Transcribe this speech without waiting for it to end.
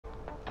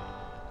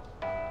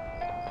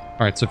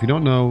Alright, so if you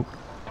don't know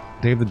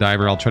Dave the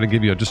Diver, I'll try to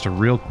give you just a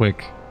real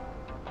quick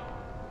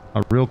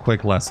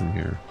lesson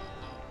here.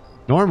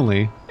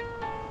 Normally,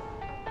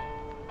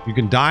 you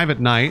can dive at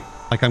night,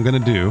 like I'm going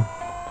to do.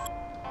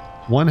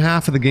 One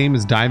half of the game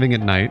is diving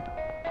at night.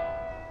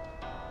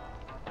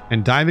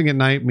 And diving at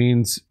night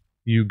means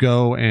you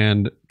go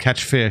and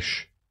catch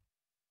fish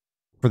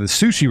for the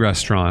sushi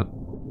restaurant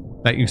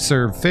that you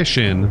serve fish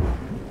in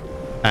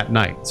at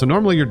night. So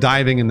normally you're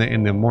diving in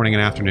the morning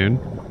and afternoon.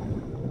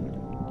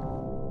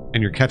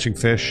 And you're catching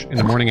fish in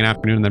the morning and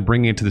afternoon and then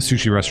bringing it to the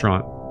sushi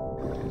restaurant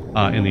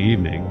in the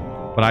evening.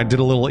 But I did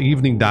a little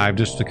evening dive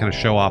just to kind of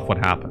show off what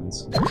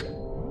happens.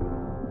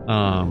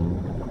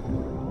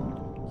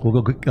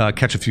 We'll go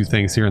catch a few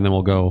things here and then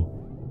we'll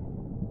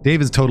go. Dave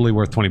is totally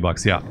worth 20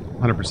 bucks. Yeah,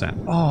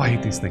 100%. Oh, I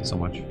hate these things so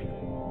much.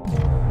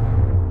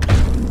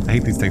 I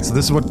hate these things. So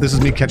this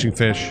is me catching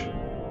fish.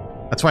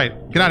 That's right.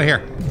 Get out of here.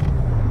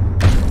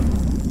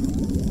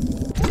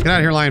 Get out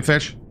of here,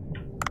 lionfish.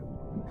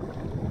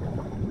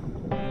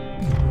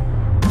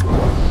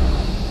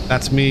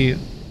 That's me.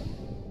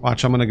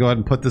 Watch, I'm gonna go ahead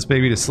and put this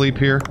baby to sleep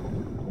here.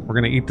 We're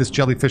gonna eat this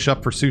jellyfish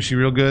up for sushi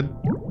real good.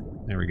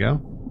 There we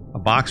go. A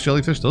box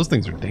jellyfish? Those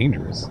things are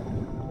dangerous.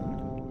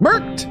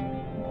 Merked!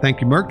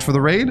 Thank you, Merked, for the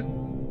raid.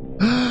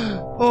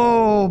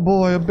 Oh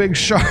boy, a big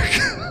shark.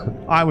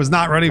 I was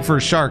not ready for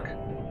a shark.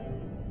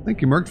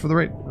 Thank you, Merked, for the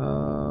raid.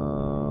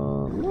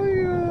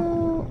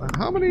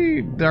 How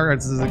many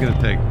darts is it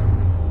gonna take?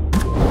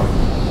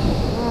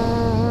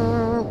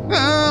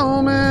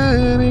 How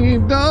many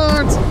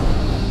darts?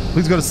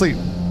 Please go to sleep.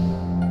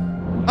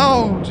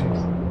 Oh, jeez.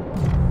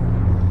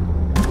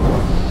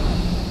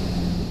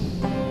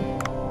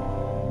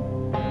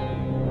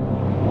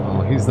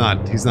 Oh, he's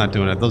not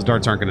doing it. Those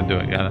darts aren't going to do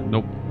it. Yeah,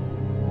 nope.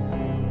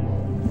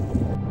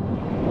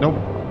 Nope.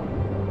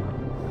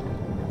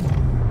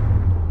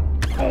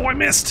 Oh, I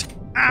missed.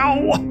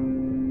 Ow.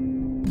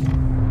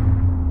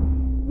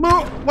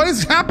 What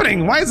is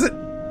happening? Why is it?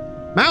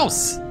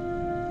 Mouse.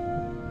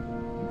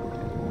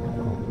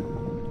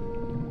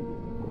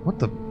 What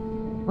the?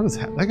 What is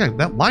that guy?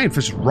 That lionfish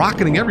is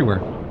rocketing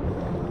everywhere.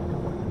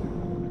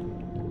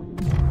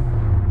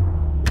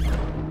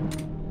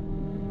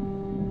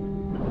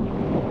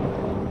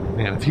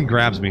 Man, if he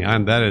grabs me, I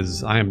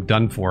am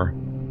done for.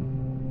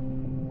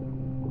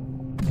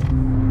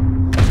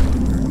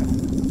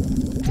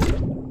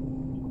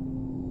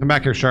 Come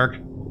back here, shark.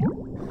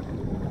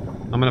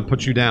 I'm gonna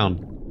put you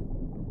down.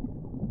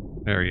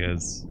 There he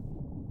is.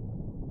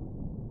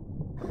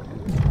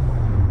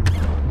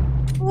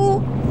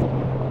 Oh.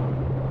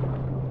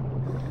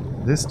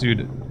 This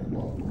dude.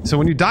 So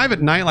when you dive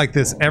at night like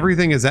this,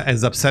 everything is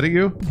upset at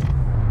you.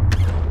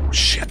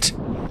 Shit.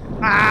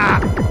 Ah!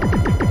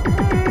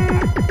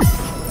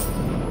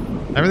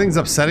 Everything's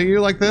upset at you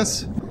like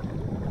this.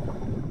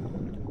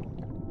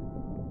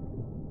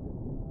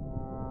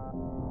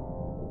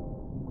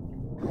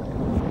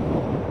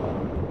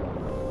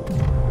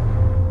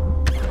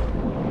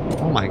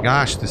 Oh my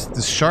gosh,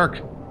 this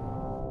shark.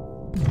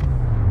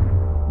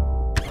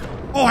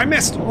 Oh, I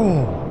missed.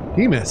 Oh,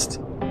 he missed.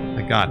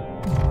 Thank God.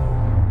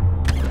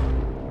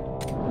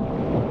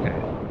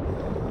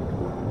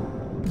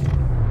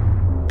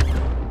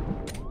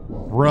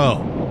 Bro.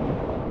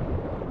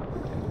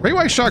 Great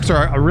white sharks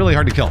are really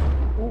hard to kill.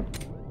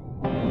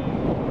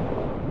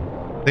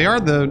 They are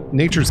the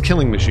nature's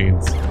killing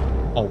machines.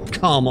 Oh,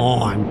 come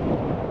on.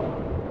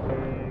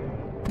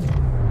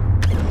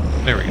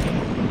 There we go.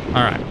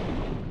 Alright.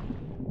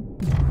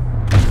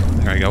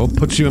 There we go. We'll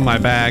put you in my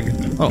bag.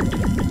 Oh.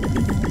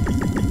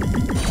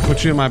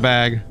 Put you in my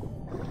bag.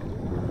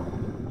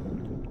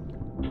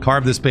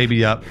 Carve this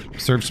baby up.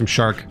 Serve some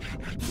shark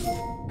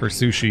for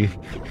sushi.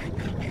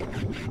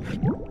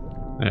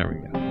 There we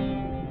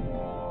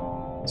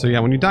go. So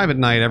yeah, when you dive at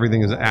night,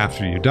 everything is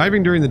after you.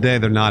 Diving during the day,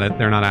 they're not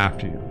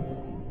after you.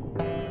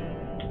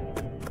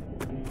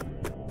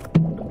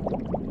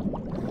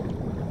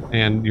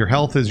 And your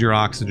health is your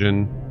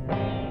oxygen.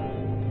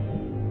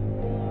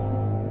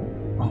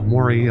 Oh,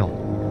 more eel.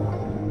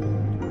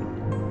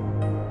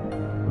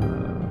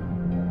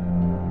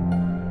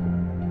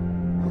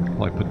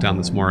 Probably put down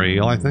this more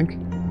eel, I think.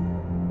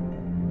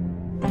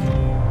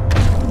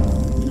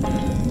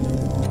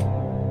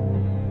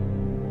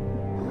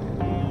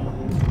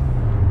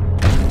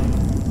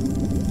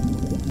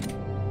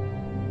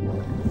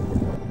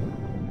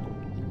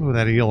 Oh,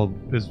 that eel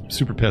is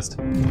super pissed.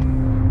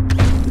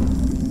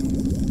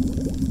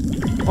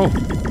 Oh.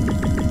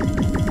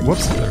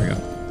 Whoops. There we go.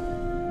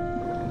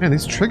 Man,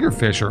 these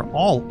triggerfish are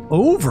all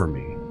over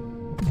me.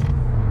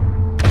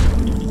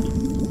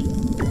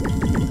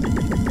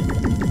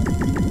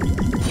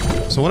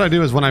 So what I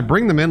do is when I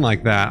bring them in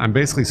like that, I'm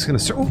basically just gonna...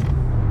 Oh.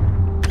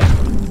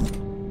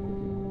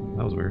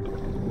 That was weird.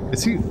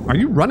 Is he... Are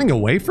you running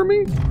away from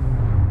me?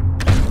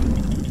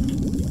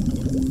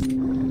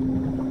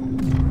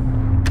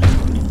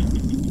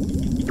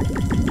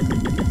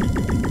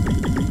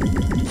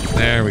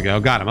 There we go.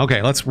 Got him.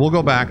 Okay, we'll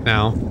go back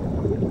now.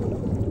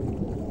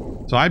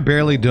 So I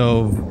barely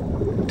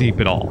dove deep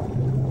at all.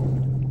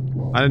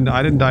 I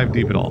didn't dive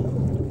deep at all.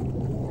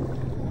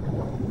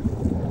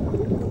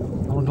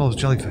 Look at all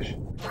those jellyfish.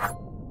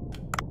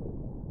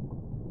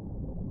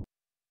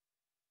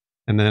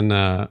 And then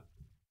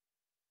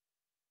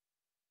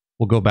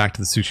we'll go back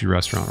to the sushi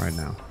restaurant right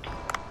now.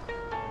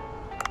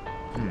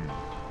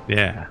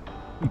 Yeah.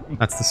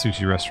 That's the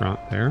sushi restaurant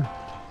there.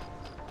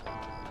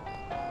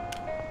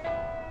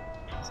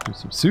 Let's do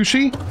some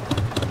sushi.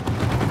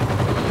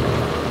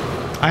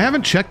 I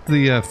haven't checked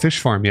the fish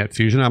farm yet,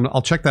 Fusion.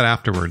 I'll check that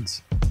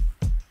afterwards.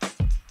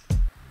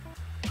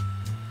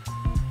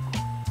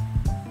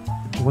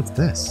 What's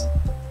this?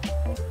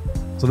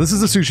 So this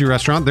is a sushi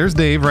restaurant. There's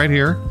Dave right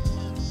here.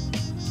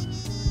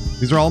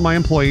 These are all my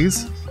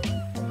employees.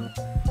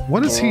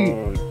 What is he?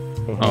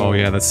 Oh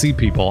yeah, the sea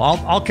people.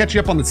 I'll catch you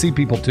up on the sea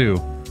people too.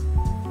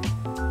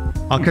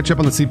 I'll catch you up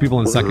on the sea people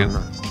in a second.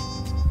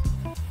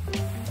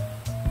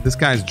 This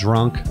guy's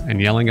drunk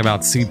and yelling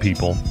about sea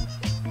people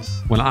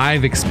when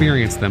I've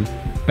experienced them.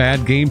 Bad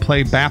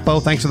gameplay, Bappo.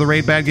 Thanks for the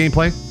raid, Bad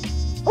Gameplay.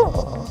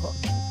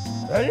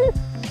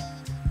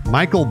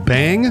 Michael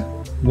Bang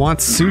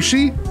wants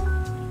sushi?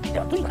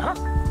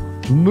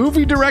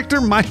 Movie director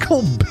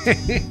Michael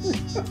Bang.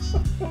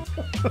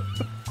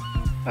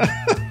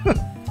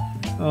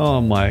 Oh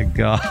my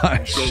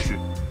gosh.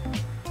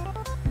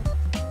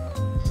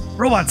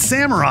 Robot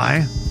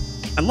Samurai?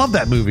 I love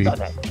that movie.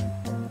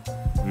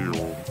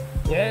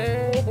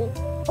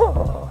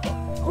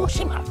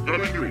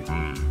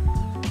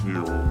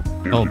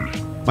 Oh,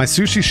 my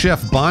sushi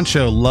chef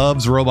Bancho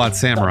loves Robot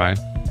Samurai.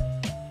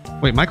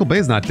 Wait, Michael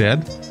Bay's not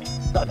dead.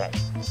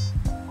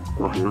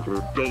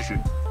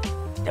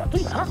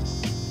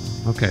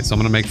 Okay, so I'm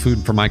gonna make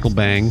food for Michael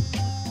Bang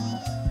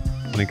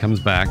when he comes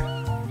back.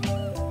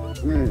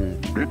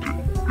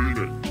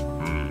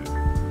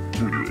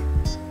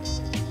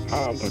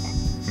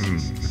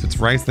 If it's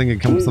rice, then it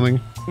comes something.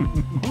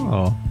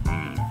 Oh.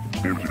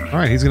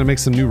 Alright, he's gonna make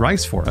some new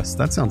rice for us.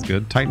 That sounds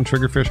good. Titan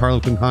triggerfish,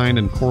 harlequin hind,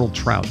 and coral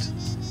trout.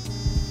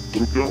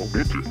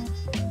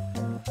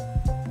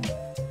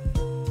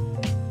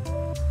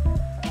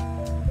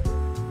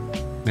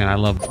 Man, I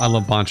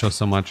love Bancho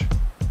so much.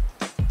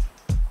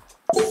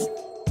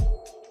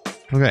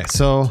 Okay,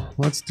 so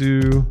let's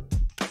do...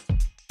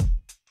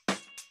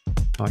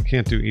 Oh, I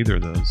can't do either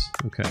of those.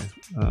 Okay.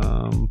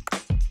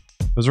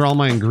 Those are all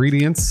my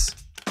ingredients.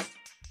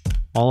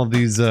 All of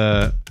these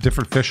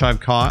different fish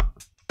I've caught.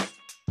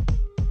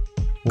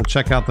 We'll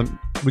check out the...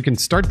 We can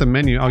start the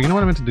menu. Oh, you know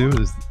what I meant to do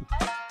is...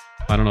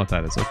 I don't know what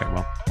that is. Okay,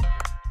 well.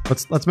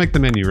 Let's make the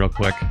menu real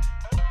quick.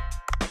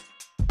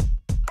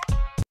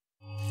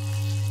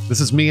 This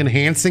is me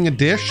enhancing a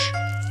dish.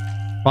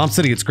 Bomb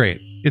City, it's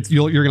great.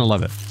 You're gonna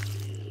love it.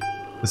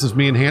 This is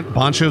me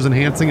Bancho's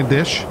enhancing a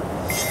dish.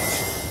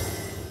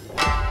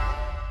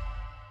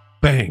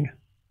 Bang.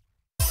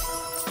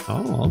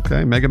 Oh,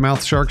 okay. Mega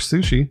Mouth Shark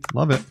Sushi.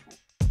 Love it.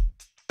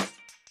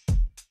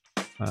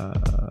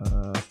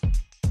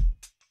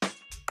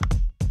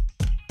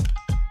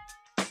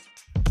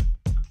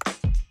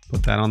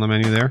 Put that on the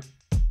menu there.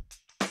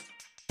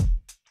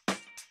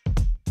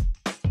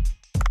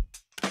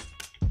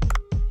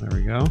 There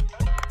we go.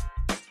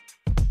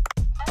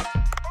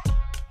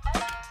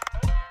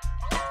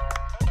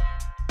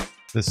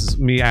 This is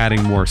me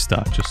adding more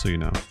stuff, just so you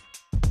know.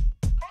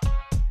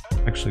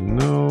 Actually,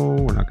 no,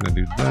 we're not going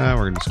to do that.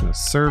 We're just going to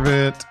serve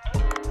it.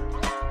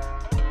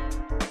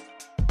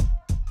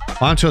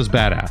 Bancho's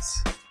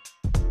badass.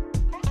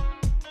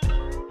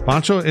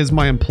 Bancho is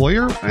my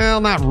employer? Well,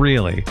 not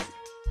really.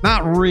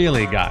 Not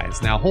really,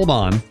 guys. Now, hold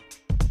on.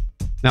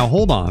 Now,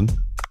 hold on.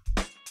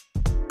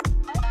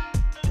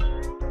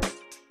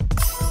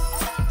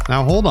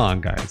 Now, hold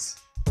on, guys.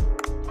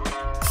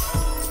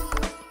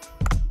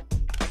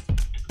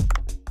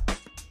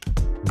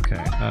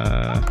 Okay,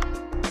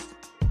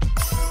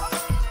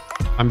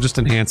 I'm just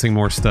enhancing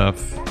more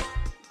stuff.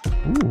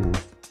 Ooh.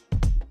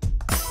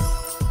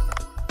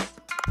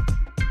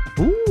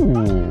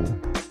 Ooh.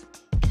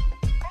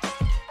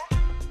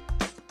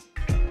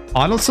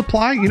 Auto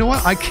supply? You know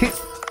what? I can't...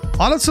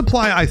 Auto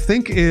supply, I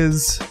think,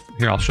 is...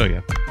 Here, I'll show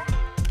you.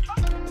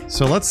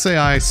 So let's say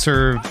I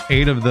serve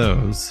 8 of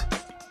those.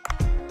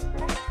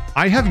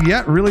 I have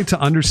yet really to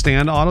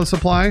understand auto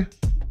supply,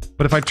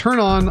 but if I turn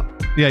on...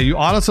 Yeah, you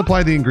auto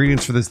supply the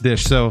ingredients for this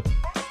dish, so...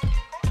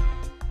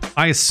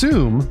 I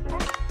assume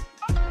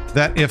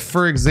that if,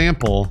 for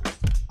example,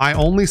 I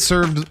only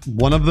served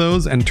one of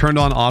those and turned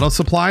on auto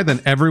supply,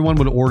 then everyone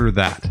would order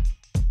that.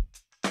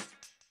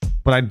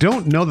 But I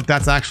don't know that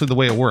that's actually the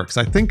way it works.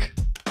 I think...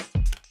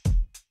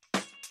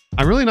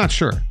 I'm really not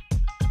sure.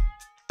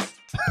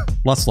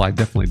 Lustful, I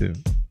definitely do.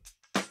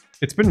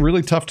 It's been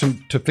really tough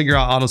to figure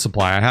out auto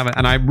supply. I haven't,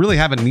 and I really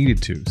haven't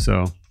needed to,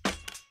 so...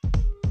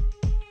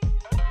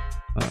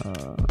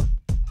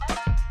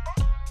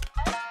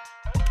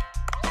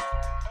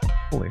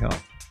 Holy hell.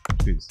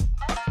 Jeez.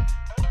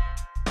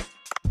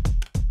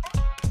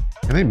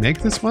 Can they make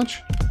this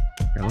much?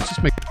 Okay, let's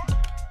just make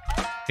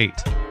 8.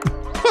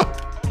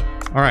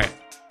 Alright.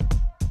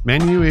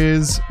 Menu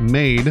is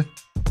made.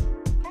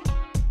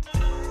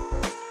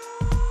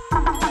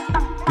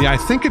 Yeah, I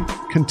think it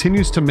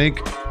continues to make...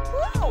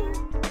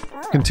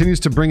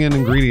 Continues to bring in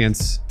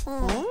ingredients.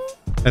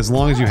 as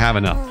long as you have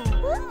enough.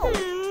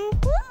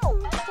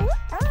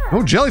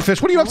 Oh,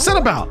 jellyfish, what are you upset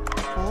about?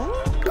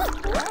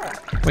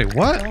 Wait,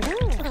 what?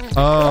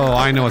 Oh,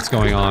 I know what's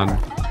going on.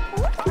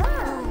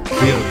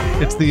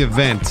 It's the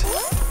event.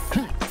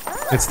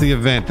 It's the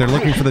event. They're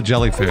looking for the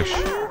jellyfish.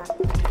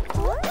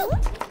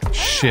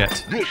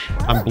 Shit.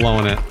 I'm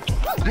blowing it.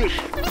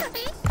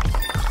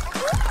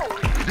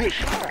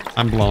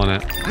 I'm blowing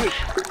it.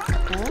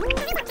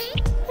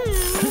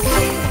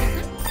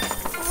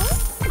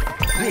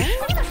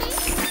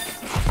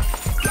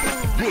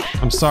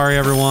 I'm sorry,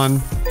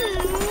 everyone.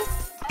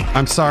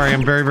 I'm sorry.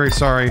 I'm very, very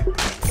sorry.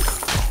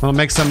 I'll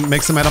make some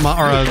edamame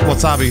or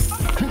wasabi.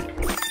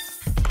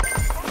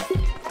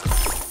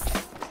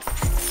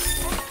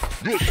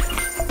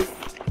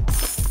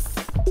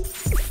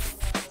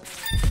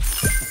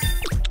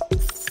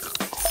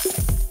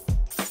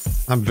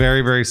 I'm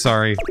very, very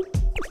sorry.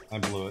 I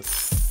blew it.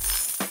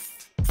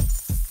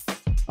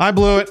 I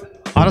blew it.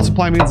 Auto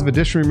supply means if a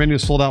dish from your menu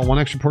is sold out, one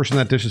extra portion of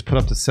that dish is put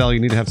up to sell. You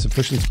need to have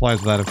sufficient supplies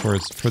of that, of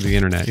course, for the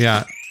internet.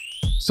 Yeah.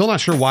 Still not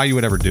sure why you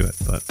would ever do it,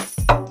 but...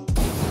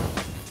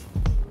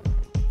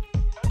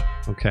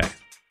 Okay.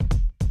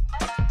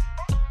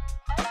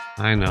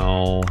 I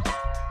know.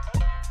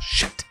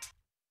 Shit.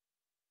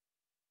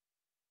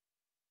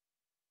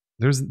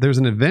 There's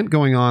an event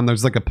going on.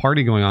 There's like a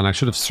party going on. I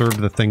should have served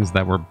the things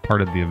that were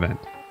part of the event.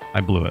 I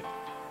blew it.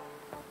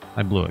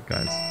 I blew it,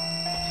 guys.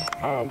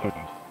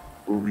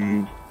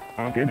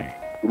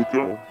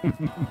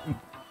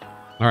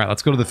 Alright,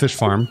 let's go to the fish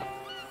farm.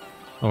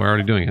 Oh, we're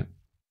already doing it.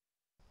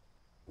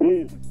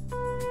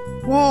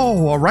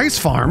 Whoa, a rice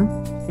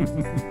farm?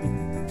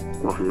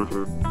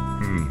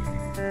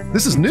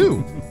 This is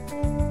new.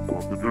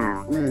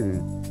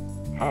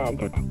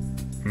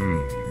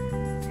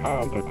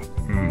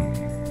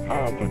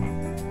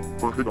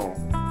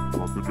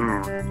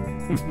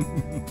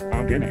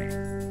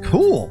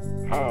 Cool.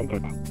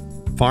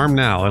 Farm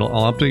now.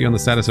 I'll update you on the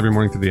status every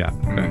morning through the app.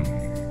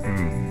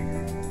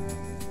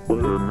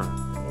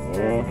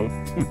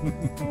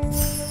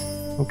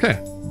 Okay. Okay.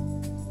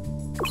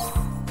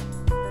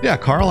 Yeah,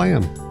 Carl, I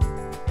am.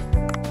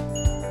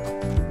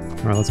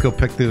 All right, let's go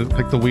pick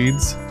the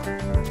weeds.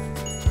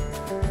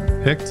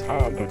 Picked.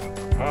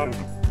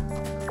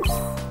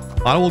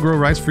 Otto will grow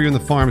rice for you in the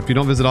farm. If you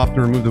don't visit often,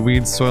 remove the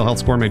weeds. Soil health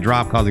score may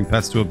drop, causing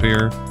pests to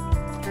appear.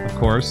 Of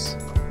course.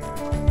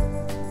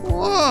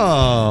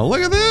 Whoa!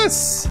 Look at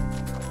this.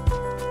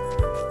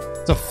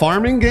 It's a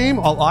farming game.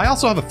 I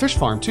also have a fish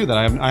farm too that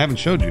I haven't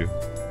showed you.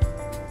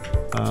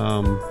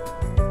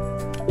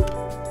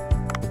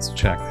 Let's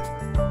check.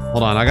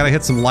 Hold on, I gotta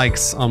hit some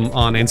likes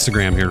on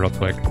Instagram here real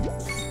quick.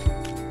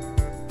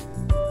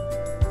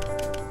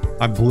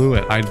 I blew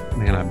it.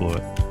 Man, I blew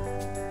it.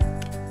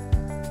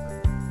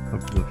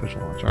 Up to the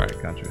official launch. Alright,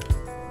 gotcha.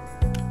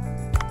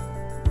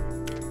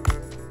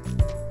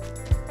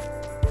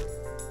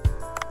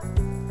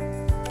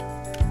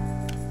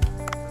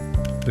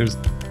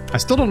 I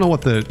still don't know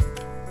what the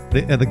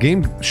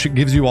game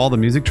gives you all the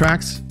music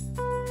tracks,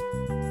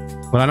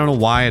 but I don't know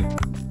why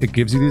it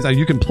gives you these.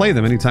 You can play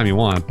them anytime you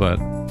want, but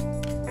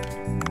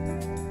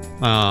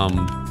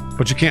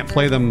you can't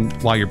play them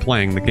while you're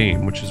playing the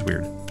game, which is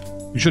weird.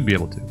 You should be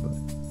able to, but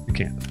you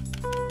can't.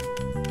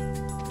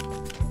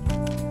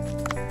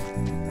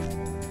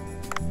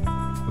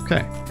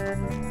 Okay.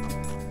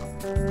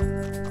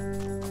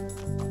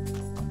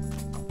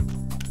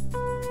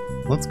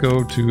 Let's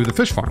go to the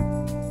fish farm.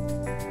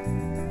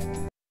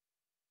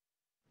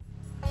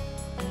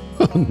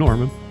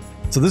 Norman.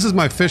 So this is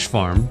my fish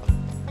farm.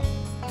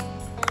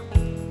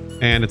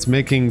 And it's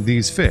making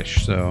these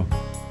fish, so...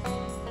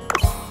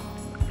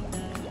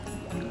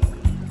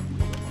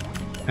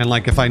 And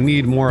like if I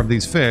need more of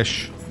these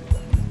fish,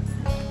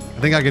 I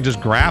think I could just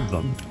grab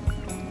them.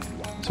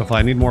 So if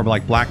I need more of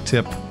like black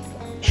tip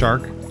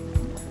shark,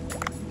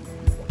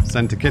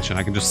 send to kitchen.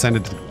 I can just send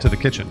it to the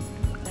kitchen.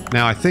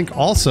 Now I think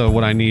also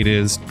what I need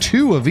is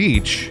 2 of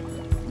each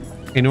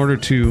in order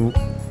to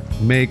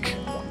make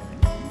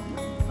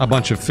a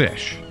bunch of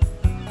fish.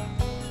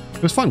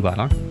 It was fun,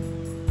 Gladhawk.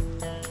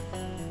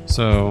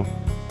 So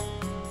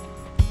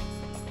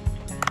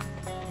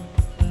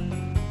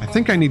I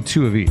think I need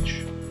 2 of each.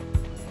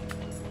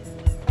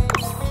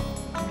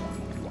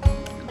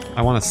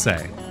 I want to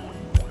say.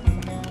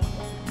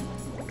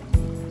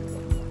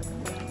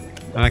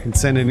 And I can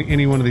send in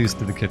any one of these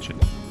to the kitchen.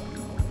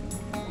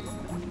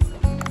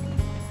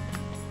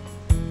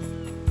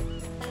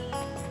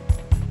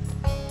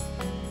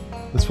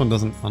 This one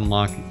doesn't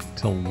unlock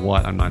till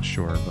what? I'm not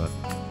sure, but...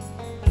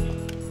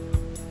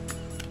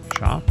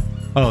 Shop?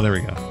 Oh, there we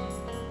go.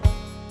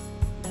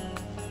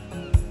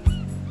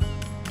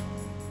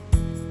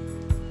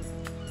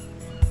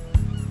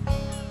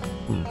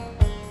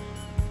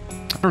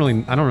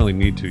 I don't really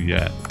need to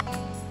yet.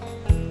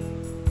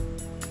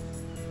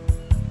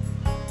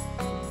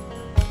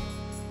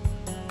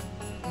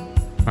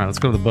 Alright, let's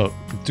go to the boat.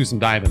 Let's do some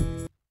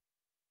diving.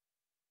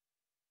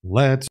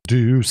 Let's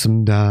do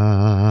some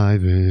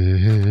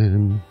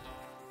diving.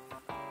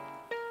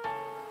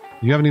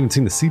 You haven't even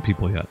seen the sea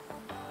people yet.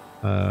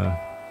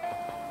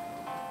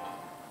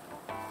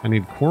 I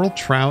need coral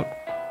trout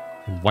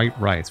and white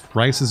rice.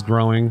 Rice is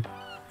growing.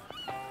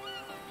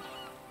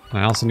 And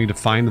I also need to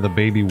find the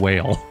baby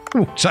whale,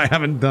 which I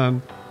haven't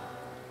done.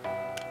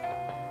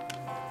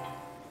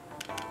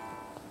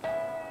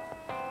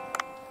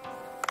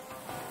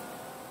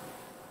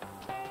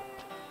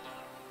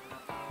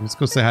 Let's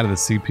go say hi to the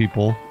sea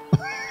people.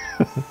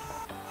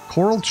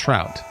 Coral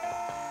trout.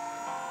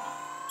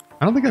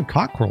 I don't think I've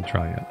caught coral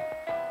trout yet.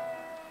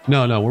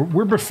 No,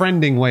 we're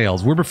befriending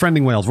whales. We're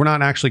befriending whales. We're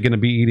not actually going to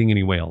be eating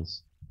any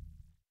whales.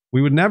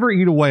 We would never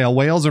eat a whale.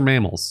 Whales are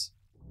mammals.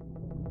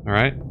 All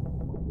right?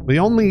 We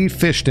only eat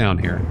fish down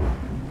here.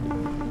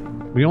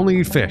 We only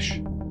eat fish.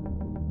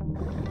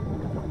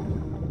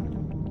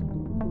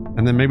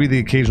 And then maybe the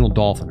occasional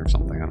dolphin or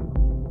something. I don't know.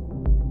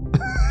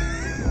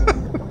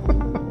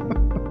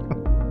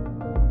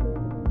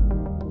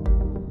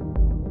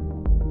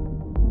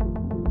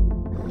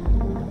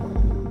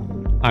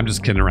 I'm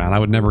just kidding around. I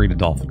would never eat a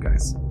dolphin,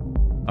 guys.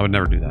 I would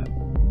never do that.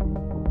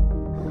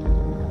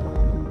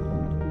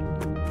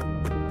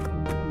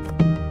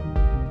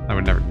 I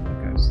would never do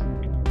that, guys.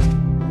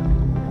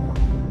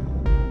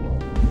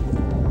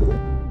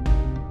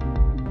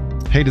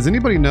 Hey, does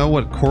anybody know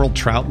what coral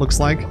trout looks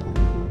like?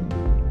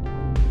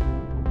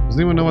 Does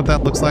anyone know what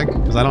that looks like?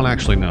 Because I don't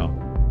actually know.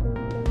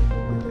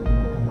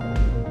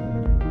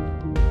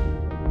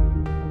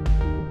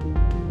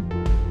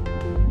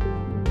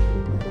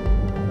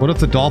 What if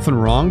the dolphin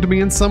wronged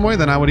me in some way?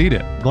 Then I would eat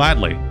it.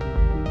 Gladly.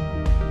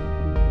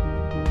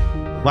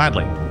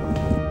 Gladly.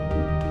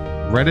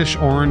 Reddish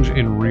orange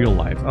in real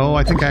life. Oh,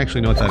 I think I actually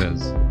know what that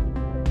is.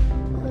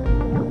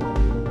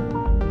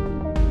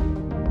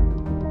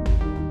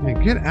 Hey,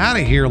 get out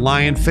of here,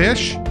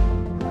 lionfish.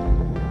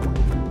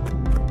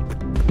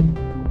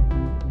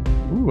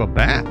 Ooh, a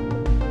bat.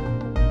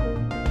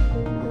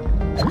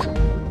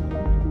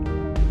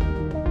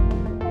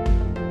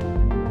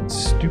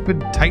 Stupid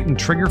Titan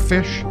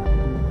triggerfish.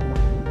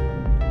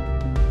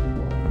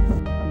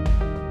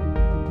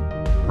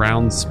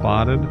 Brown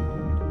spotted.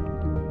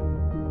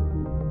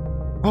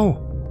 Oh,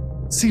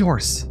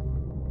 seahorse.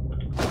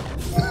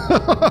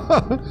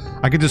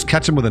 I could just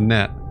catch him with a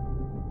net.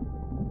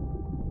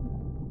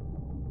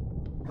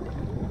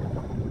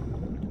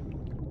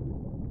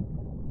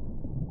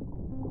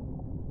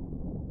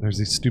 There's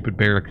these stupid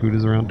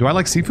barracudas around. Do I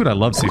like seafood? I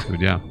love seafood,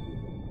 yeah.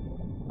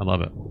 I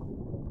love it.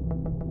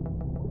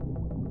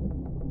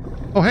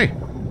 Oh, hey.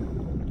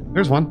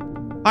 There's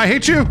one. I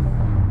hate you!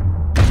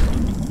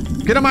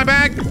 Get in my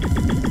bag!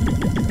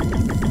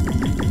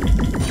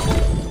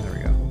 There we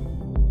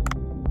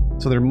go.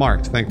 So they're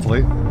marked,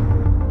 thankfully.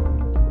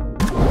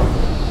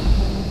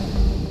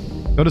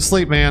 Go to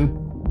sleep, man.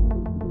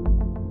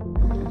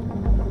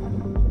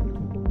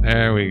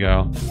 There we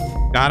go.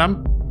 Got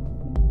him?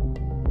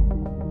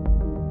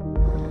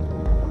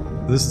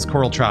 This is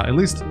coral trout. At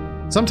least,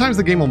 sometimes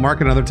the game will mark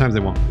it, and other times they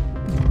won't.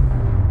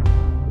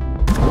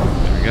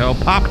 There we go.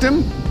 Popped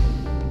him.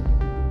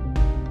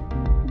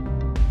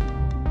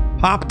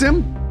 Popped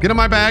him. Get in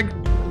my bag.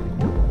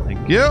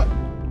 Thank you.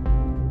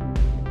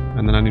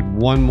 And then I need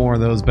one more of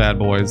those bad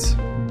boys.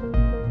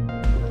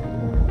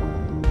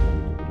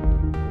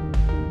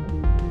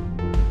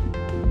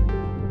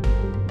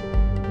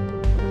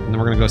 And then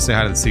we're going to go say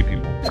hi to the sea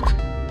people.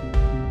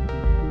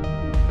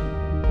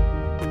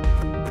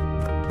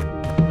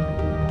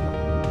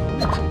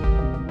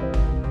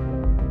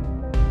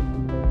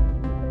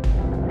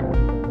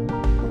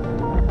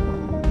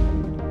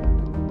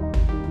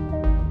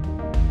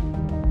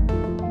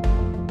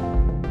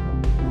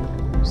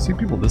 See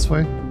people this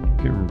way?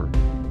 Can't remember.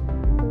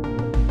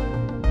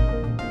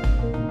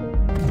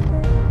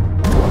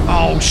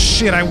 Oh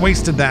shit, I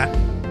wasted that.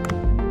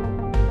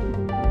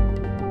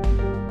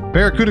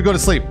 Barracuda, go to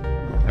sleep.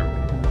 There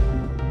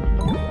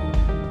we go.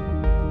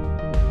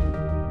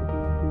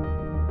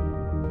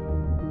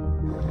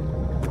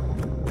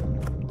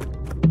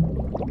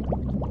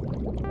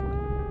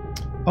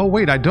 Oh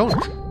wait, I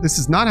don't. This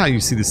is not how you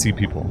see the sea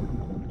people.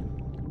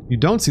 You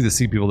don't see the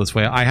sea people this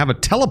way. I have a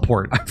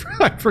teleport.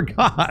 I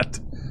forgot.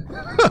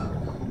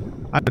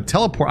 I have a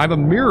teleport. I have a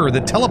mirror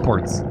that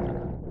teleports.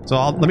 So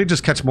let me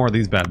just catch more of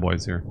these bad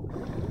boys here.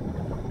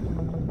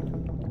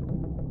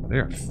 They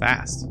are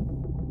fast.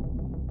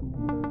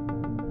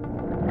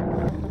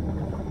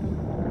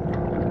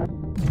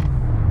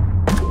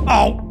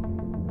 Oh!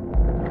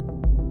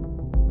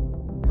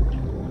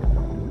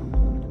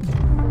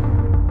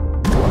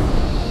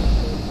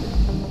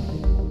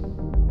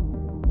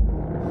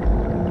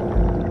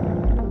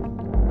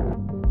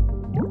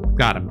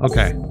 Got him.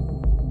 Okay.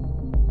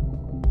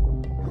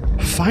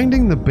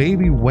 Finding the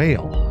baby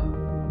whale.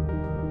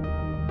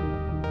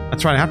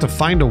 That's right, I have to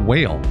find a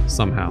whale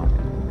somehow.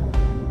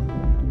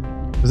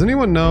 Does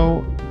anyone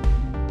know?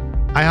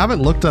 I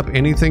haven't looked up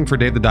anything for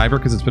Dave the Diver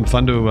because it's been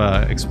fun to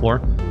explore.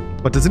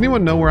 But does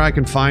anyone know where I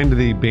can find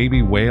the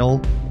baby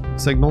whale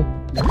signal?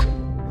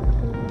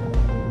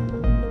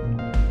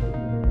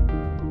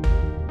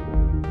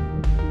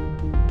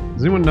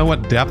 Does anyone know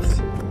what depth?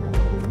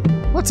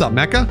 What's up,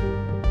 Mecha?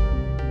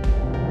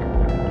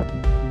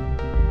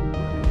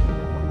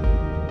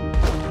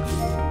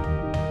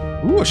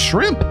 Ooh, a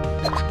shrimp.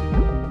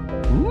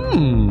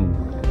 Mmm.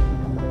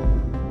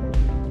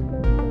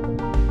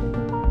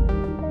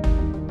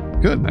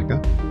 Good, Mecha.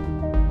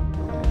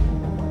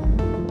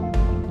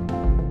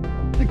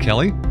 Hey,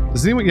 Kelly.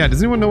 Does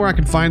anyone know where I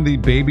can find the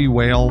baby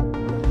whale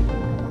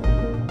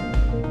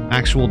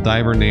actual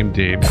diver named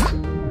Dave?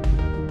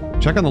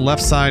 Check on the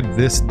left side,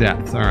 this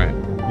depth. Alright,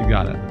 you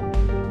got it.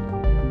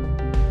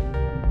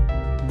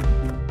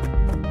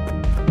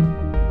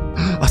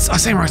 A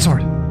samurai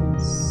sword!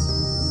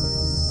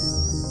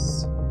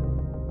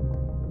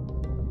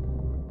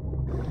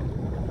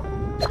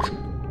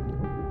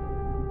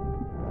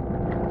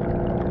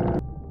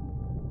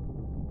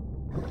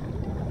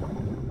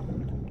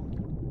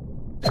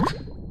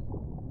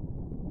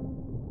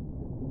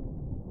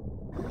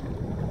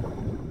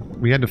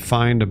 We had to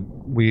find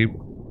we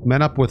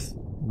met up with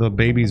the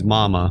baby's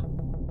mama.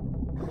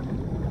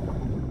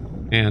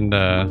 And,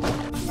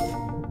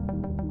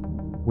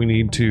 we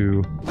need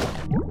to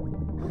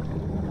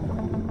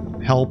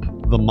help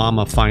the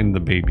mama find the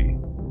baby.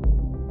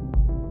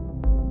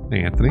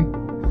 Hey, Anthony.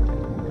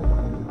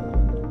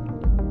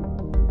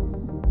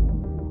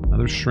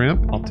 Another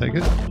shrimp. I'll take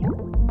it. There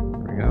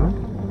we go.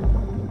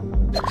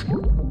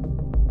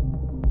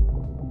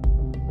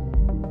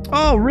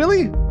 Oh,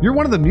 really? You're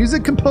one of the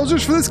music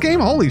composers for this game?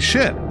 Holy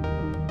shit.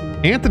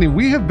 Anthony,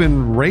 we have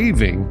been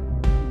raving.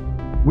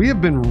 We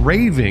have been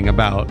raving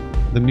about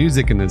the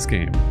music in this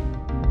game.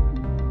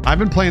 I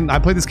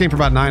played this game for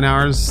about 9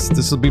 hours.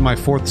 This will be my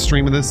 4th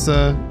stream of this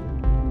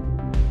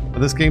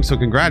game, so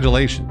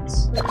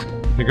congratulations.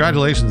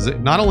 Congratulations.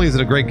 Not only is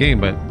it a great game,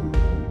 but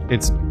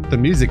the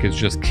music is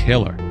just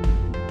killer.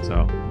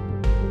 So,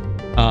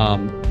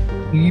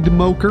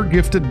 Eadmoker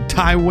gifted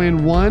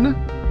Tywin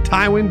 1.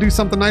 Tywin, do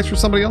something nice for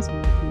somebody else?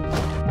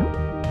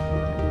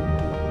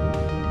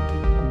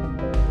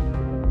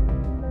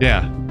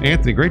 Yeah,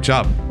 Anthony, great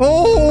job.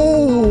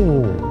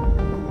 Oh!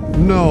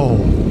 No.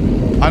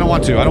 I don't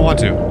want to. I don't want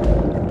to.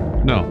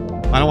 No,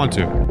 I don't want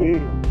to.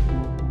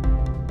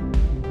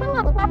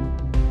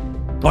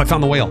 Oh, I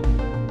found the whale.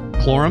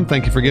 Chlorum,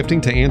 thank you for gifting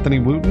to Anthony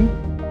Wooten.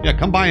 Yeah,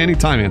 come by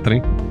anytime,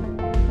 Anthony.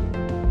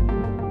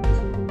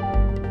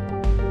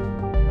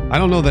 I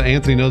don't know that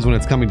Anthony knows when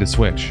it's coming to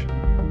Switch.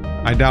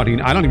 I doubt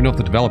I don't even know if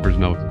the developers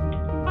know.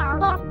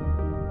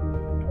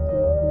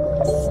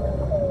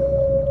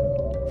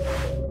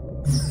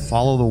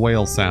 Follow the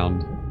whale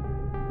sound.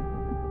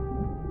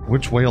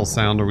 Which whale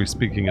sound are we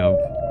speaking of?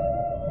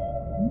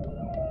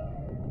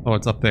 Oh,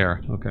 it's up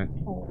there. Okay.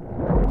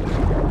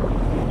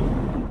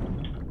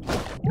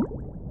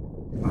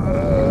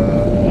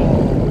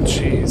 Oh,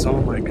 jeez.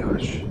 Oh my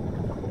gosh.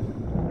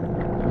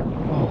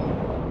 Oh.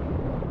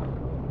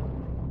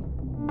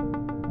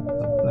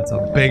 That's a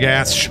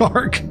big-ass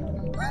shark.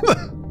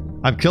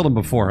 I've killed him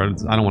before. I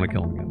don't want to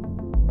kill him again.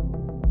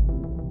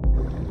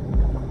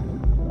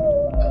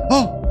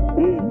 Oh!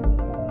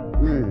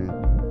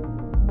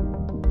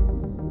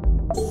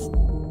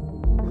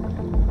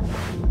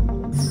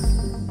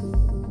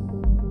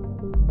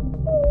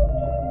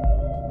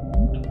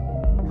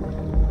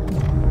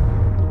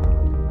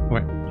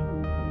 Wait.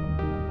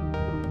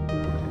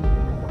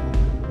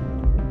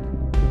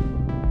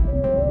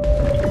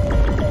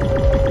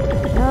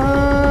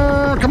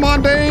 Come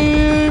on,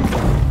 Dave!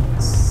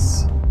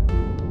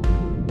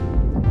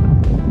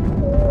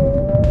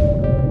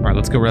 Alright,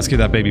 let's go rescue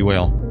that baby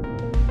whale.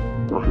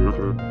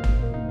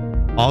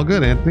 All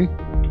good, Anthony.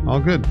 All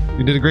good.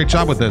 You did a great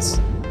job with this.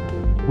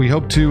 We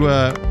hope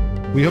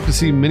to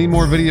see many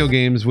more video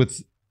games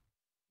with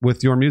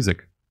your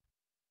music.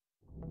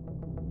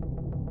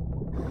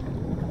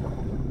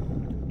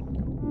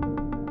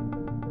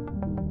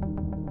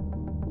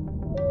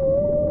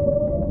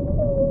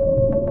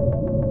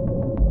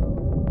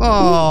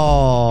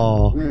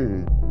 Oh.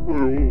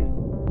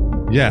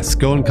 Yes,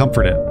 go and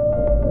comfort it.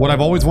 What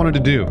I've always wanted to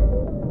do.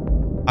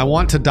 I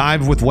want to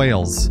dive with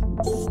whales.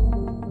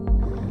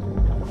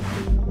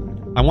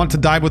 I want to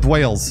dive with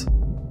whales.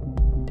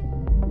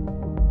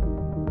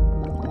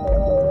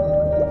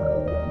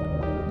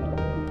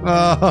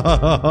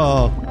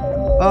 Oh.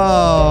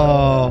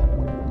 Oh.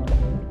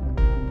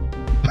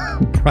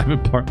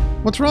 Private part.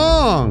 What's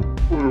wrong?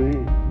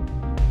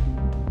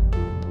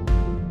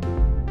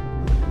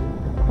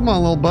 Come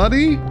on, little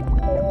buddy.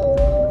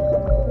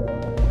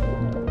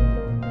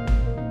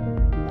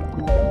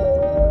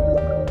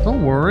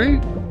 Don't worry.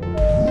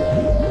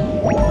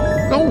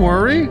 Don't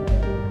worry.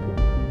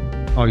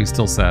 Oh, he's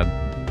still sad.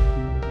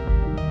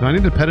 Do I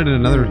need to pet it in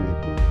another...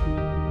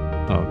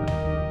 Oh, okay.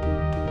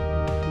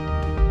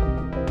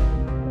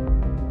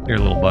 Here,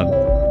 little bud.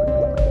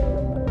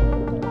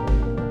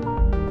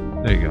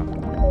 There you go.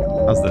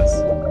 How's this?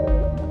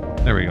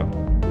 There we go.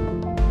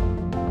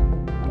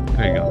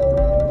 There you go.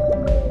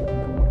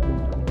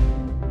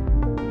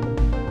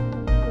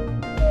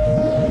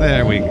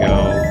 There we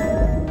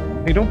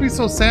go. Hey, don't be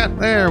so sad.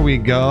 There we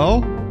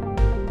go.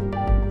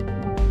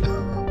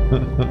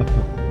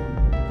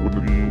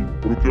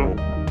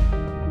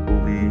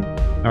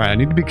 Alright, I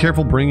need to be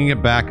careful bringing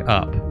it back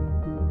up.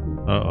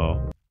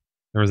 Uh-oh.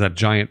 There was that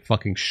giant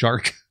fucking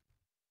shark.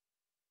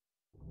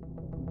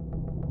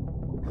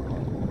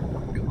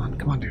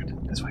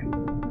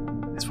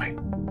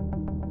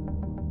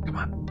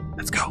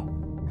 Let's go.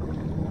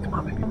 Come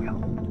on, baby whale.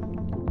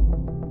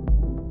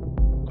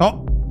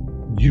 Oh,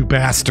 you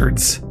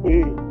bastards.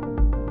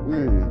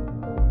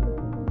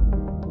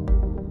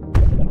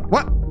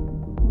 What?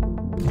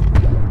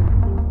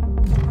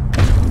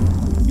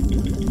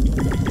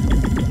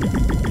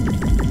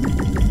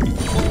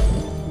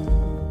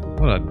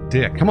 What a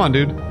dick. Come on,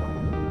 dude.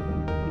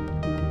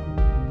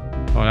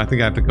 Oh, I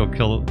think I have to go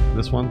kill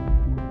this one.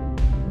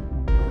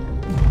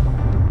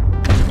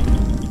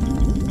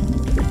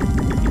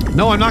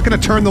 No, I'm not going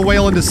to turn the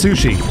whale into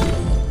sushi.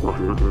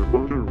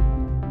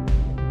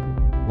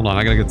 Hold on,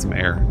 I gotta get some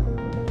air.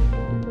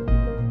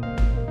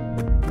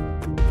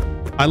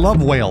 I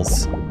love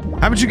whales.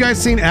 Haven't you guys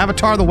seen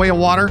Avatar: The Way of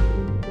Water?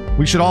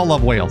 We should all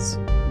love whales.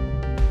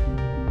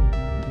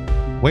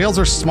 Whales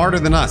are smarter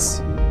than us.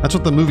 That's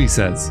what the movie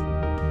says.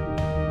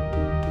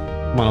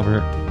 Come on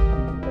over here.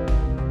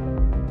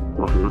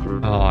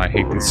 Oh, I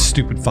hate these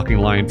stupid fucking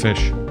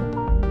lionfish.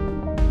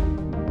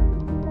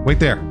 Wait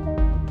there.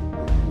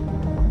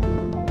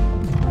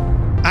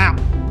 Ow!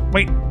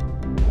 Wait.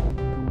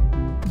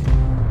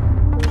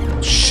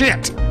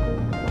 Shit! Oh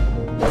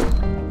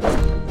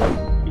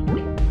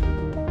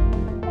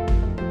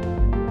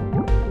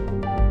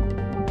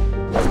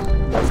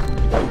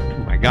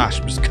my gosh,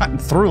 I'm just cutting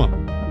through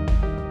him.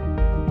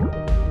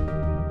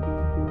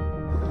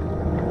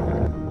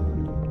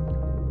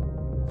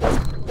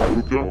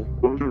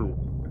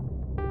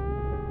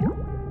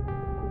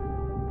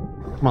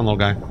 Come on, little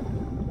guy.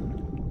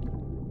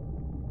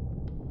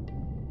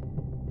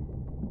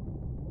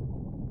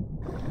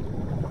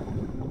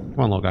 Come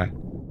on, little guy.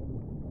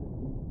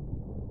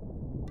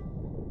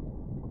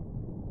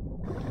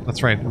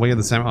 That's right, Way of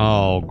the Salmon.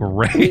 Oh,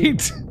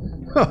 great.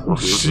 Oh,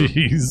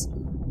 jeez.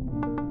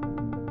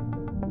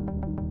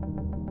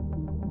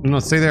 No,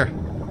 stay there.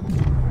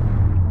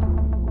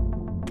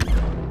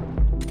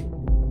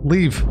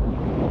 Leave.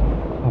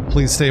 Oh,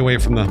 please stay away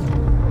from the...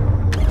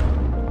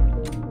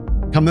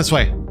 Come this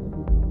way.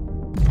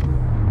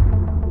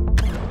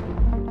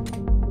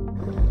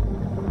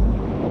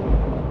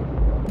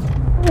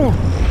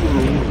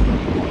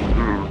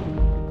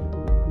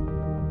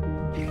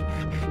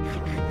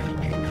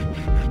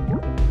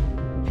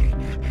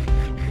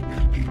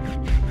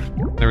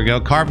 There we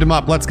go. Carved him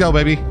up. Let's go,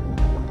 baby.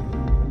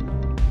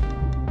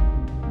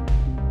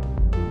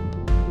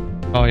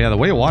 Oh, yeah. The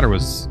Way of Water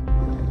was...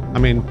 I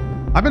mean,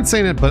 I've been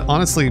saying it, but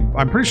honestly,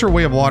 I'm pretty sure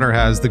Way of Water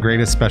has the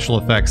greatest special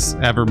effects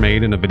ever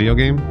made in a video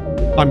game.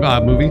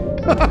 Movie.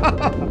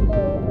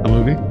 A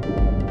movie.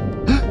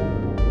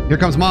 Here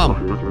comes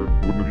Mom.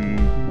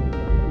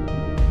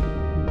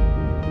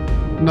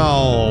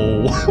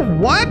 No.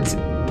 What?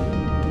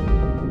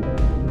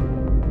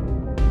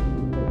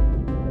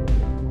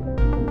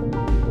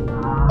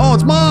 Oh,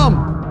 it's Mom!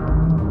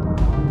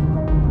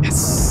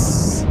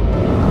 Yes!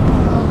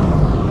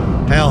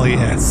 Hell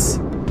yes.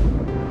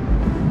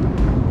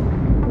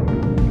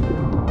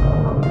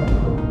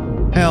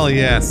 Hell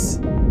yes.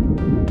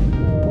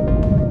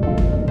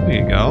 There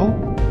you go.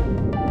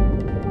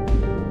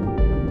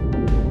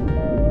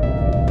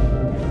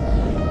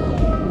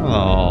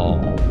 Oh.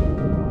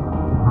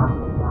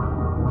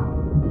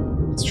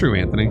 It's true,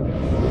 Anthony.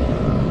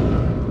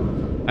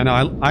 I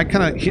know, I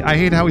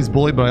hate how he's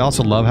bullied, but I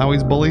also love how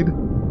he's bullied.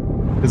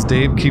 Because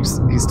Dave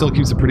still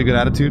keeps a pretty good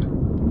attitude.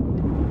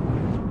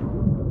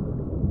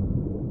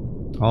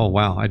 Oh,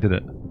 wow, I did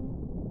it.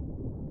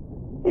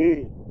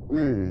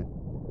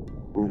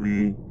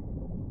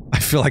 I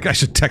feel like I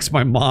should text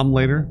my mom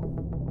later.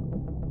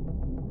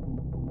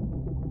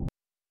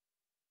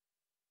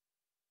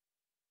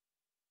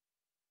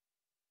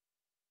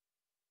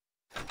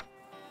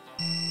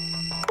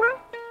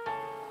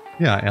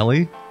 Yeah,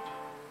 Ellie.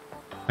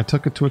 I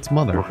took it to its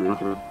mother.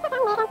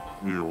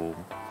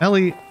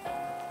 Ellie,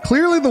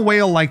 clearly the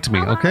whale liked me,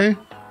 okay?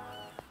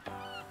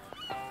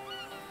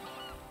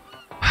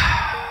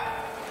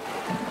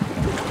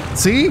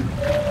 See?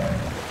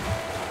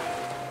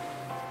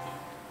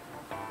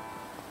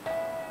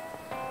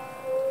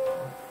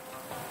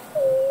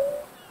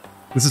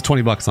 This is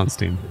 $20 on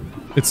Steam.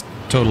 It's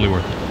totally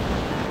worth it.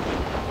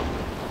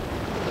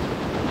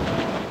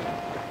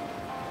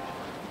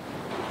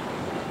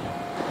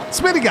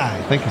 Smitty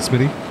guy! Thank you,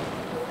 Smitty.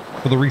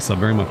 For the resub,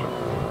 very much.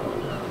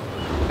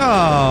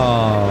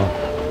 Oh.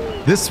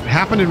 This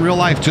happened in real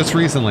life just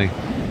recently.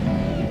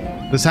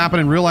 This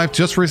happened in real life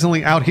just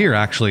recently out here,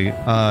 actually.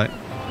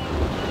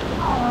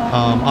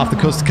 Off the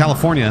coast of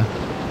California.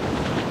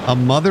 A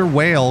mother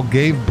whale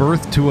gave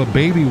birth to a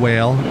baby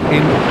whale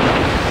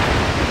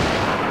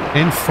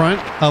in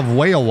front of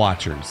whale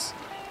watchers.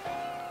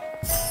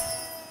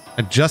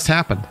 It just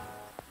happened.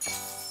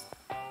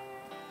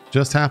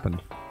 Just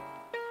happened.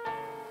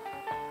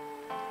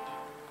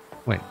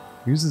 Wait,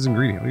 use this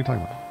ingredient. What are you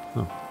talking about?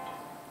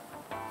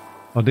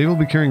 Oh, Dave will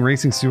be carrying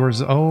racing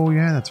sewers. Oh,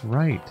 yeah, that's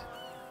right.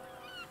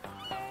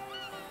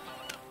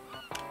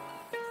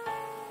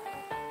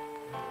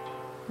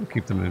 We'll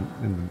keep them in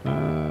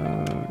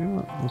you know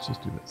what? Let's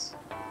just do this.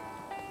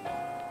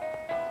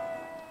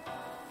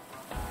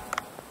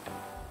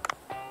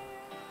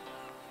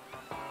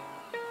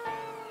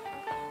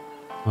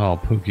 Oh,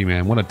 Pookie,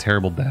 man. What a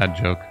terrible dad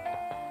joke.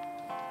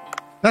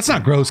 That's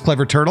not gross,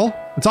 Clever Turtle.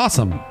 It's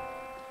awesome.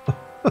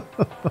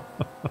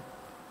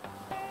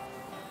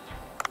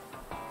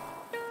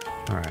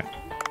 Alright.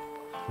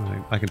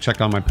 I can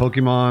check on my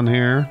Pokemon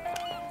here.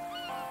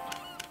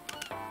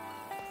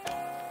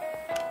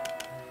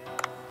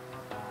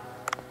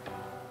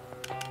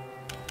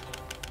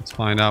 Let's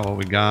find out what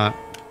we got.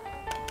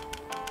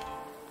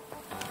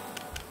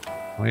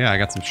 Oh yeah, I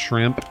got some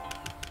shrimp.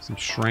 Some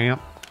shrimp.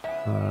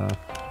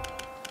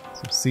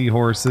 Some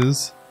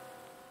seahorses.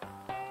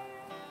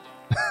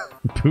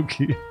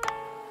 Pookie.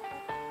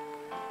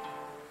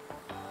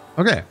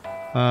 Okay.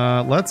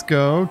 Let's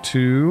go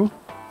to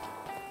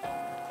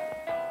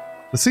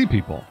the sea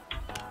people.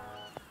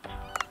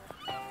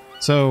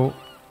 So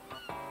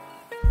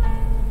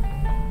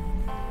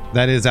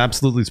that is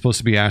absolutely supposed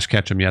to be Ash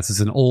Ketchum. Yes, it's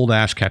an old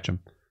Ash Ketchum.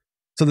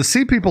 So the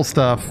sea people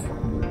stuff,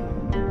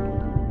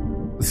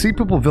 the Sea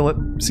People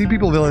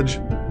Village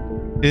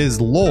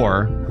is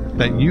lore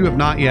that you have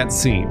not yet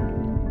seen.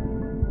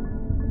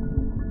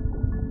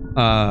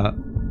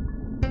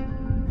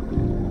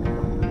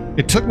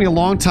 It took me a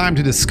long time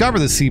to discover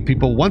the Sea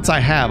People. Once I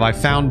have, I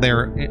found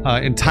their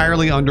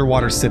entirely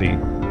underwater city,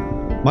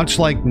 much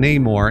like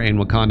Namor in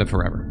Wakanda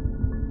Forever.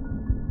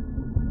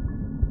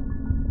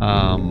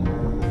 How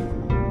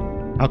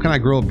can I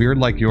grow a beard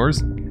like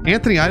yours?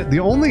 Anthony, the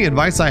only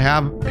advice I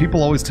have,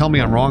 people always tell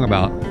me I'm wrong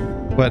about,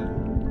 but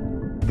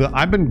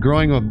I've been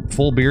growing a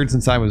full beard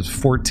since I was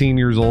 14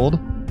 years old,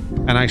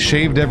 and I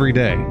shaved every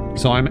day.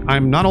 So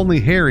I'm not only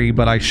hairy,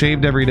 but I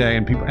shaved every day,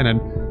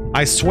 and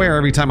I swear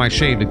every time I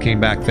shaved, it came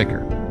back thicker.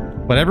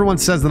 But everyone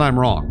says that I'm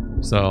wrong,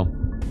 so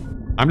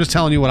I'm just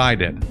telling you what I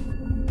did.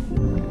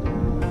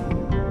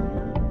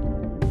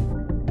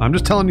 I'm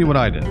just telling you what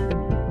I did.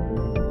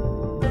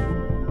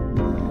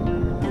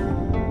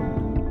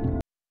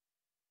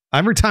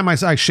 Every time I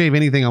shave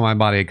anything on my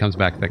body, it comes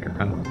back thicker.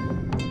 I don't know.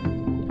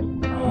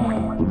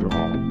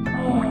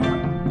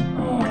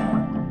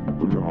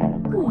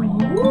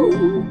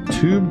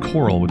 Tube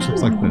coral, which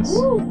looks like this.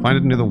 Find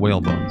it near the whale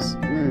bones.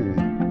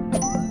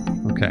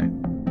 Okay.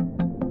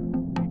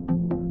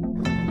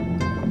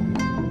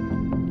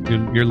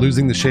 You're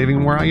losing the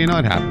shaving more? You know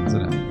it happens,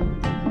 isn't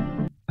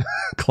it?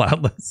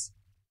 Cloudless.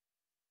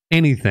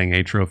 Anything,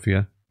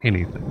 Atrophia.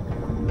 Anything.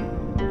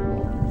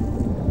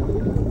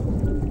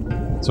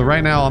 So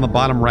right now on the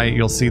bottom right,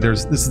 you'll see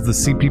this is the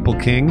Sea People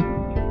King.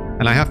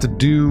 And I have to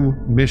do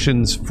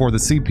missions for the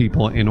Sea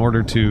People in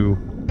order to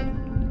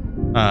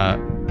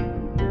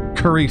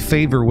curry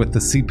favor with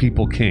the Sea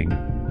People King.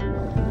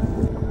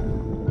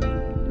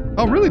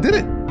 Oh, really did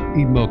it?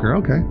 Eatmoker,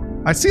 okay.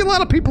 I see a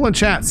lot of people in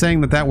chat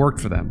saying that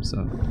worked for them, so.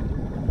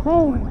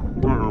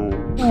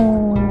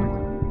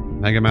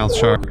 Mega Mouth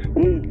Shark.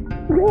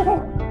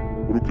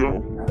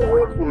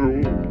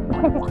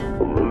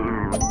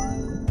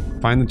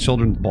 Find the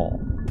children's ball.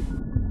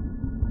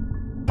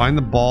 Find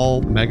the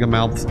ball Mega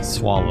Mouth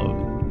swallowed.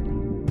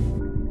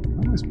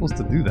 How am I supposed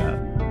to do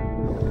that?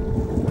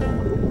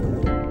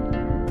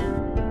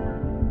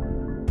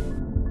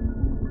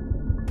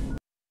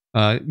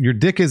 Your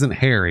dick isn't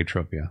hair,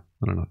 Atropia.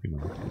 I don't know if you know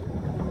that.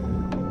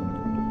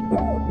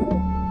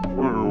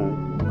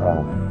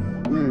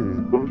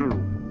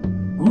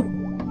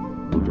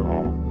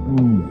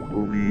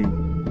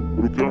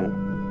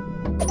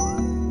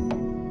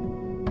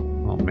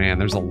 Oh man,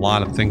 there's a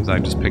lot of things I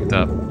just picked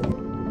up.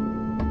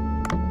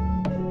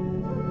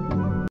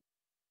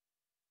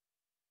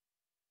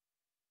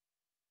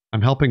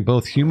 I'm helping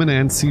both human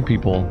and sea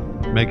people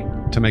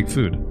to make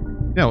food.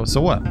 Yeah,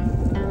 so what?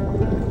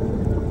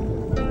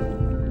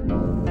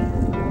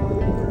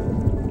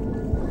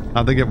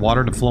 How'd they get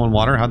water to flow in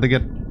water? How'd they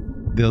get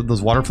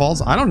those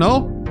waterfalls? I don't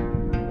know.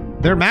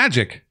 They're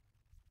magic.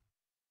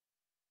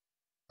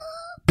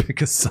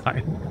 Pick a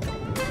side.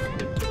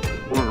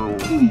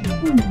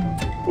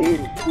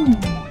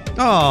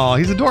 Oh,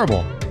 he's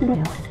adorable.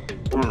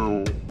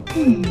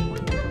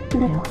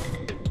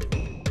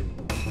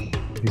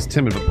 He's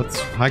timid, but puts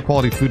high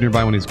quality food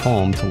nearby when he's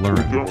calm to learn.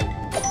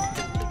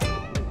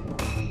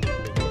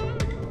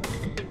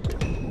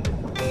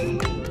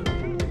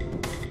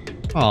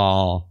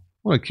 Aw,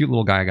 what a cute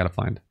little guy I gotta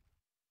find.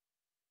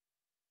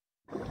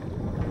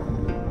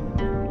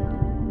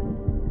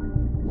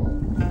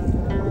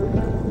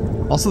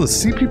 Also, the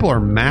sea people are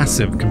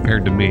massive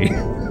compared to me.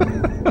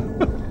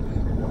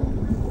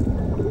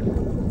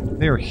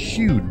 They are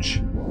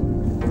huge.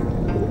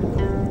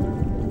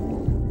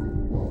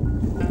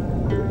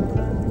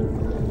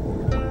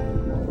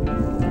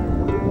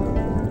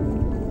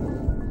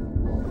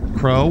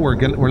 Crow,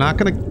 we're not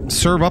gonna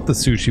serve up the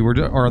sushi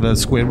or the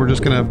squid. We're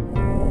just gonna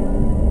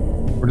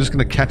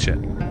catch it.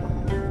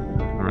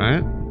 All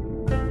right.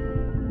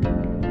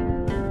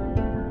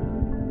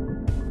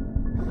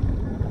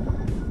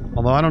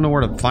 Although I don't know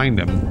where to find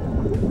him.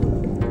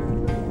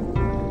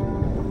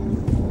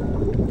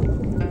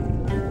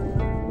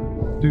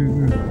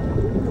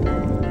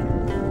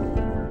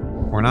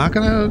 We're not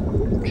gonna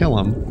kill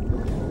him.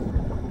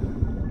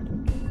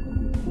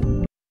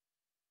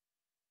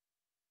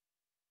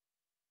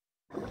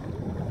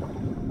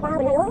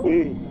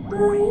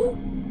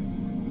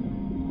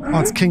 Oh,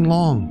 it's King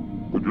Long.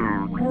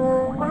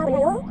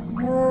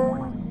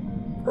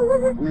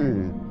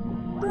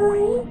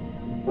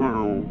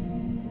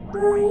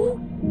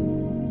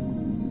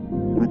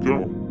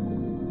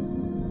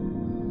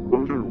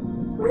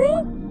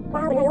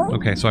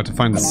 Okay, so I have to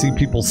find the Sea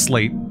People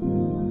Slate.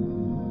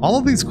 All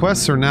of these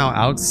quests are now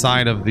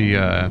outside of the,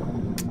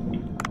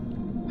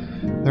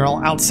 they're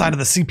all outside of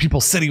the Sea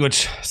People City,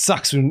 which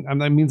sucks.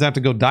 That means I have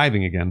to go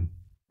diving again.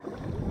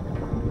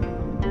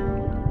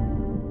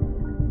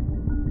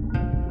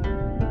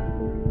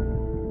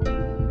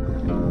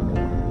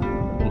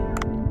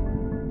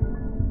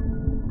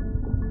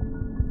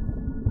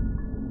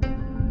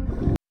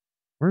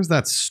 Where's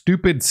that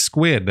stupid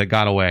squid that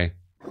got away?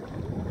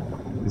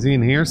 Is he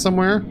in here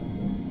somewhere?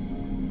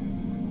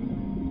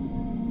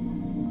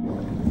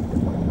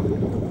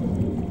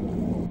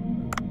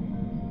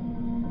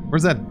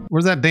 Where's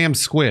that damn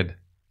squid?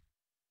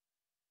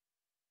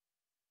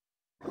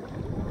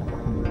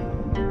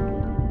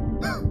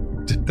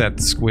 Did that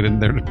squid in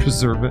there to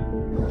preserve it?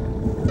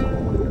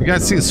 You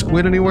guys see a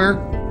squid anywhere?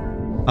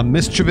 A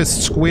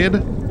mischievous squid?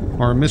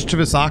 Or a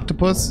mischievous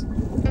octopus?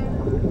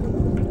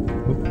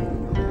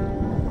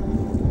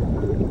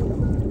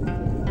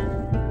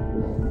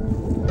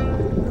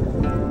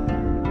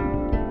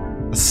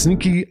 A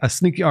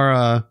sneaky,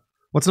 or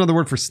what's another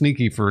word for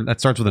sneaky that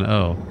starts with an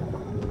O?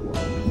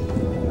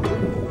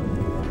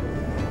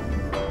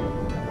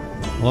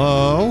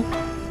 Hello?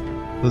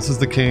 This is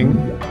the king.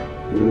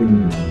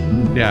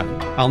 Yeah,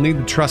 I'll need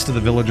the trust of the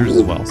villagers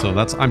as well, so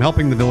I'm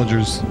helping the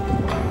villagers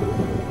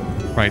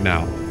right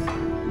now.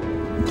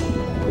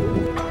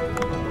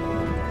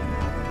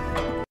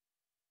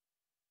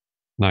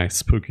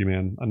 Nice, Pookie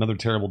man. Another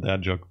terrible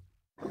dad joke.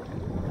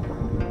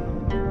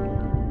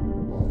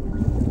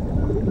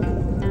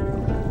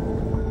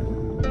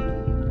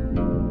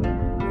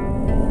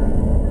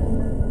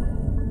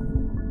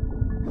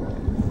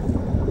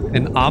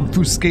 An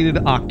obfuscated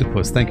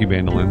octopus. Thank you,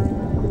 Vandalin.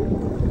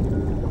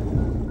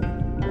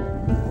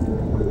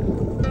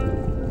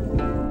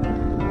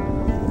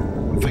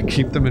 If I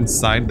keep them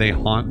inside, they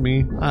haunt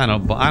me.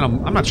 I'm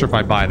not sure if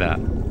I buy that.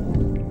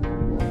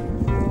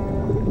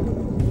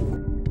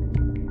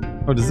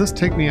 Oh, does this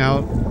take me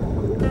out?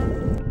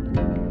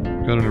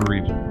 Go to the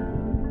region.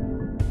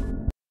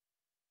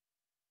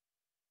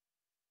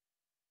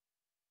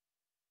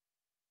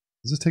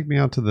 Does this take me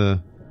out to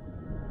the...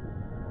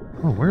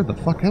 Oh, where the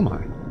fuck am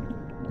I?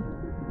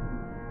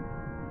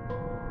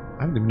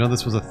 I didn't even know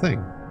this was a thing.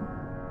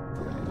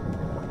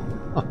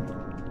 Huh.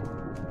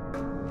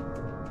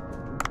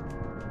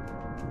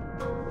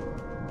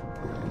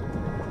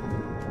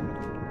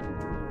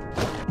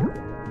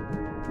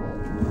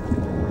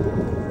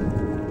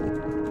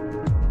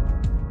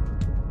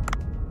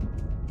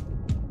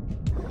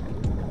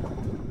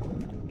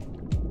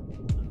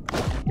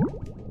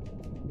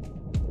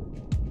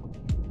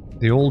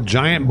 The old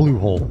giant blue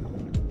hole.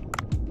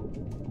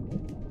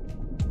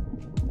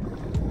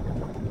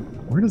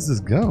 Where does this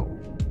go?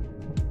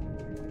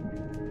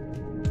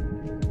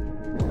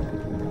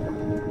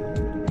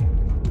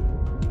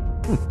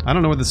 I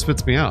don't know where this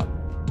spits me out.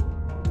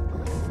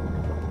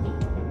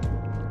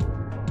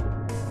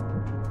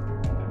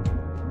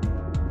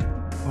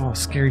 Oh,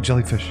 scary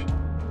jellyfish.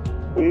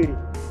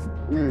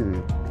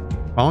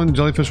 Following the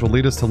jellyfish will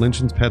lead us to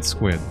Lynchen's pet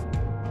squid.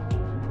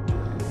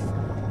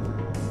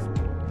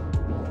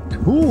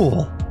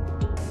 Cool!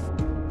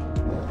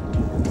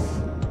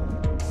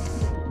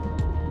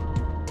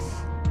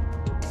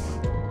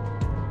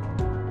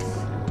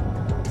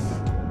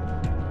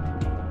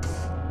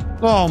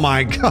 Oh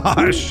my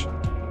gosh!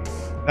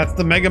 That's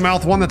the Mega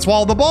Mouth one that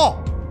swallowed the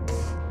ball!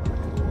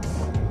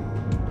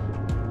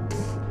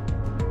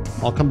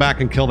 I'll come back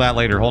and kill that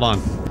later. Hold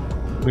on.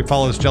 Let me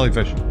follow this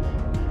jellyfish.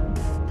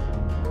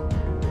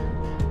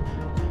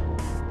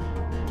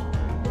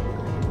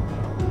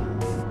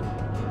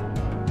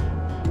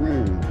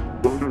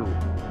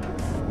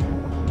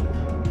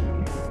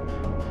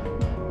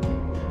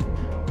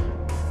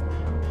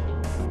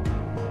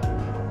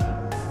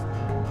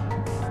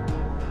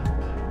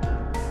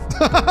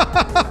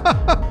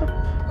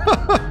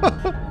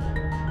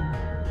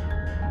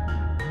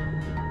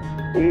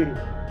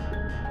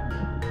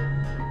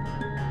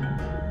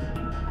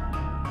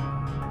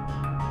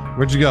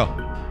 Where'd you go?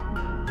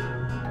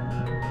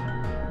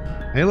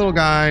 Hey, little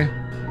guy.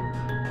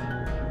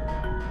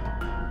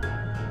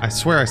 I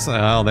swear I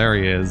saw... Oh, there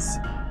he is.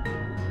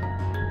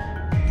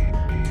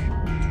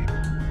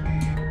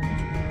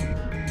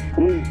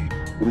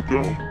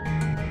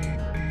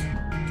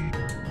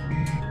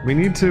 We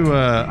need to,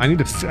 I need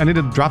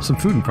to drop some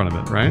food in front of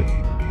it, right?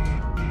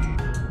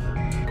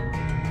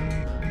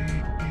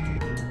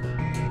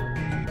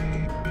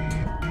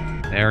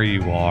 There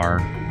you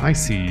are. I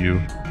see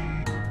you.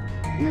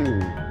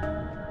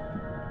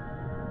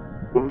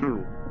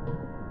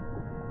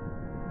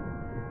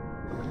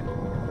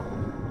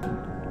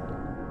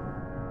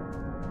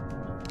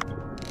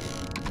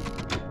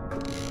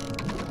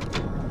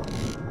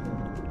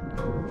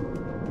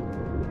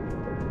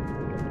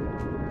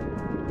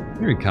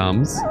 Here he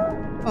comes.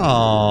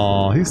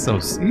 Oh, he's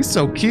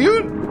so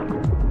cute.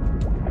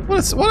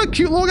 What a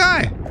cute little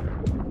guy.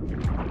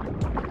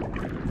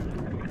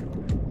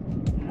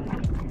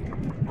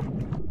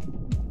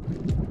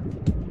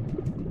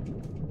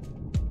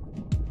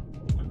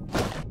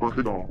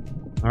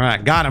 All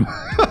right, got him.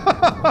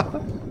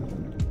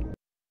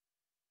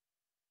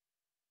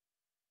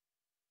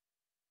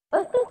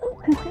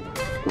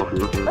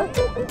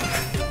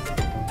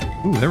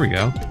 Ooh, there we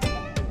go.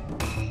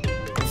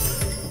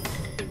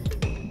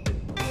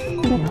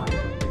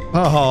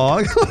 Oh,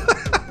 a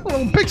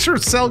little picture of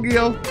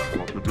Selgio.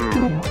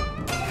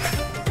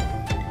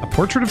 A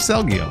portrait of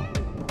Selgio.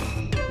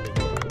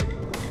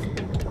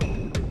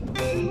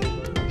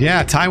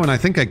 Yeah, Tywin, I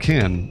think I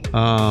can.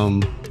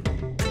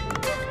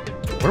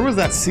 Where was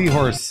that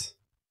seahorse?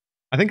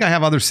 I think I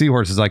have other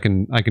seahorses I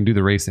can do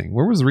the racing.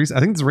 Where was the racing?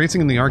 I think it's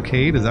racing in the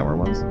arcade. Is that where it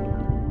was?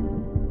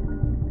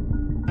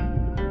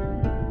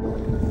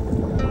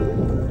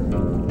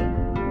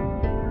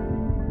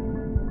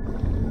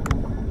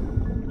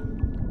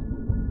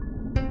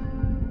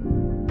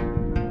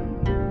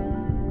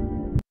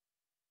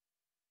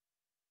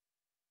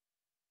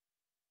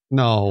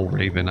 No,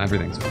 Raven,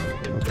 everything's fine.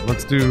 Okay,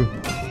 let's do...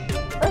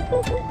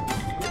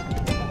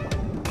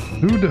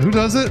 Who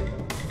does it?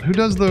 Who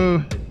does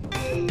the...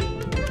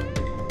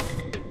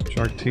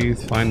 Shark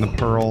teeth, find the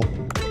pearl.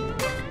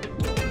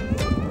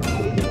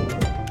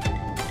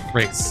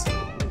 Race.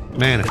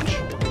 Manage.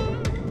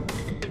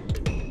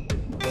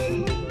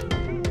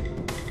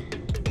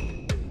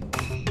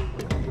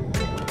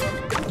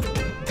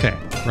 Okay,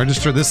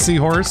 register this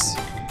seahorse.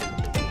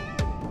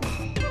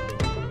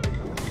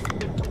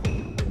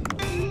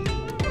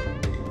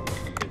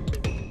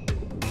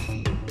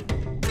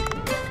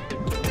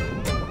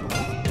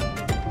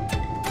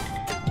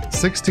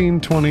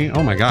 $16.20.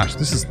 Oh my gosh,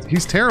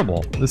 he's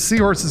terrible. This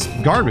seahorse is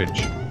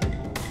garbage.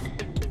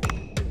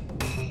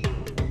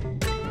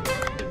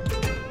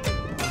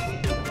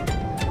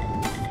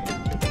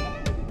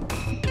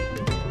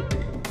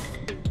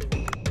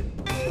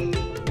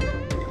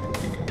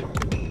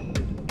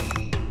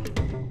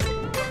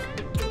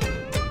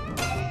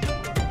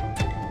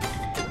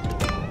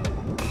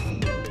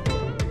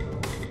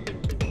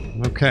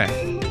 Okay.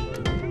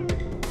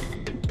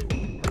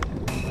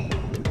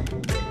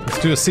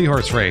 Let's do a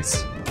seahorse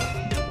race.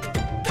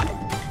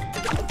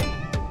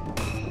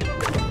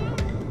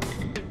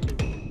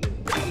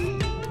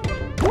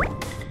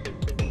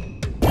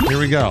 Here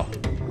we go.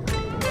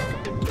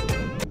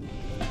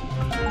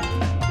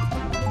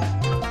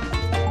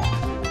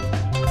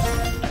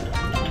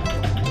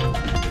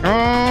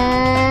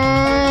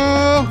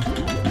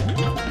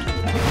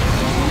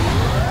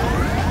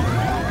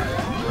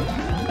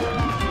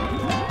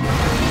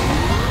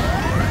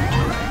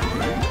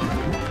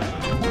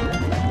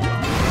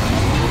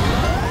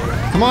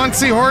 Come on,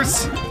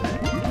 seahorse.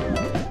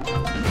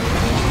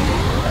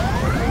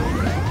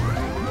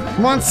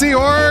 Come on,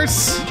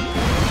 seahorse.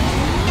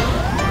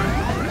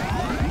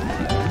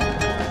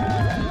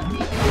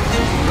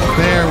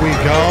 There we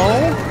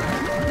go.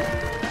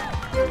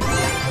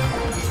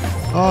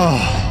 Oh.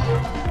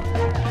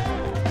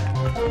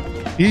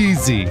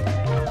 Easy.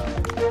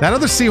 That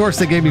other seahorse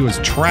they gave me was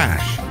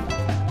trash.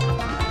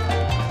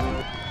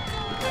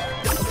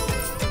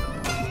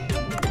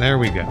 There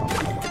we go.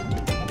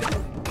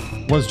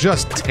 Was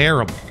just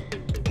terrible.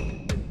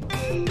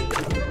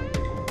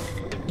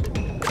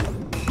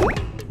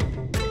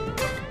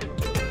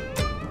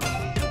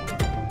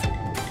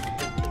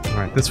 All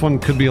right, this one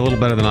could be a little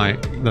better than I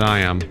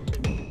am.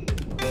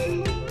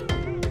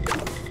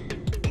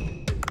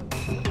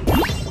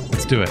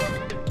 Let's do it.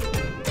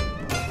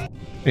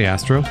 Hey,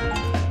 Astro.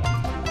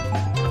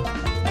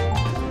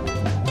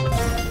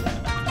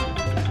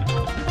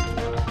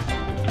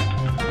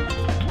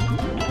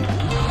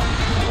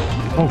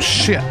 Oh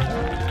shit.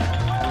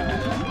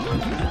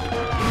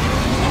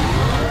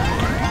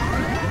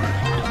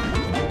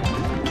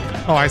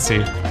 Oh, I see.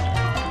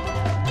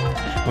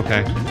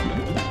 Okay.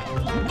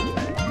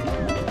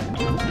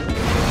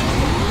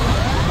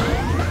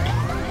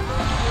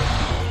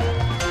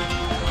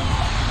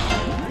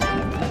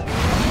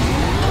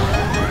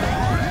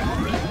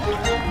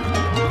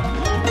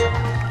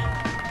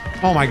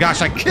 Oh my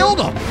gosh, I killed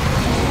him!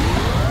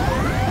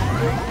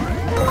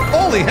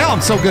 Holy hell, I'm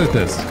so good at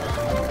this.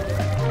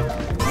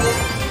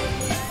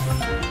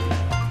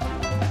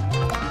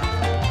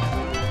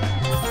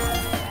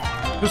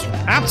 Just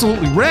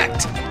absolutely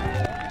wrecked.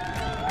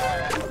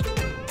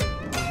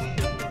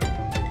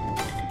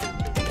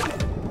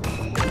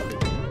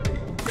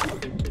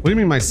 What do you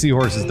mean my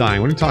seahorse is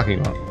dying? What are you talking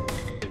about?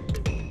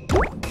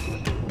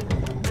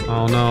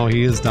 Oh no,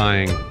 he is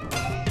dying.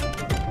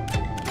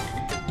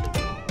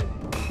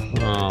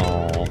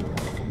 Oh,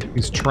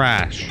 he's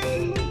trash.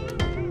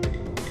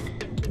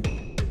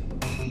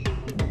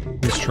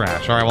 He's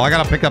trash. All right, well I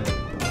gotta pick up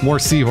more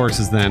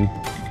seahorses then.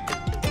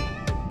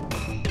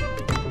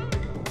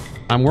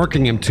 I'm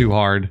working him too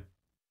hard.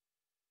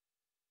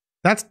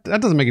 That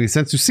doesn't make any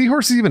sense. Do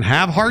seahorses even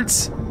have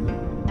hearts?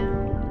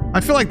 I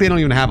feel like they don't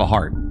even have a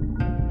heart.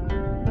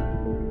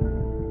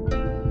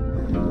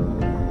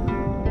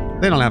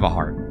 They don't have a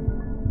heart.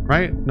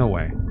 Right? No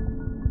way.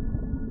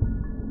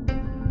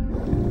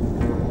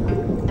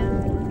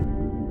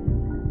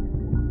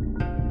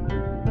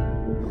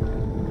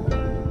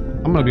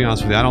 I'm gonna be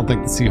honest with you, I don't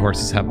think the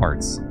seahorses have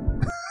hearts.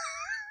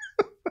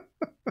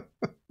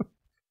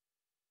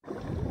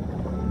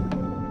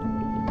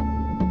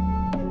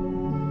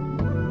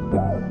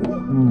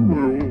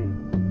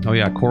 Oh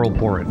yeah, coral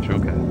porridge,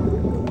 okay.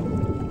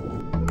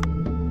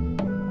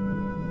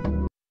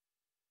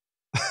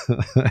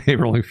 Hey,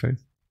 rolling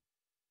face.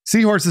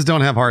 Seahorses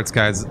don't have hearts,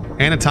 guys.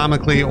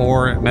 Anatomically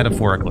or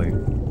metaphorically.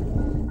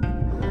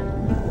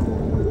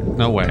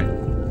 No way.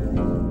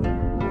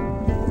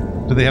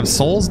 Do they have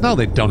souls? No,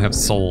 they don't have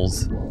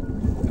souls.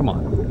 Come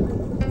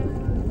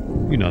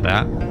on. You know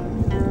that.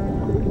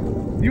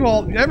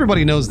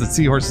 Everybody knows that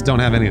seahorses don't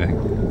have anything.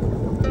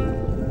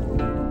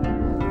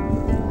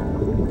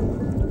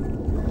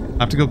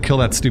 I have to go kill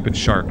that stupid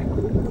shark.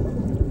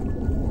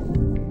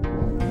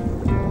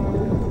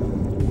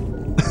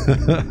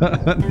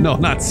 No,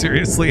 not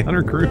seriously,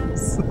 Hunter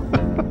Cruz.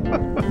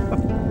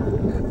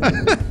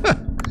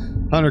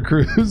 Hunter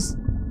Cruz.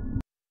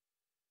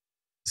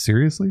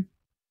 Seriously?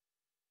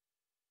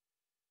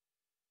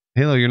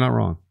 Halo, you're not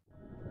wrong.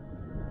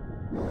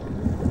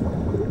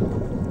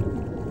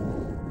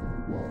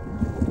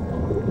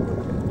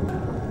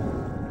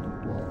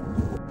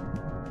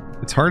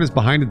 Its heart is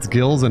behind its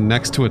gills and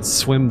next to its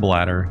swim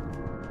bladder.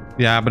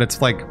 Yeah, but it's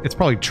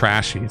probably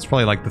trashy. It's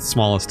probably like the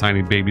smallest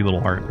tiny baby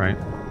little heart, right?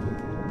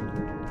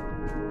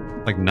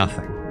 Like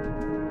nothing.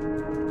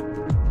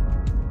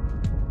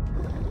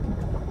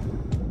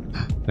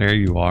 There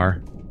you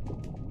are.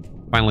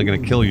 Finally gonna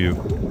kill you.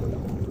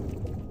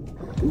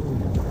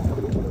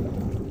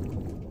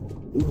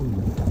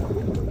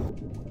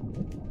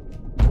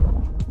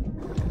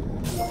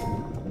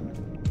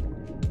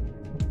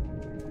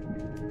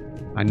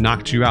 I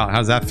knocked you out.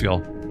 How's that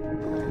feel?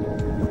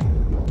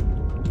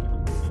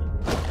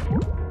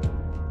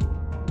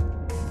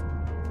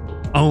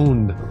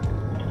 Owned.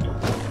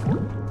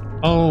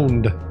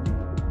 Owned.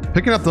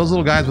 Picking up those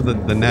little guys with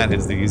the net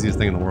is the easiest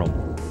thing in the world.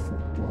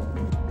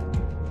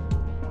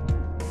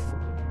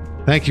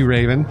 Thank you,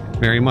 Raven,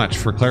 very much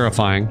for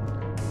clarifying.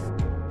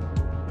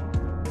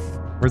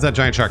 Where's that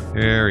giant shark?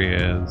 There he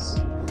is.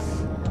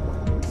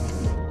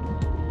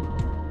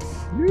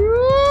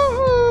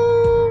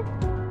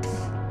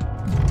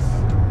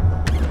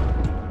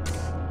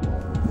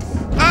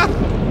 Ah!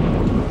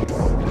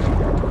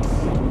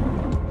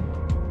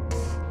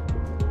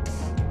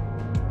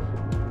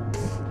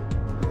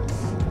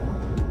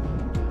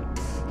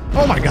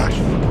 Oh my gosh.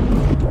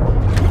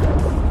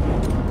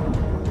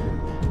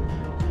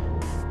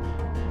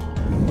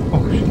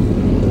 Oh shit.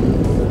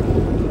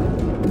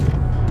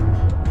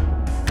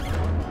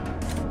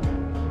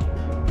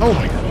 Oh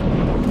my gosh.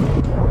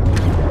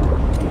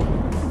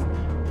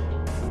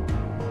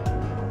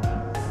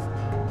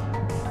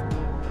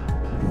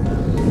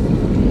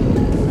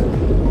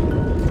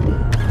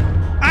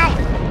 Ow!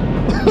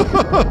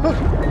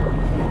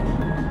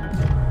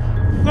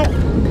 No.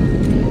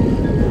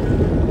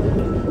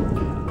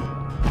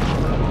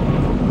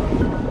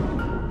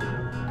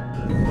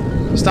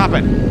 Stop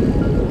it.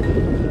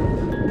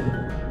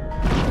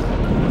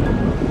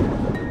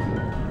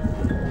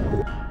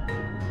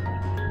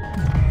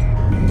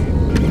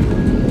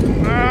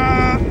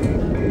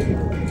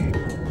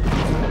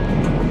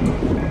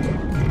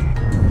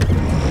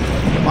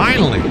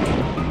 Finally.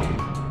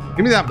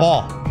 Give me that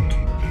ball.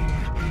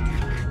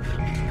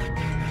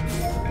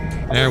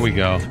 There we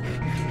go.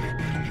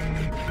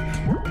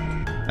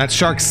 That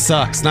shark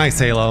sucks. Nice,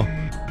 Halo.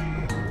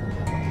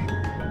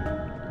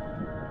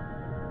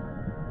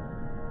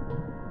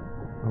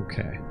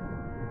 Okay.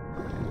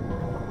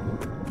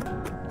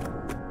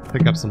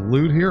 Pick up some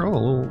loot here. Oh, a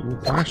little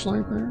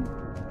flashlight there.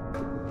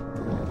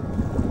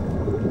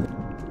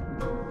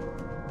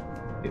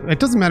 It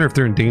doesn't matter if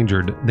they're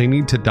endangered. They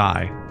need to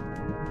die.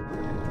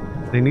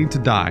 They need to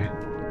die.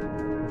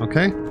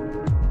 Okay?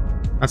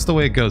 That's the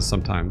way it goes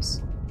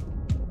sometimes.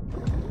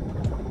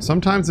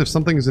 Sometimes if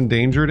something is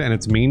endangered and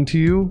it's mean to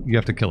you, you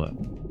have to kill it.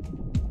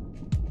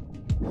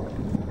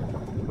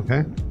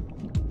 Okay?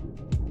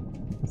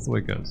 That's the way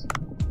it goes.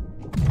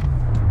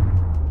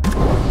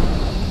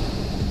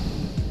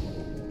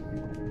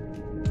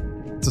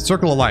 It's a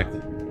circle of life.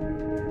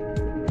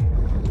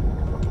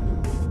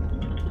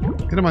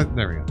 Get in my...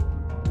 There we go.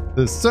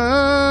 The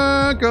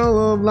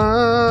circle of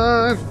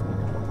life.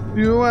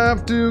 You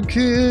have to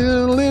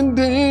kill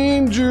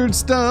endangered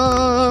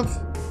stuff.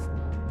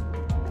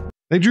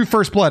 They drew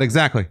first blood,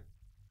 exactly.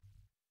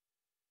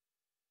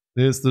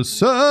 It's the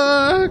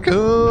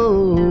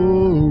circle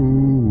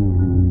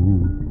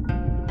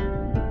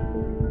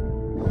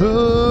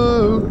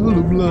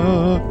of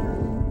blood.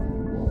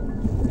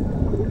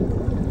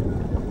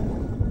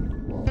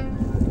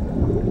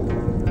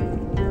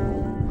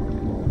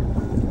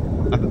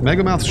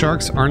 Megamouth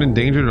sharks aren't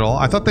endangered at all.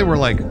 I thought they were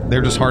like,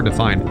 they're just hard to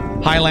find.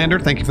 Highlander,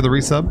 thank you for the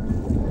resub.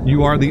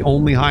 You are the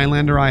only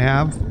Highlander I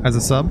have as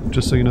a sub,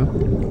 just so you know.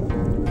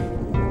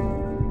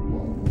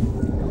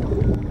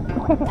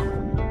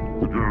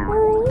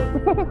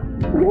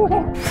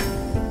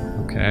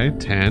 Okay,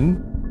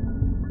 10.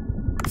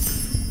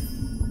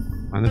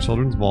 Find the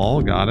children's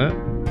ball, got it.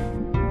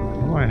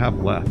 What do I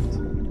have left?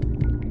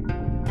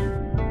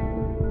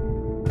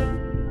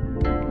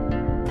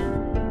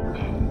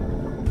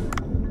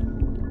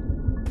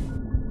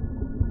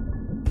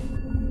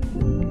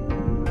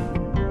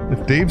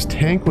 If Dave's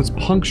tank was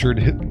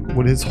punctured,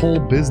 would his whole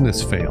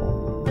business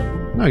fail?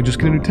 No, you just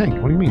get a new tank.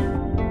 What do you mean?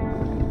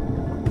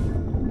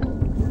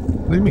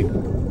 What do you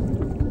mean?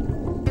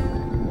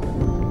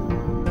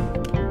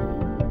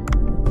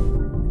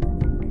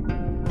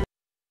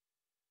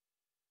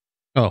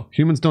 Oh,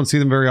 humans don't see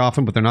them very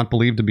often, but they're not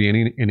believed to be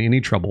in any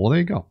trouble. Well, there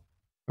you go.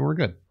 And we're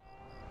good.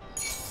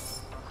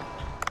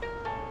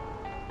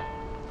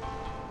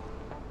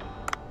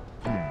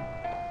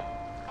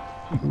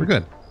 We're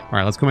good. All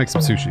right, let's go make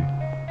some sushi.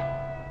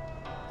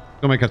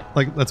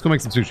 Let's go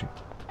make some sushi.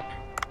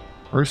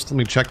 First, let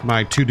me check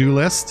my to-do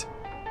list.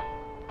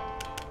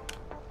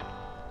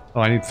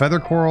 Oh, I need feather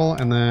coral,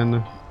 and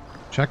then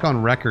check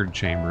on record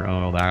chamber.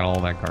 Oh,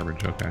 all that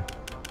garbage. Okay.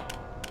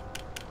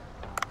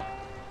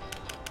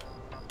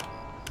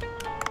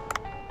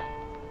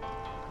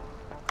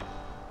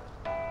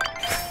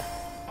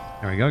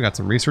 There we go. Got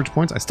some research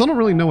points. I still don't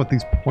really know what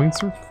these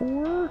points are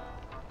for.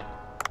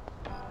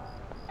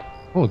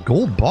 Oh, a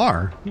gold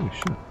bar. Holy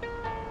shit.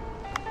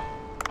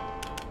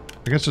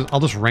 I guess I'll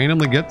just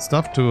randomly get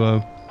stuff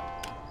to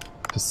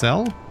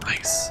sell.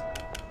 Nice.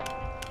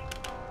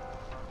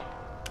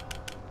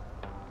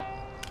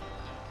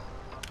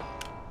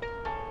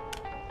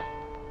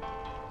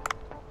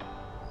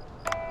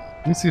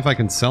 Let me see if I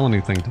can sell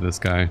anything to this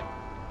guy.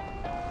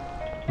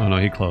 Oh no,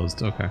 he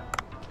closed. Okay.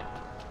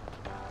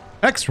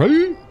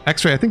 X-Ray!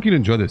 X-Ray, I think you'd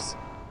enjoy this.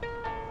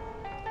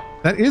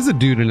 That is a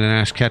dude in an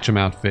Ash Ketchum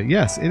outfit.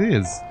 Yes, it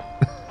is.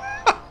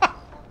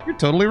 You're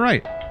totally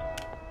right.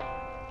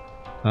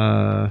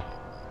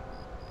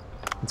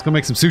 Let's go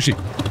make some sushi.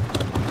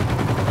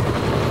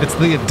 It's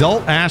the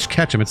adult Ash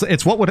Ketchum.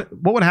 It's what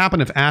would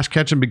happen if Ash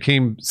Ketchum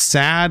became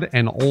sad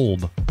and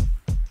old.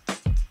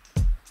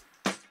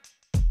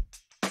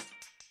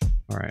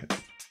 All right.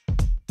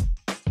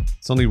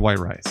 Still need white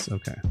rice.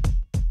 Okay.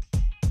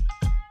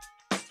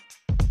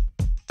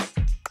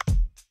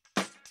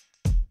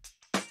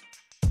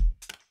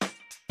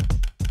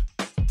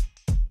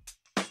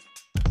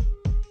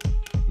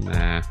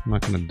 Nah, I'm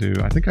not gonna do.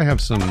 I think I have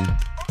some.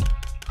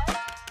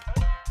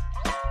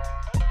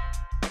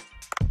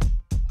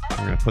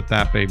 We're gonna put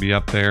that baby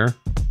up there.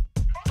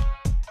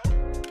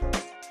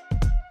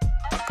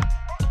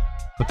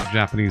 Put the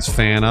Japanese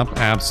fan up.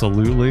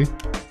 Absolutely.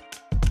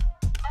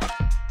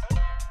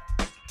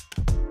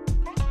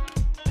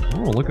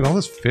 Oh, look at all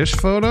this fish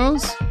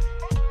photos.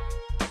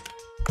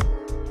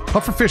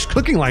 Pufferfish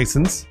cooking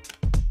license.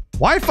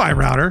 Wi-Fi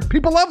router.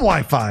 People love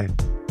Wi-Fi.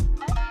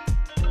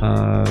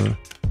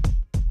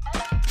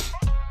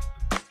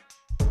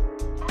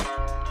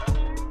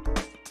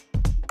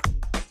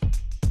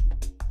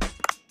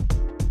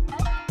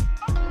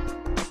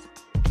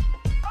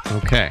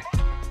 Okay.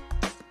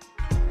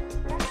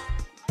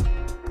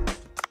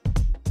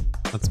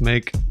 Let's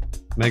make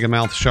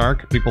Megamouth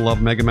Shark. People love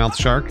Megamouth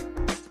Shark.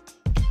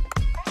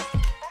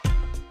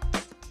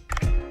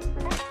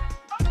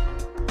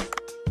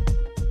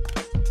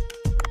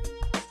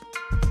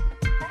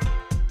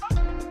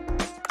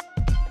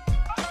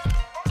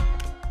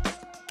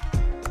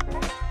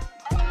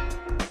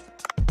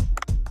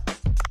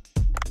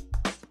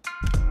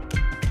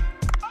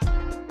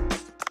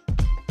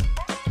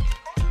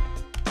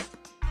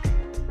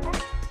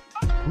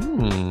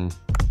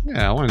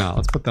 Yeah, why not?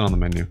 Let's put that on the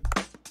menu.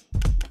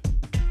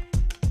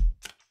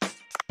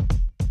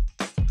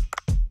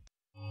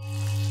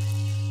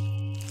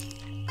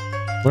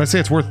 Would I say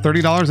it's worth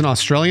 $30 in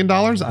Australian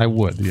dollars? I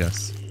would,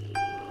 yes.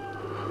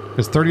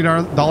 Because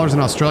 $30 in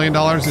Australian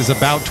dollars is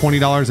about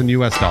 $20 in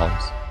US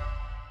dollars.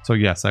 So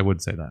yes, I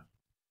would say that.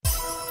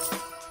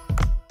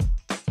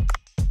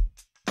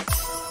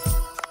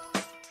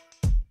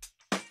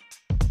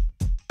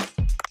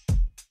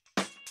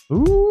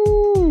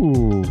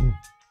 Ooh.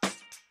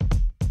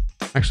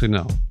 Actually,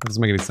 no. That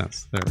doesn't make any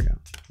sense. There we go.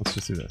 Let's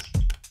just do this.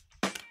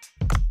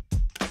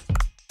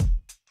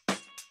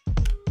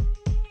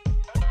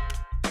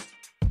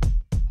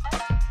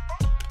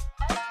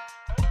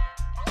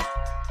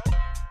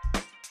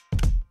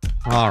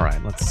 All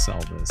right, let's sell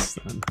this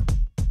then.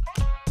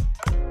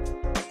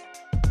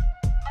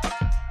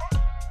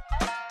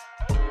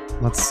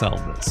 Let's sell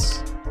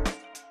this.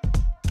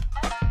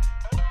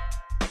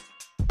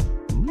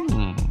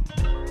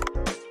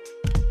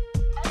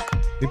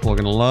 People are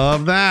gonna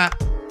love that.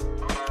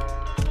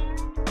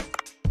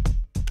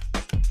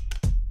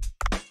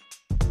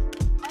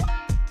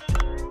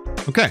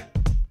 Okay.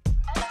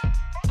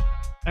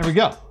 There we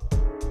go.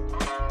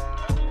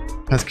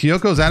 Has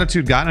Kyoko's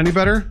attitude gotten any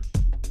better?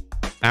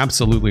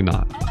 Absolutely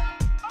not.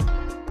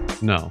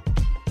 No.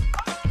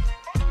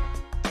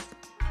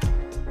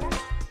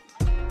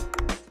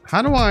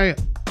 How do I...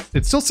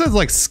 It still says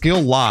like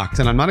skill locked,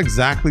 and I'm not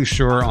exactly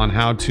sure on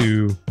how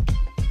to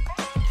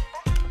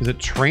Is it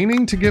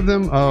training to give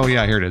them? Oh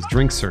yeah, here it is.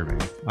 Drink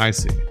serving. I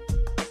see.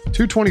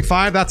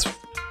 225. That's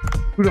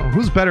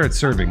who's better at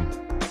serving.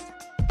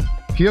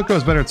 Kyoko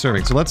is better at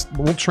serving. So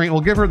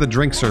we'll give her the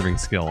drink serving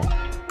skill.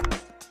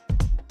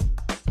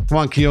 Come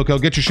on, Kyoko,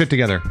 get your shit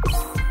together.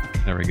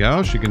 There we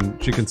go. She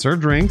can serve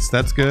drinks.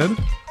 That's good.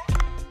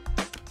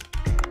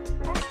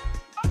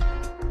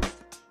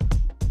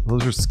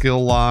 Those are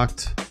skill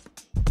locked.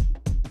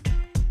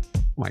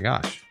 Oh my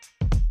gosh.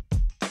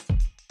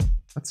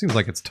 That seems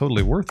like it's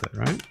totally worth it,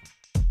 right?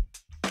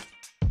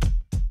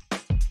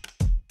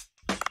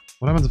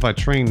 What happens if I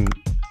train...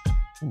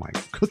 Oh my...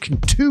 Cooking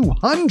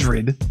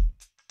 200?!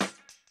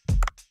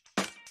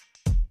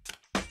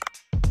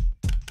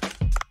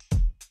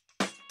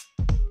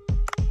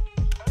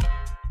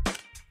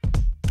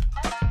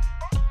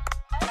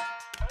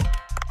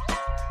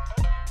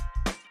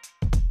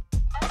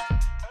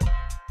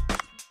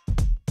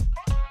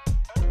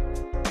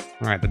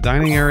 Alright, the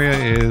dining area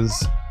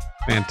is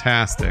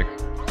fantastic.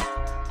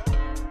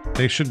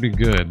 They should be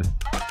good.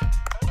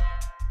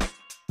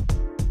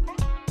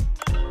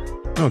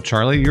 No,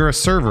 Charlie, you're a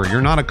server.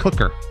 You're not a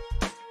cooker.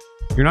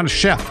 You're not a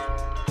chef.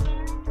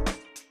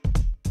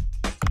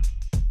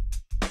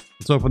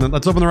 Let's open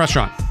the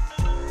restaurant.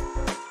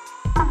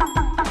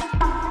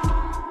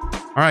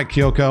 Alright,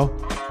 Kyoko.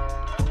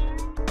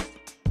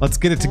 Let's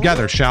get it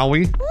together, shall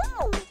we?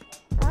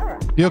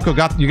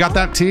 Kyoko, you got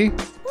that tea?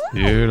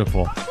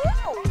 Beautiful.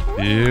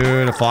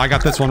 Beautiful. I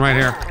got this one right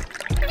here.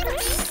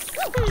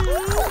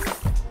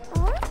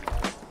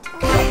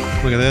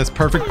 Look at this.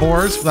 Perfect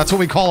pours. That's what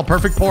we call a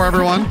perfect pour,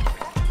 everyone.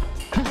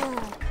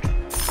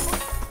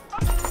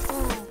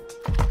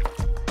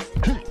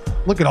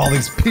 Look at all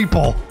these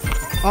people.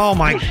 Oh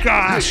my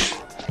gosh.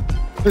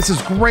 This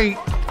is great.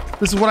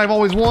 This is what I've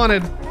always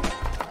wanted.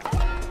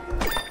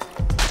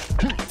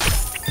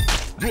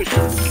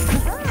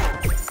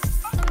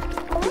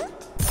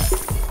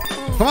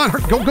 Come on,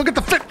 go get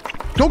the fish.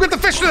 Go get the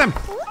fish to them.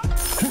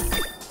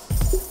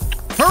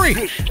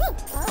 Hurry.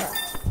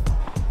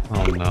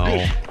 Oh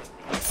no.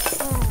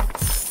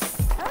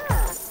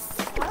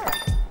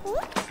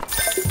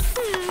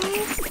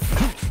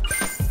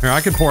 Here,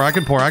 I can pour.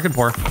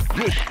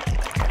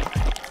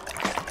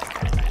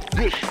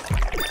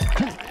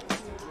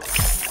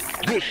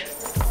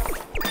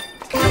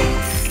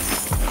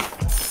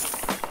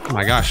 Oh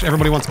my gosh,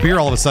 everybody wants beer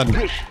all of a sudden.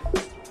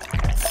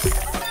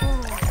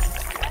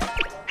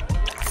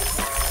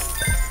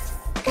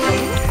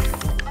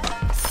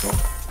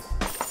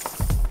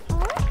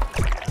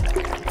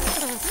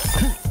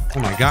 Oh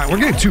my god, we're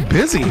getting too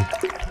busy.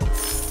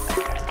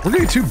 We're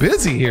getting too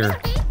busy here.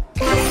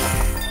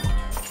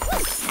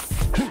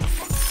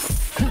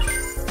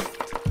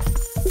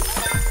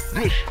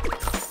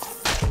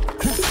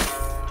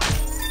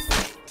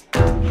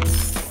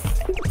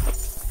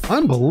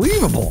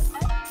 Unbelievable.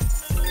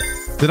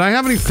 Did I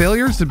have any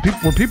failures?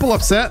 Were people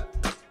upset?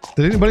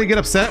 Did anybody get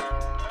upset?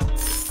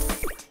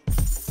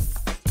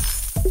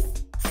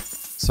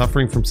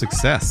 Suffering from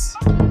success.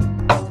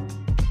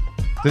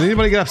 Did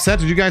anybody get upset?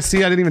 Did you guys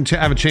see I didn't even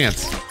have a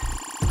chance?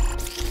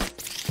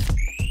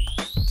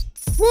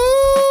 Woo!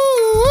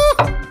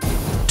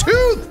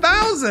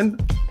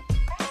 2,000!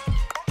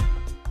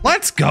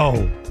 Let's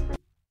go!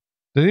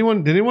 Did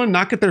anyone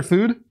not get their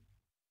food?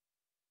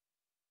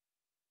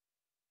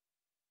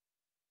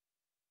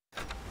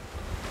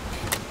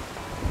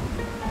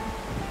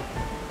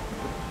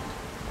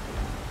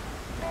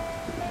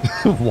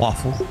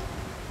 Waffles.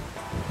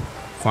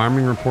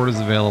 Farming report is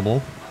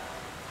available.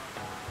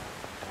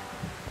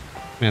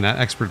 Man, that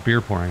expert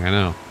beer pouring, I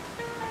know.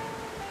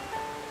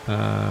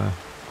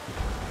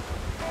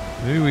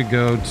 Maybe we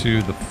go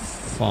to the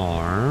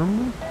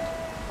farm.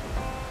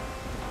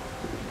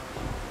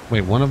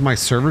 Wait, one of my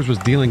servers was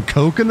dealing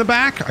coke in the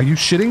back? Are you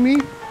shitting me?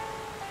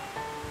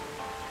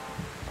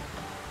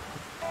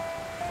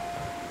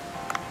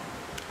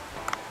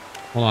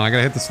 Hold on, I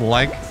gotta hit this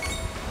like.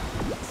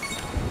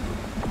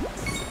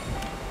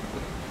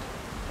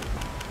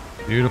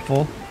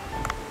 Beautiful.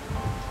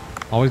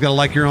 Always gotta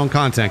like your own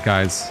content,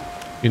 guys.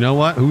 You know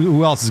what?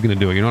 Who else is gonna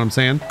do it? You know what I'm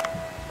saying?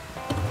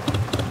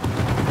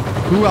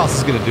 Who else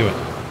is gonna do it?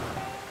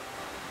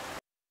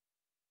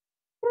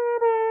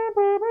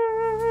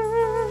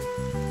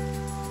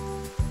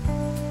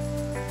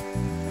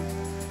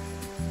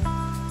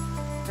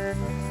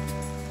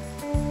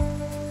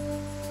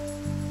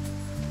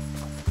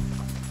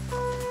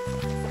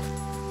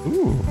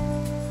 Ooh.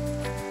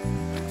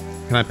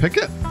 Can I pick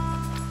it?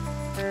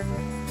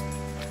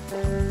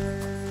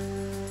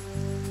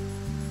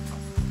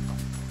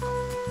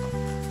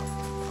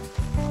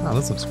 Oh,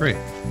 this looks great.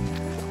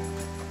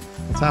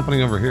 What's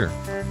happening over here?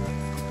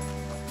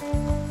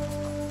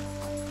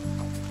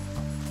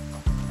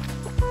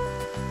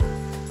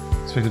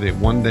 Expected date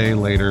 1 day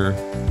later.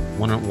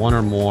 One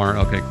or more.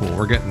 Okay, cool.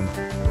 We're getting...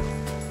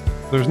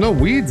 There's no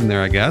weeds in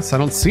there, I guess. I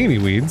don't see any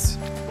weeds.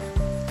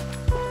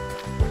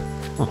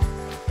 Huh.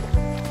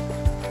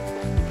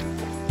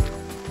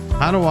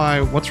 How do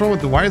I... What's wrong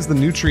with the... Why is the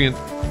nutrient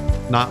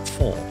not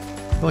full?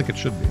 I feel like it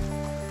should be.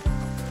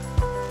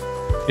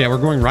 Yeah, we're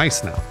growing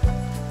rice now.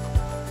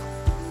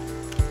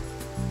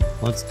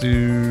 Let's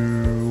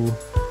do...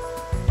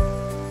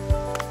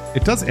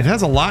 It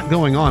has a lot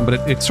going on,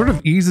 but it sort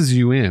of eases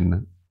you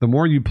in the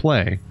more you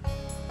play.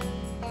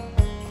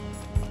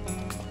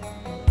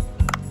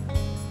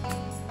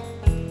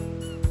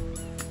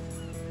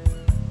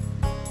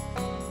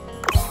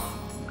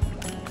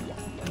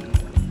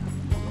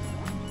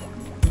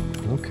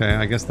 Okay,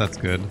 I guess that's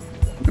good.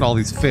 Look at all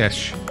these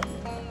fish.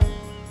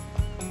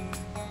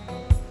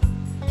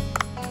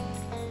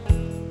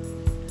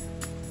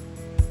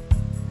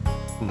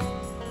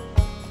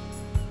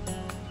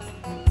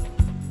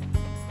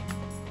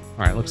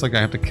 Alright, looks like I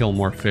have to kill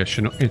more fish.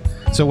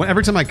 So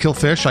every time I kill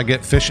fish, I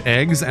get fish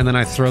eggs, and then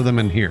I throw them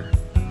in here.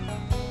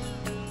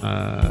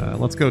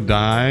 Let's go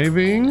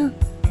diving.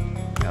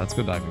 Yeah, let's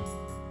go diving.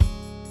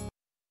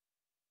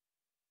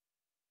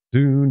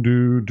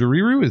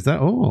 Duriru? Is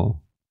that... Oh.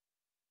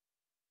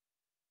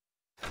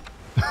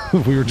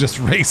 We were just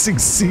racing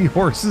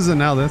seahorses, and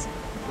now this.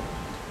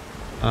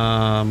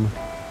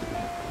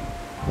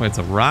 Wait, it's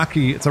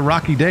a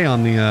rocky day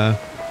on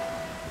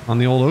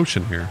the old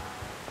ocean here.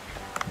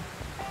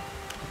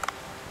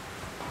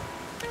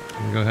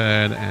 Go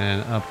ahead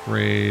and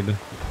upgrade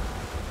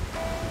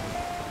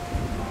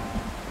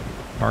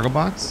cargo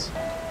box.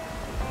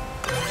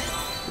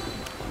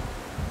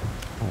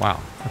 Oh, wow,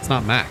 that's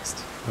not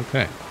maxed.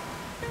 Okay.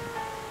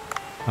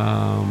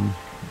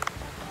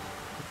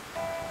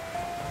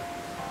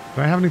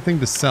 Do I have anything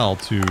to sell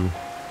to?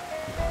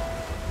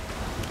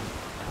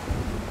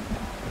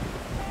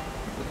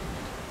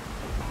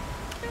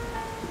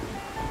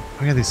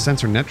 Oh yeah, these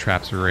sensor net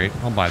traps are great.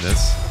 I'll buy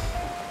this.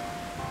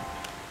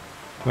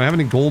 Do I have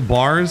any gold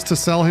bars to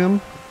sell him?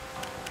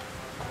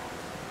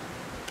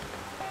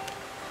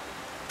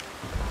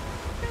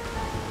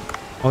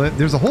 Well,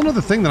 there's a whole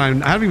other thing that I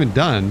haven't even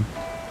done,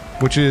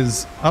 which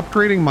is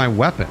upgrading my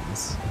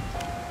weapons.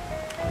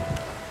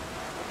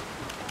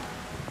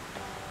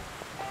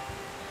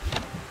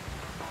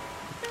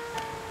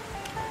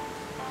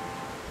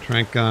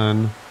 Trank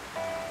gun.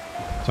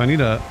 So I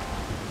need a...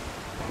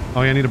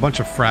 Oh yeah, I need a bunch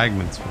of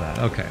fragments for that.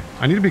 Okay.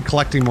 I need to be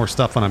collecting more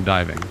stuff when I'm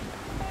diving.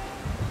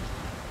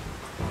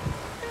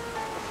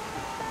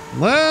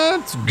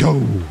 Let's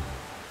go.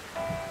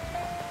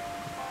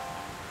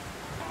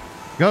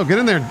 Go, get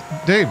in there,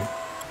 Dave.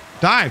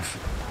 Dive.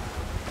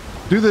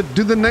 Do the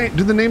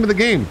name of the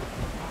game.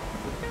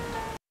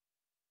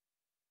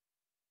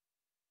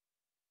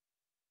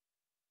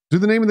 Do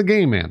the name of the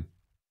game, man.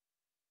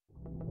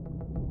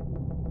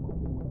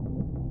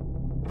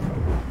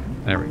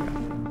 There we go.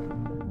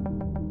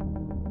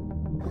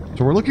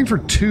 So we're looking for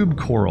tube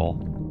coral.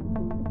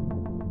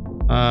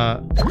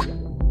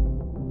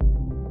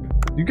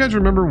 Do you guys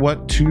remember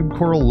what tube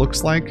coral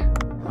looks like?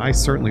 I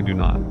certainly do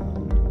not.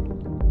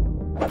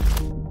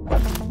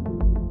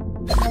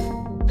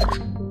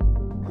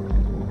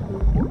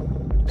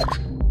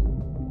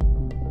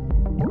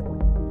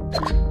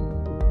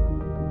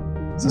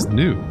 This is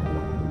new.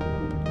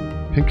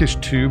 Pinkish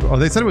tube. Oh,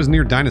 they said it was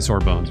near dinosaur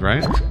bones,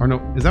 right? Or no,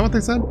 is that what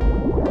they said?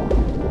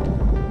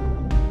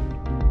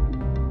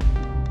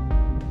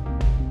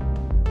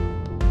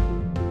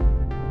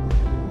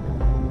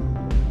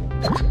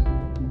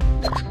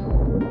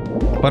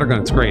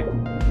 Buttergun, it's great.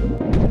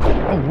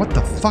 Oh, what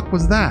the fuck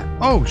was that?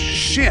 Oh,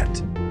 shit!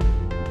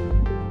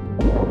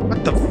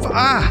 What the f-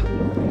 Ah!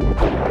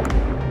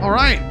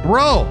 Alright,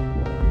 bro!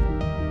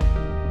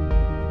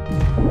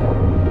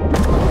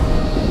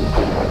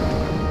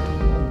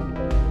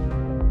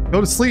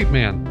 Go to sleep,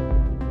 man.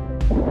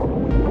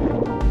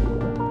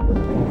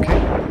 Okay.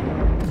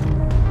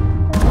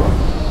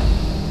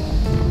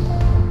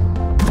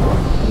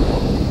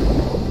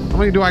 How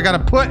many do I gotta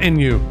put in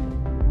you?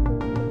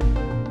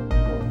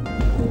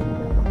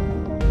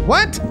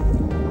 What?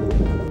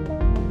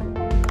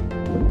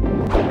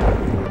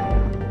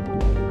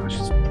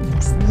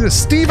 Gosh,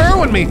 Steve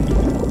Irwin me.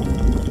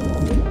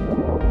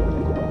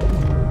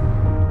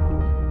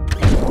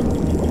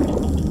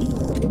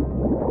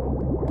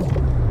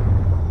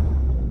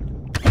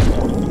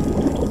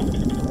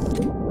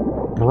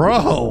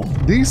 Bro,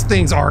 these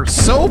things are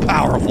so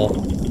powerful.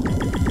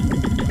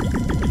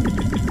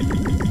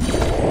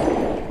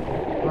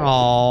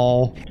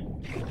 Oh.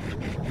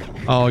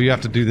 Oh, you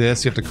have to do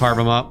this. You have to carve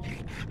them up.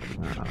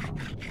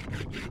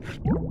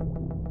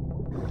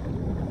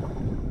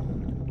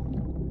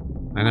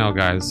 I know,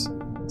 guys.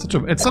 It's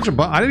such a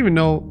I didn't even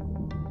know.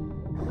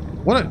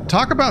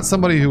 Talk about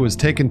somebody who was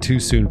taken too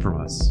soon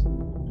from us.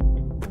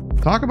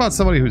 Talk about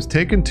somebody who's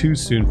taken too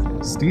soon from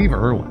us. Steve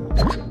Irwin.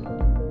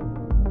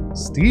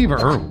 Steve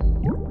Irwin.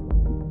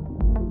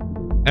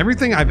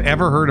 Everything I've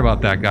ever heard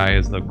about that guy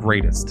is the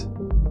greatest.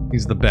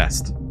 He's the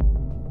best.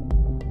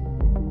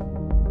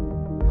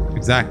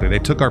 Exactly. They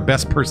took our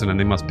best person and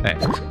they must pay.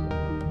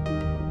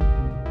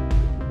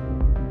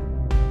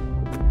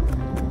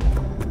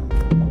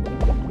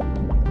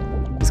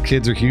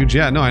 Kids are huge.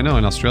 Yeah, no, I know.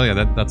 In Australia,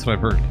 that's what I've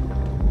heard.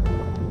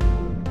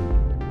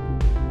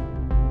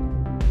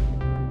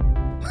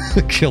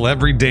 Kill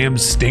every damn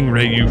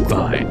stingray you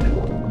find.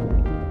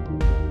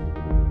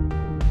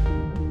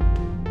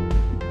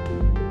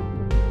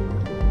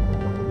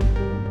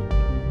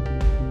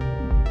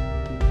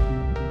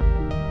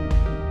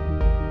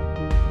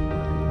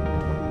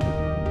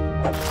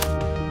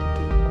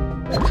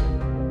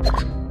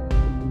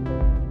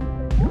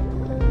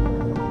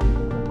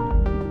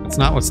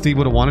 not what Steve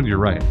would have wanted, you're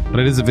right.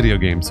 But it is a video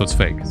game, so it's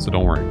fake, so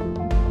don't worry.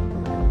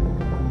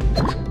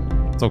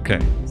 It's okay.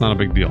 It's not a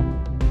big deal.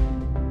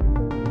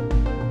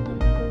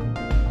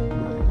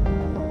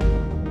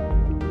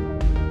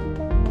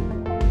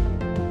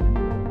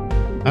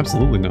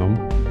 Absolutely no.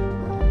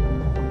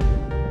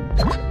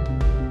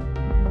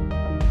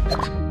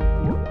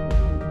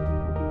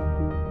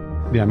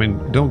 Yeah, I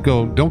mean, don't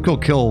go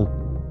kill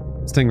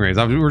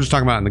stingrays. We were just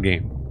talking about it in the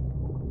game.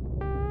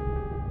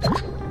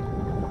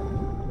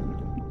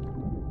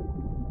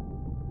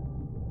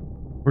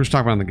 We're just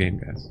talking about it in the game,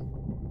 guys.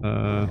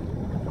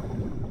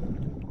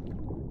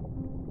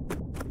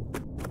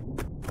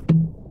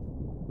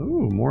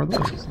 Ooh, more of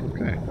those.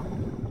 Okay.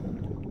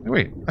 Hey,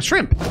 wait, a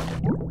shrimp!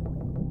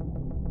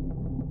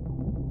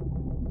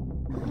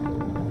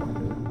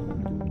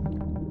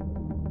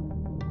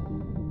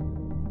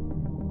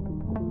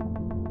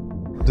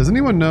 Does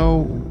anyone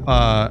know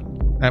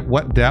at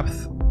what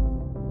depth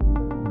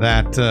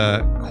that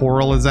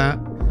coral is at?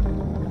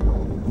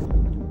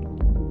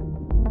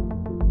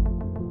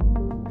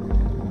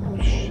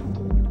 Shit.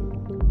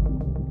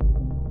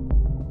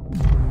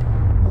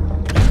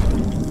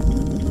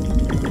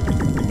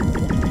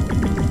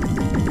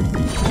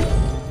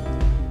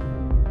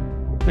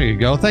 There you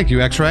go. Thank you,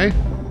 X-Ray.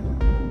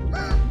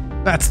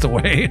 That's the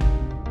way.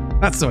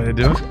 That's the way to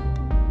do it.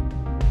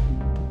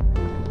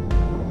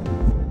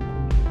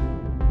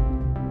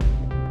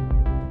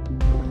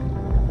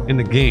 In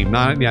the game,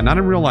 not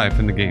in real life,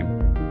 in the game.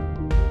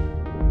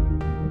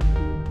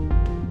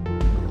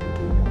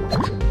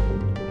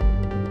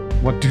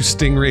 What do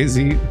stingrays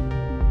eat?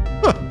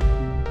 Huh.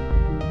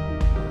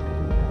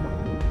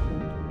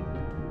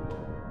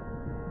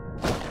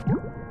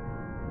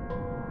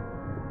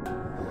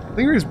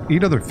 Stingrays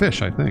eat other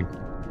fish, I think.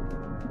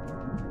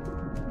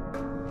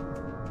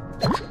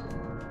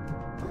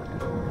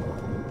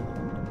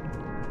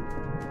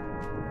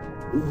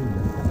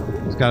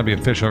 There's gotta be a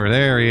fish over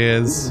there. He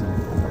is.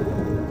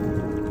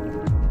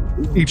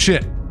 Eat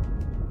shit.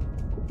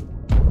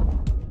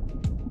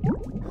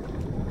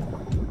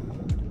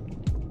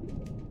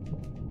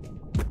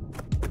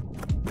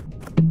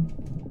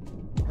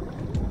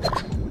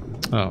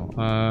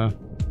 Oh,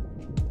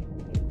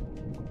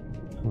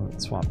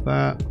 let's swap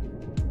that.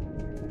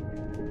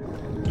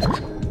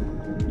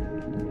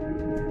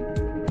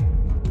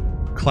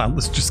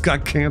 Cloudless just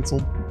got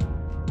canceled.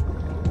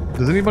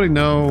 Does anybody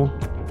know?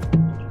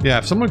 Yeah,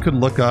 if someone could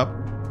look up.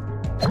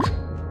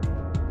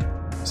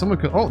 Someone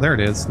could. Oh, there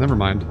it is. Never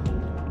mind.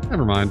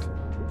 Never mind.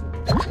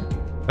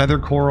 Feather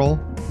coral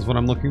is what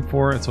I'm looking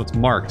for, so it's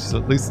marked. So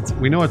at least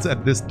we know it's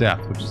at this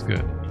depth, which is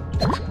good.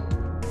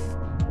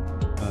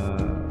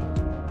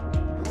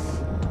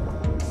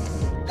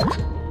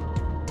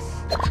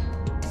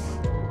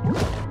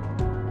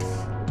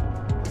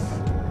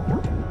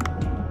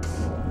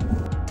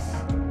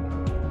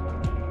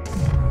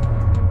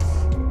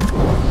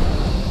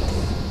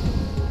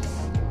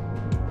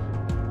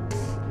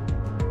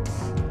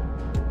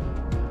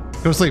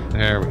 Go to sleep.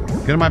 There we go.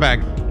 Get in my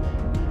bag.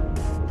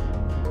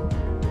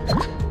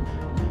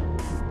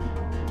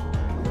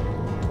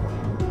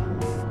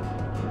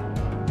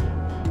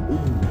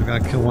 I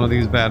gotta kill one of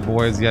these bad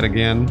boys yet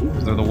again,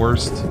 because they're the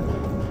worst. There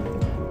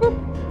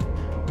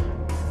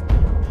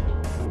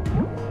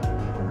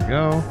we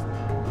go.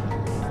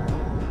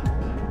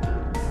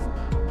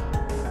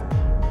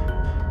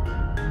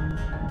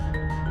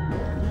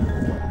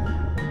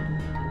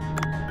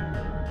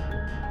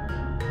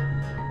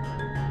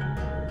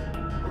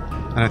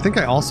 And I think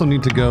I also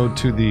need to go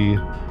to the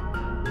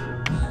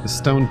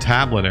stone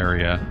tablet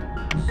area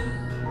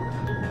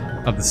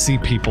of the sea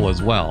people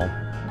as well.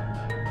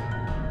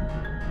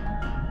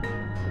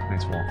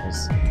 Nice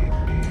waffles.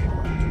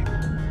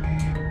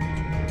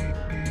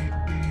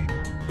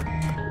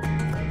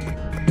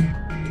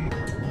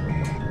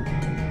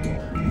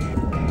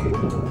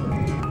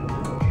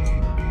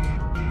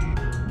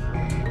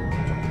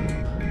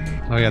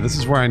 Oh yeah, this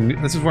is where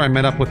I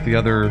met up with the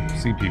other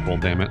sea people,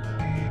 damn it.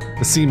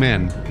 The sea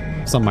men.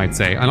 Some might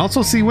say. And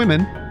also see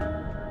women.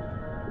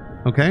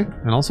 Okay?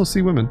 And also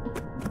see women.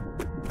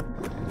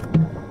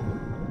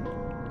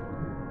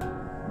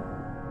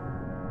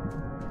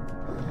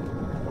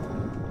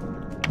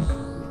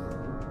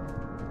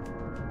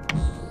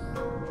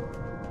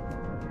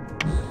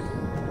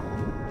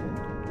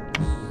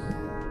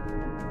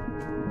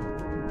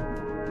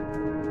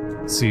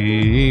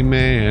 See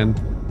man,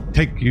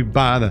 take you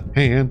by the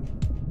hand.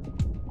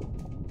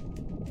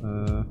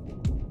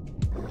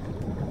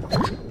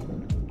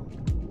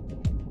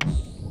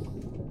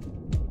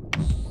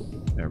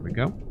 There we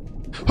go.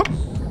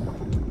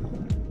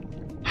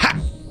 Ha!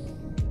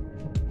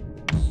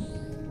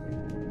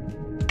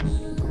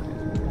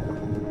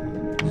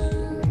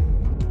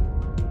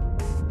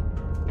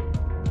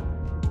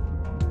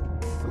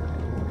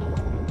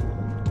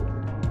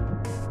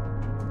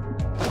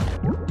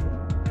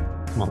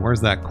 Come on,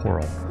 where's that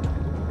coral?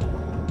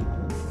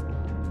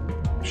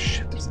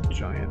 Shit, there's a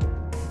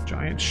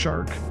giant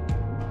shark.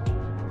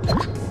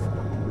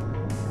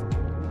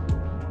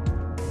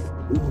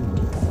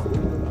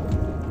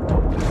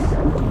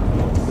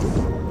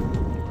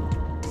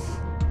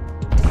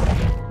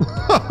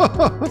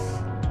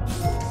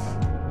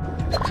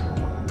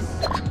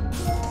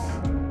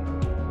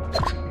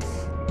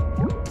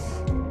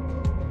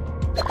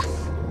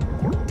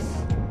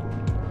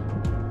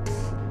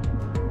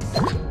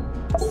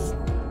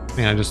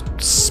 Man, I just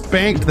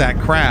spanked that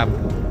crab.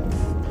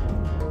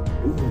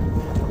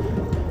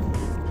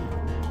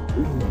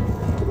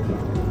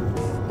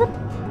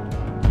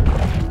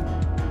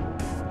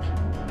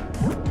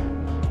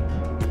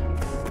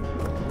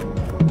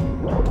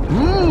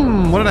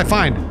 What did I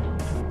find?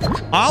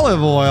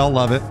 Olive oil,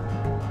 love it.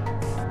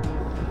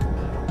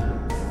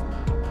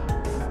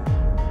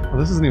 Oh,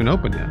 this isn't even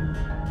open yet.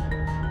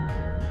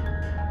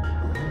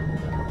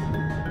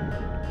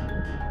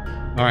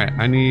 All right,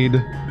 I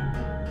need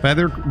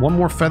feather, one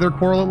more feather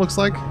coral, it looks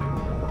like.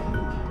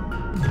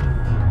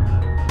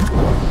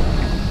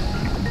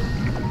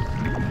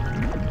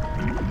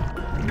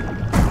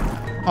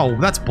 Oh,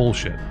 that's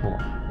bullshit. Hold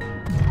on.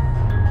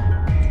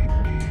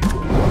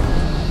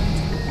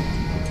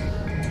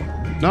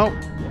 Nope.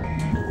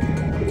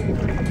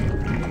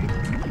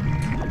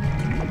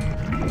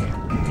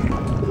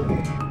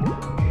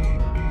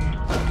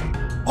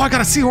 Oh, I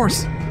got a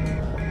seahorse.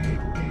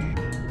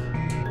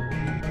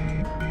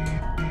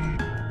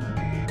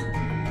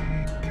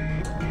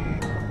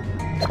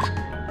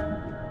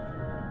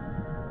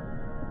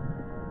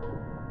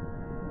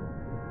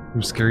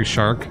 Ooh, scary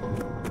shark.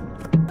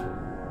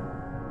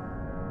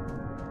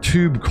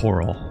 Tube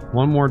coral.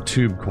 One more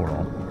tube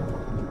coral.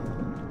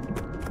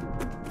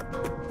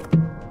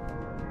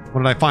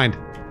 What did I find?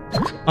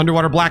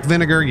 Underwater black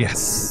vinegar,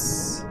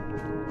 yes.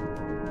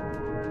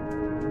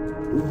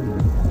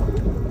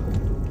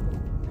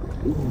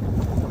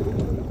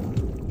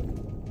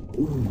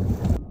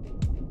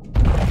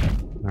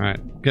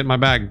 Alright, get in my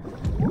bag.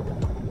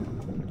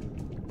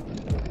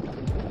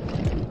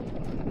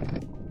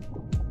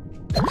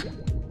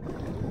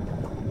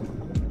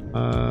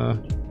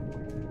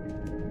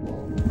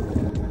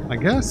 I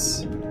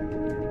guess.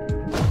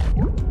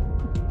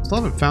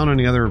 Still haven't found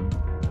any other.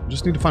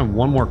 Just need to find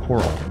one more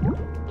coral.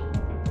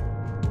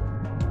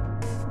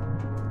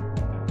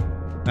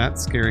 That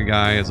scary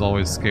guy is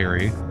always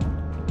scary.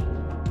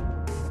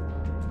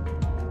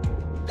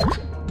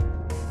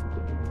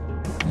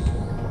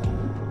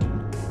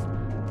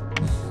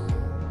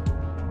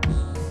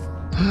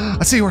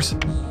 A seahorse!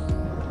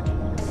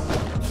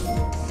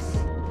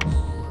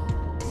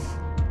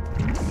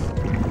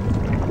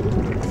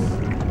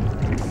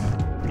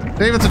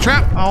 Dave, it's a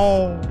trap!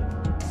 Oh!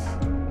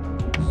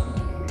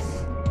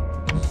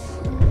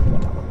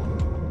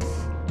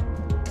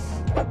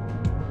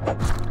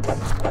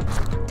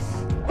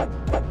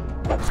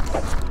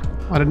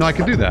 I didn't know I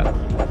could do that.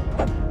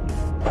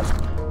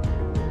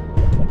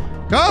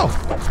 Go!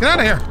 Get out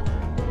of here!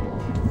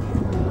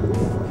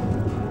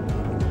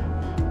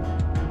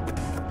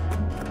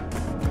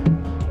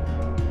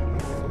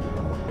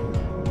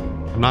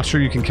 I'm not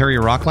sure you can carry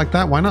a rock like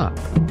that. Why not?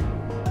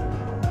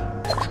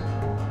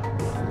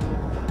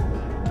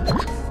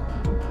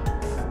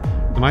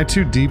 Am I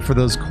too deep for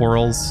those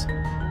corals?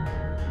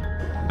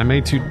 I may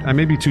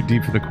be too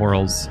deep for the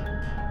corals.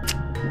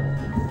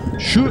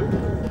 Shoot!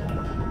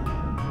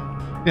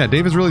 Yeah,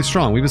 Dave is really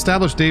strong. We've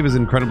established Dave is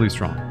incredibly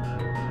strong.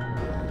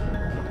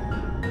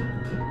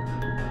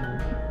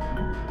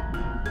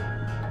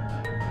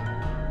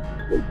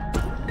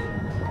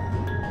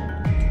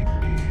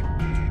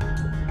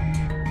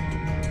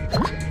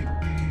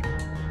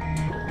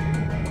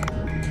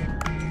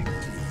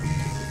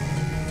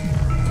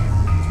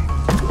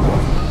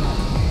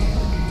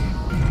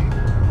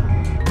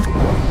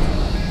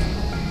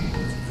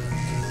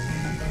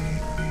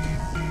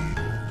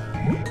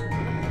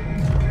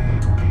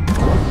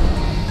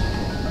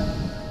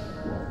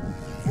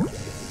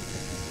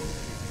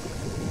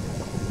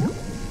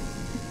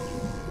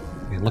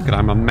 Look at,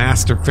 I'm a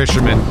master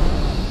fisherman.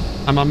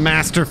 I'm a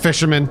master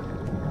fisherman.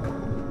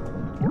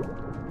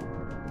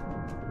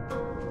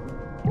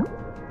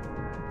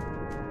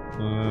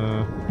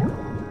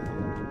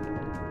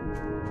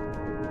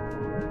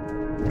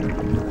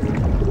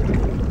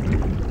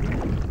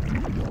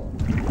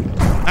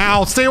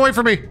 Ow, stay away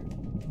from me.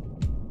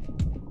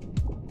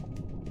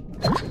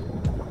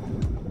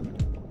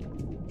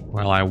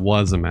 Well, I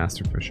was a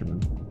master fisherman.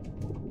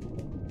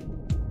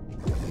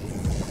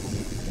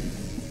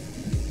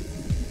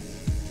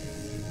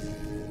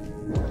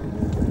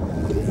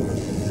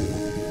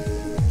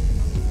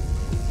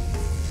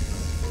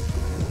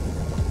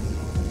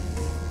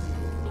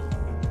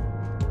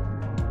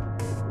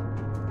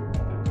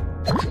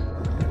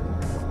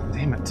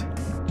 Damn it.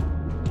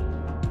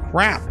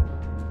 Crap.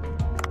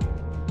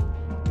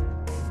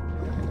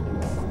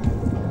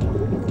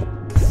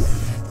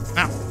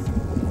 Ow.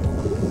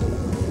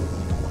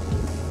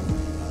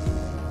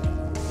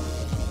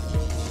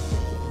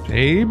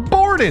 Jay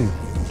Borden.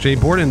 Jay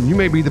Borden, you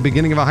may be the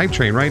beginning of a hype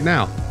train right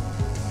now.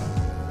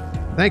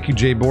 Thank you,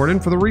 Jay Borden,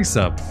 for the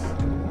resub.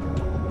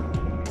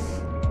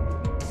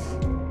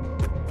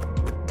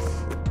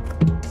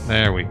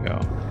 There we go.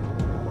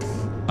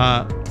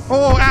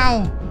 Oh,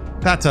 ow!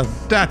 That's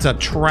a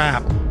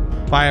trap.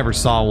 If I ever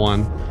saw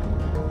one.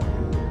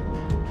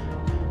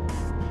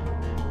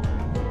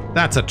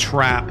 That's a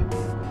trap.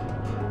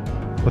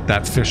 Put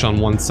that fish on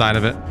one side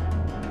of it.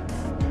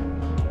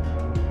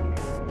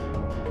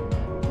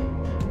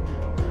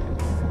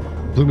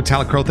 Blue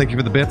Metallic Crow, thank you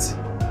for the bits.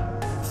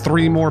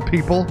 3 more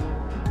people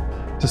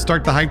to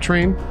start the hype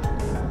train.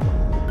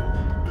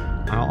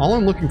 All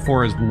I'm looking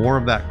for is more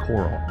of that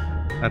coral.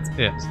 That's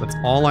it. That's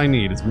all I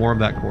need is more of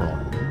that coral.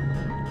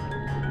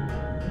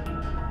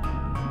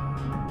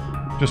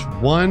 Just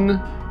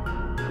one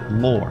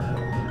more.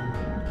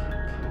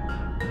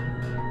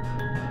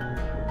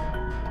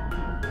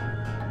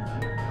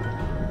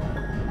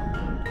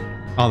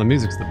 Oh, the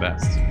music's the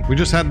best. We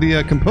just had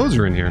the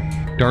composer in here.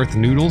 Darth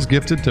Noodles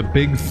gifted to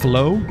Big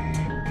Flo.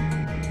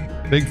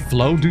 Big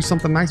Flo, do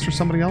something nice for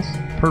somebody else.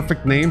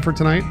 Perfect name for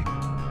tonight.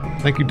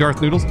 Thank you,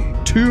 Darth Noodles.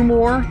 2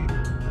 more.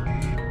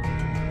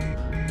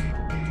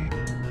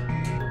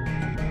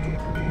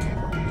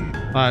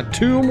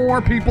 Two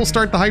more people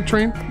start the hype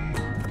train.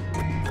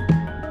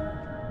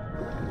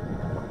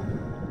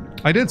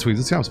 I did,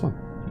 Swedes. Yeah, it was fun.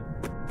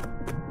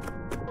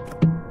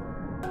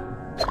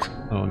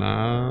 Oh,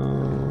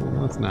 no.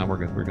 That's not. We're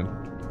good. We're good.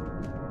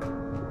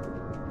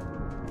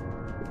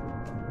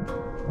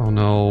 Oh,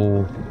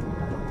 no.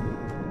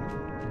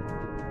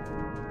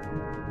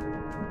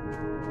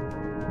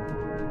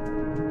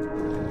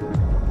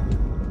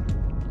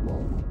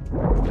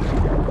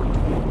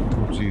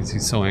 Oh, jeez.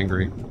 He's so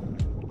angry.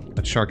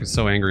 That shark is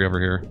so angry over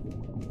here.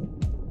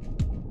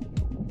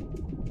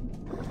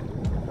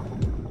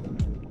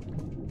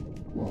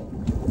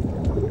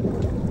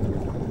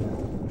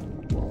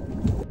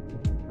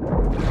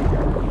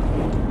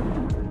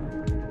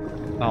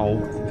 Oh.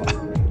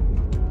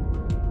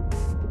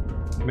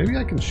 Maybe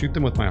I can shoot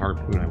them with my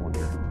harpoon, I wonder.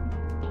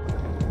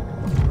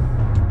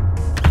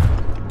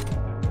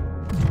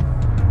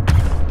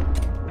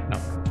 No.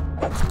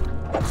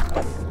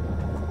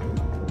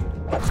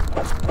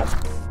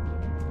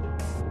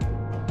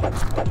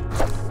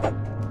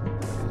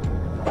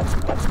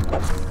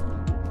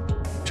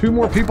 Two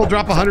more people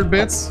drop 100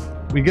 bits.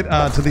 We get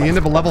to the end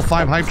of a level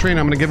 5 hype train.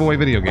 I'm going to give away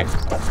video games.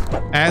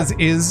 As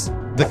is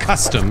the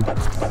custom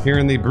here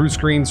in the Bruce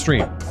Green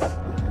stream.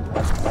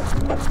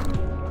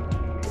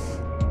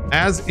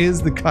 As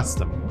is the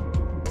custom.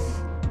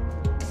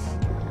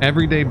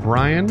 Everyday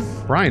Brian.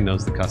 Brian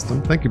knows the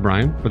custom. Thank you,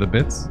 Brian, for the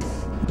bits.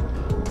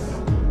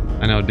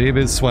 I know Dave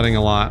is sweating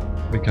a lot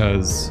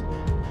because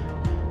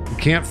you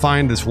can't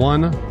find this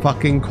one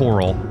fucking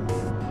coral.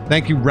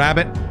 Thank you,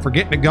 Rabbit, for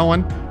getting it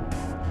going.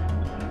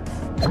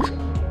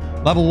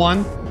 Level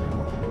 1.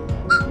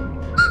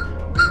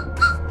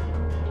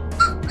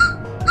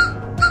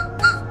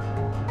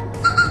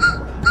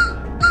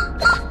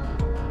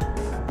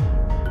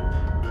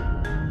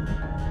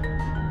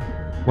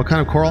 What kind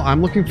of coral? I'm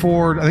looking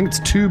for, I think it's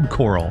tube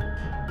coral. I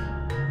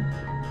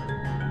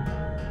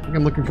think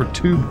I'm looking for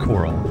tube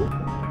coral.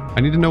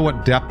 I need to know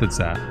what depth it's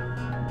at.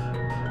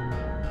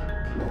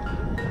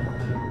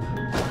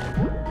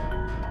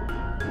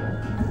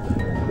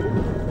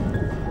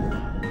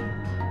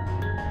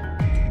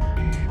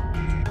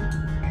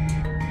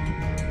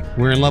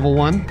 We're in level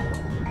 1.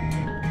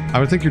 I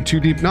would think you're too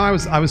deep. No,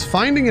 I was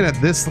finding it at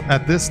this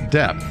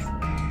depth.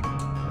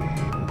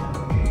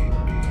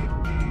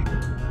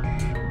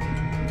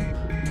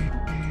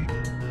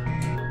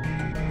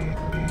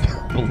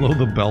 Below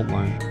the belt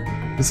line.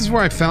 This is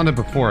where I found it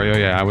before. Oh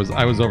yeah, I was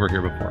over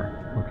here before.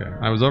 Okay,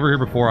 I was over here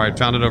before. I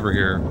found it over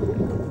here.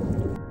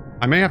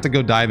 I may have to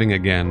go diving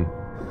again.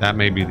 That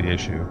may be the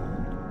issue.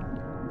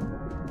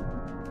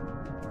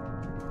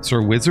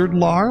 Sir Wizard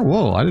Lar?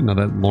 Whoa, I didn't know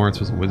that Lawrence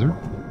was a wizard.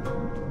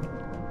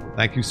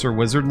 Thank you, Sir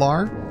Wizard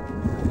Lar.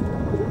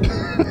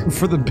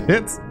 For the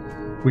bits.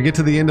 We get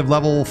to the end of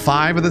level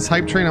 5 of this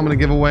hype train. I'm going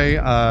to give away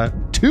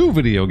 2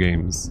 video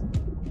games.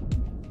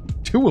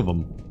 2 of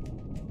them.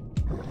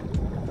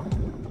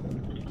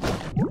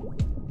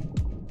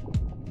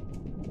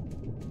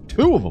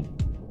 Two of them.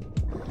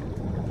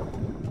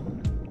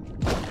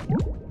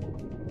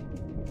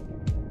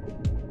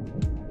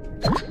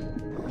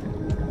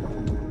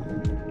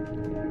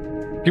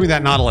 Give me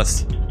that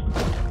Nautilus.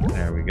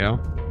 There we go.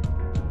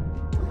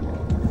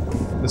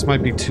 This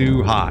might be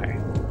too high.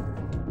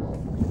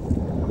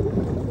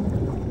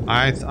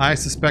 I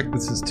suspect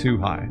this is too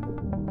high.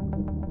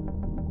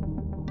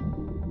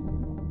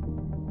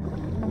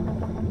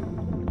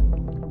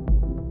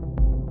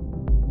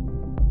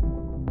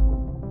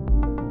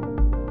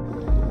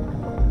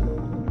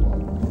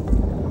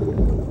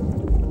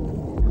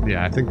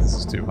 Yeah, I think this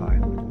is too high.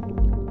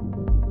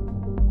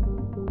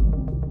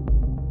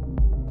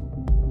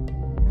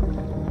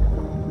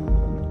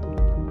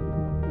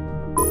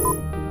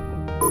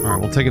 Alright,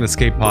 we'll take an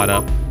escape pod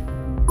up.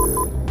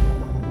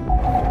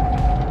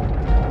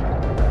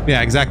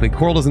 Yeah, exactly.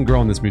 Coral doesn't grow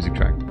on this music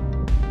track.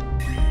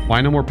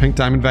 Why no more pink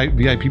diamond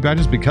VIP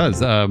badges?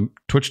 Because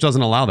Twitch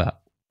doesn't allow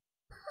that.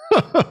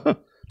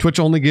 Twitch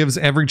only gives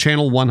every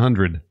channel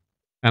 100.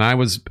 And I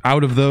was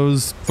out of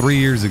those 3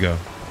 years ago.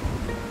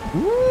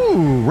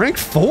 Ooh, rank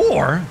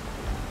 4?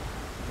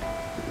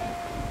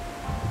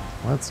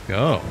 Let's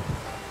go.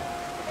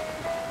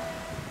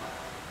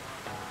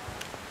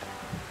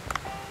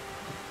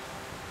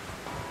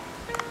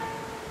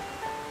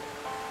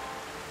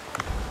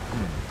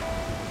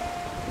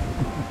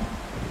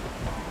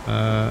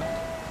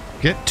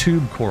 Get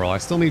tube coral. I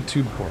still need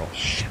tube coral.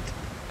 Shit.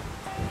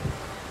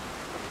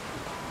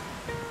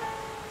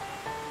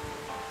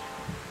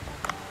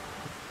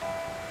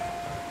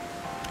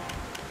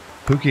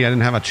 Pookie, I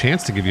didn't have a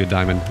chance to give you a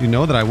diamond. You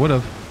know that I would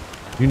have.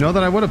 You know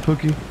that I would have,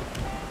 Pookie.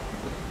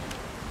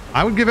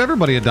 I would give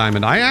everybody a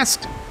diamond. I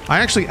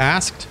actually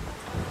asked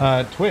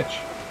Twitch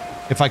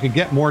if I could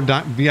get more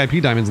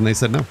VIP diamonds, and they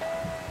said no.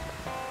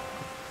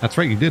 That's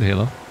right, you did,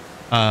 Halo.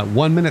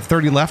 1 minute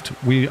 30 left.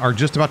 We are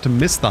just about to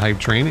miss the hype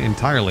train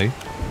entirely.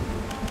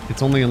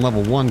 It's only in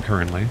level 1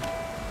 currently.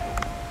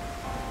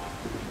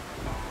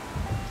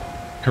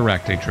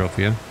 Correct,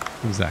 Atrophia.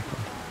 Exactly.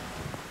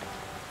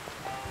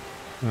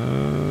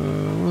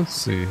 Let's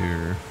see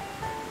here.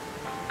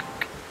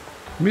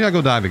 Maybe I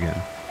go dive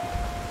again.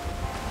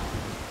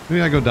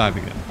 Maybe I go dive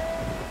again.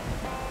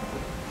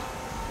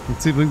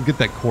 Let's see if we can get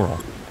that coral.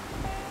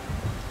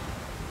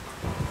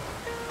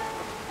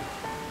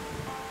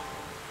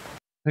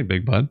 Hey,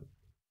 big bud.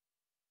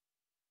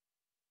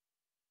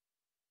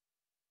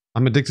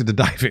 I'm addicted to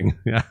diving.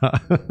 Yeah.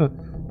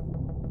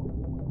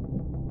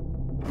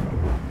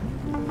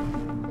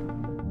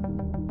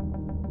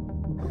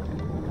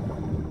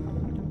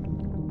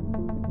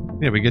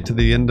 Yeah, we get to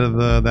the end of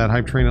that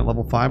hype train at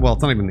level 5. Well,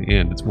 it's not even the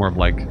end. It's more of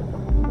like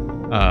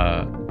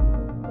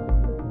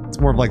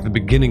the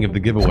beginning of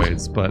the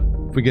giveaways. But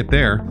if we get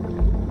there,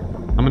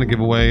 I'm going to give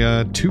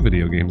away 2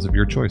 video games of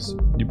your choice.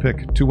 You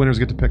pick. 2 winners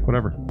get to pick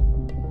whatever.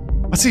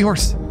 A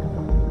seahorse!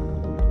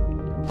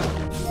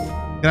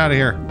 Get out of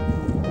here.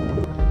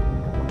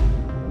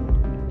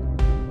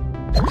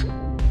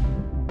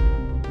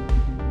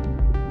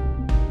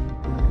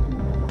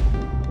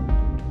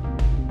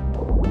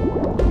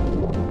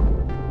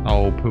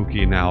 Oh,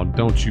 Pookie, now.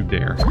 Don't you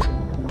dare.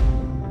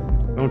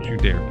 Don't you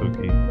dare,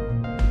 Pookie.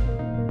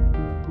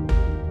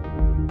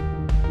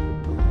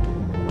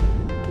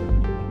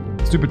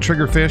 Stupid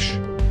triggerfish.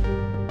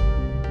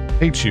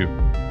 Hate you.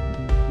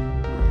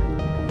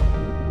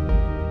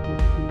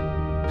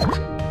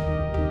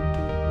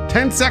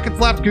 Ten seconds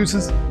left,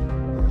 gooses.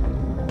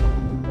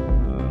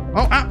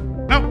 Oh, ah,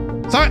 no,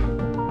 stop it.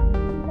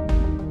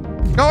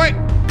 Go away.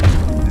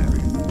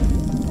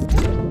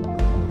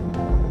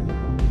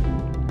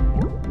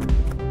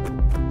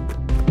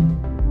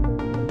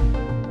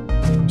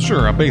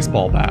 Sure, a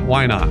baseball bat.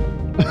 Why not?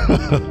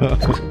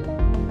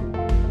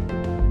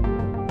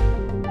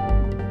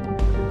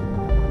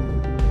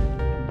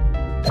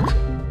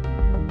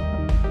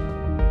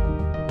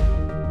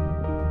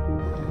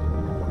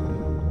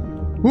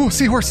 Ooh,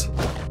 seahorse!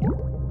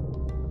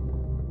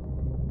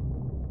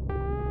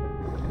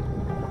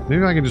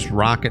 Maybe I can just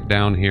rocket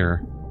down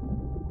here.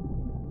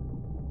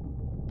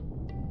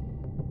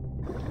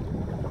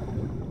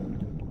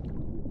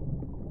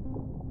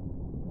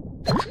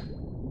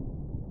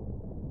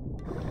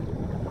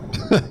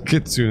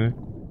 Kitsune.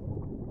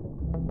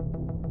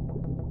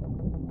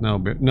 No,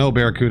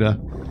 Barracuda.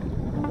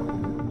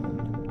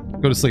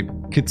 Go to sleep.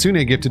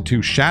 Kitsune gifted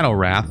to Shadow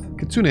Wrath.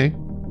 Kitsune,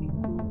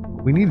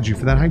 we needed you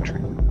for that hype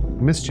train.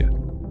 Missed you.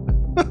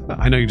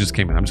 I know you just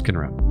came in. I'm just kidding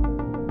around.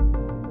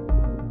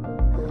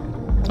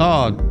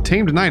 Oh,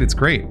 Tamed Knight. It's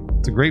great.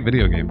 It's a great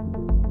video game.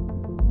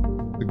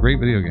 It's a great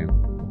video game.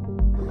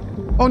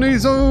 Oh, no.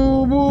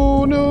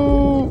 Oh,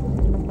 no.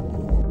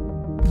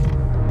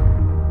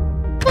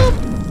 Boop.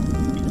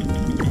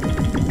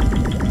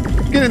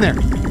 Get in there.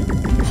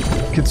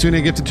 Kitsune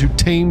gifted to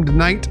Tamed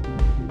Knight.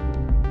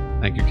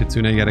 Thank you,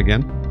 Kitsune, yet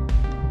again.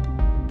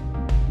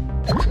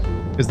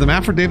 Is the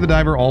map for Dave the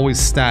Diver always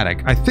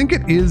static? I think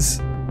it is.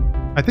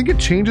 I think it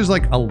changes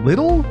like a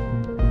little,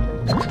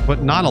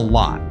 but not a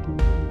lot.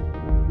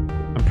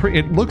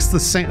 It looks the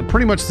same,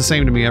 pretty much the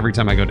same to me every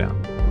time I go down.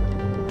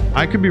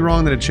 I could be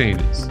wrong that it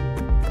changes,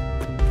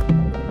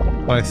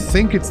 but I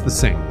think it's the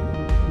same.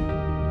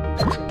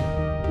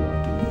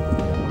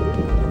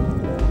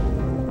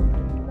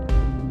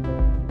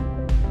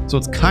 So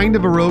it's kind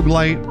of a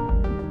roguelite,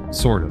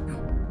 sort of.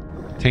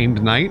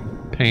 Tamed Knight.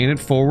 Paying it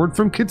forward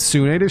from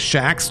Kitsune to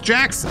Shax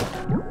Jackson.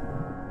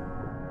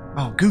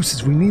 Oh,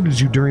 Gooses, we needed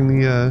you during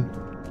the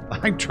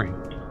hype train.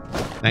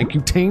 Thank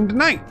you, Tamed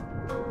Knight.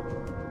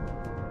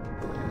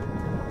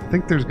 I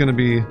think there's going to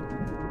be...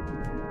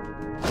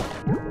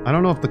 I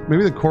don't know if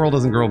maybe the coral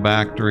doesn't grow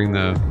back during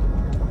the...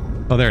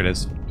 Oh, there it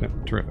is. Yeah,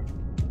 terrific.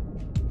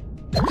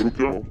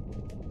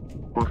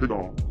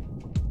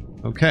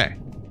 Okay.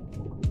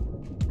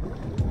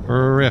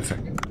 Terrific.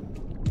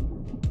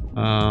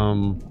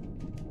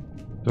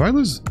 Do I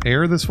lose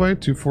air this way?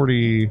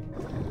 248?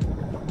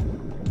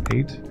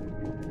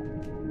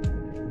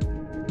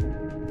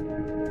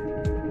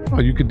 Oh,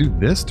 you could do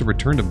this to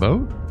return to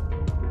boat?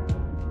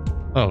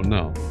 Oh,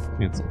 no.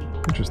 Cancel.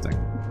 Interesting.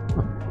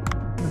 Huh.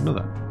 I didn't know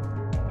that.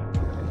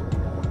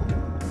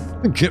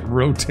 Get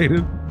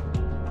rotated.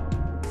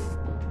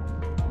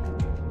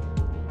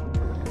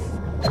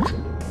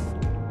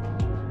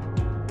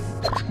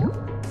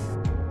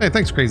 Hey,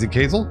 thanks, Crazy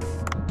Kazel.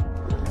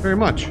 Very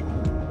much.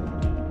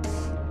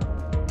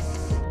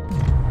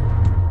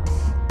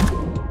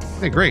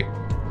 Hey, great.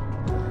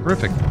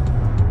 Terrific.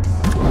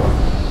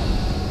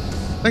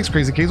 Thanks,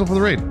 Crazy Kazel, for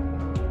the raid.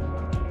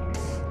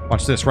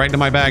 Watch this, right into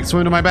my bag.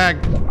 Swim into my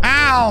bag.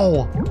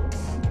 Ow!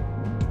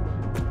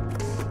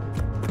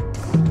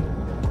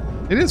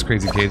 It is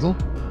Crazy Kazel.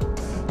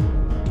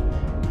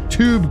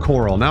 Tube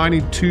coral. Now I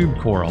need tube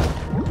coral.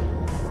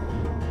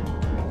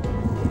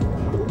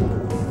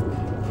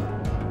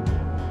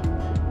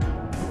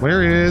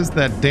 Where is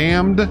that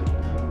damned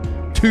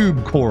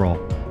tube coral?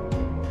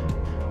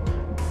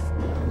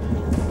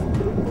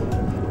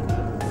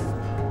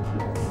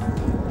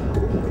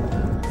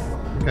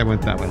 I think I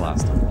went that way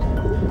last time.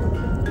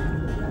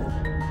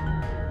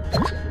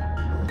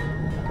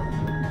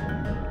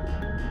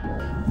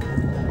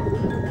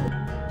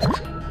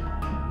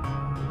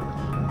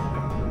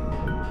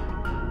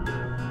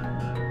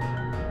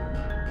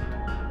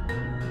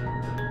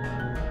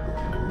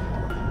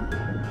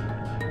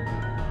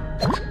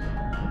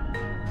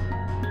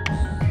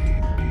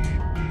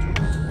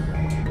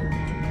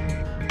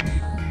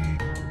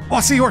 Oh,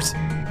 seahorse!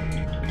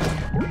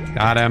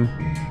 Got him.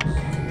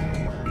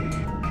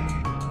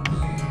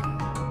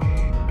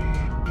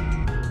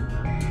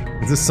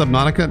 Is this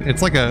Subnautica?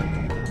 It's like a...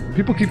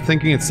 People keep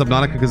thinking it's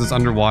Subnautica because it's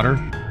underwater.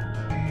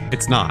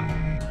 It's not.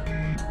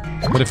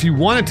 But if you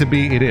want it to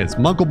be, it is.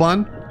 Munkle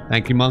Bun.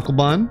 Thank you, Munkle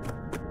Bun.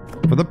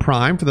 For the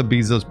Prime, for the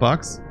Bezos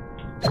bucks.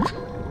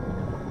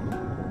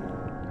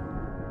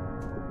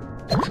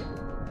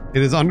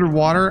 It is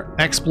underwater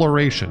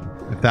exploration,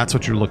 if that's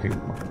what you're looking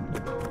for.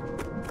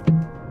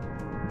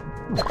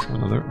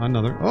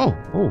 Another.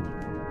 Oh,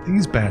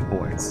 these bad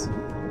boys.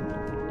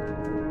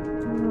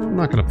 I'm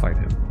not gonna fight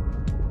him.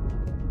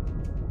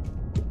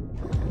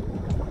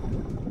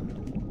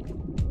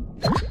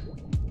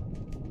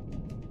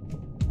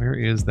 Where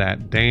is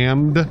that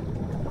damned?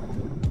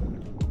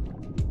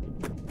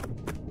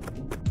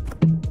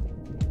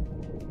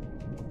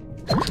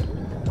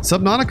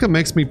 Subnautica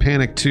makes me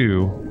panic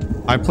too.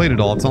 I played it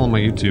all. It's all on my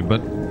YouTube,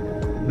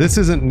 but this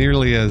isn't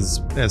nearly as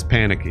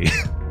panicky.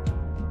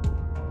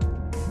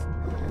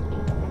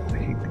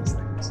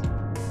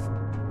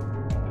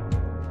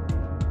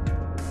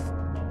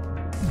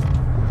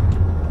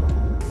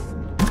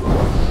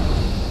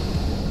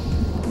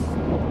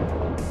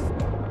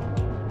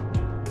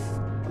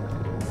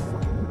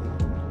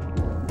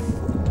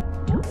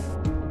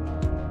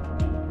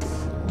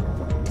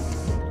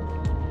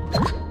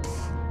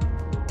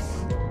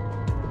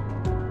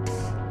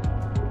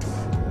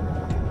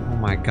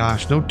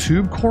 Gosh, no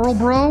tube coral,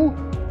 bro?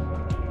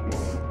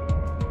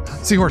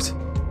 Seahorse.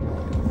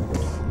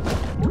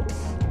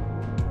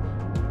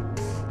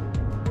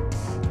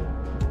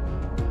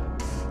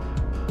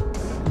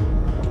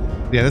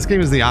 Yeah, this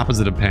game is the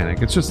opposite of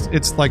panic.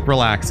 It's like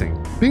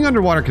relaxing. Being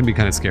underwater can be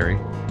kind of scary.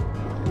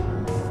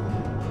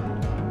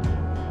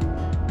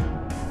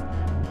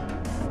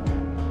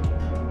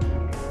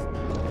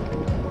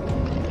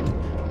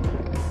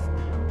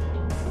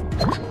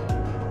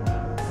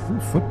 Ooh,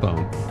 foot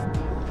bone.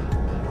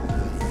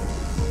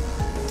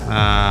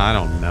 I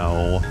don't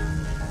know.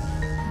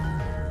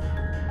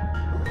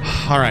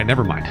 Alright,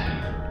 never mind.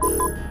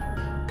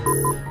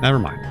 Never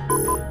mind.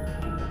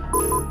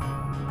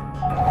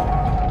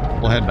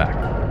 We'll head back.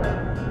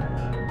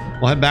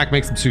 We'll head back,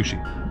 make some sushi.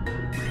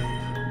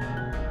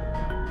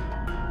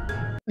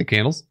 Hey,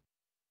 candles.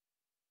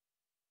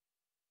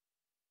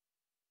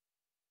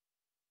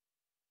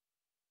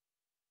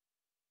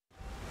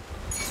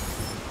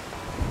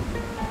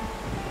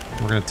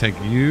 We're gonna take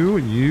you,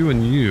 you,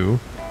 and you.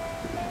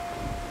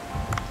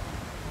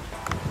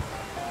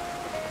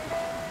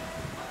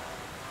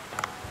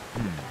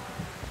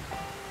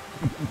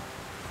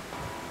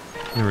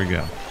 There we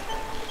go.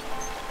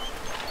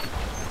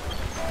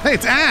 Hey,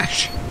 it's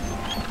Ash!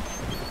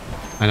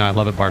 I know, I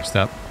love it, Barf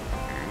Step.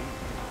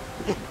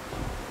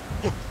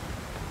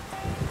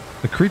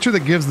 The creature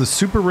that gives the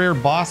super rare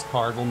boss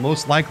card will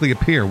most likely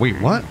appear. Wait,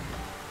 what?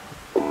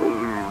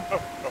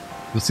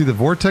 You'll see the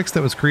vortex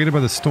that was created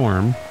by the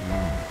storm.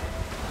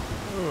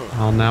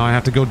 Oh, now I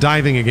have to go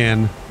diving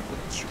again.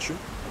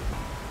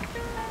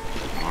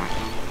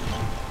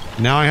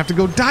 Now I have to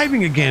go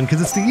diving again because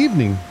it's the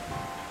evening.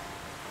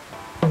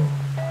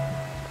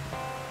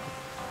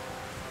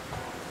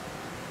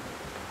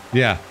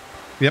 Yeah.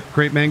 Yep,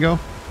 great mango.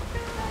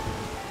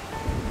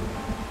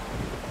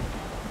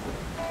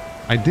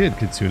 I did,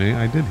 Kitsune.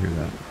 I did hear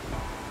that.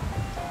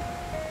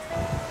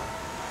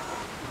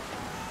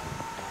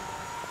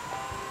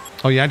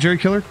 Oh yeah, Jerry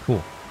Killer?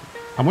 Cool.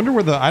 I wonder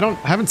where I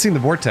haven't seen the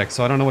vortex,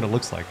 so I don't know what it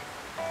looks like.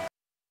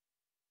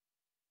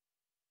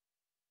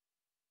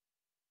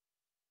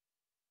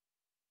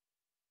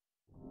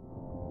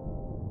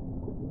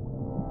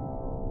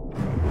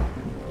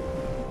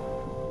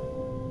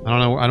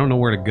 I don't know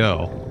where to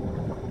go.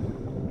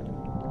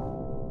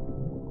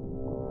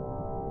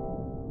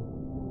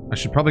 I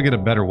should probably get a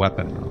better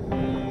weapon though.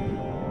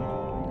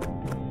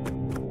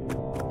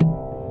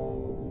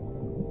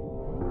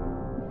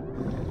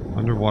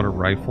 Underwater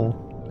rifle.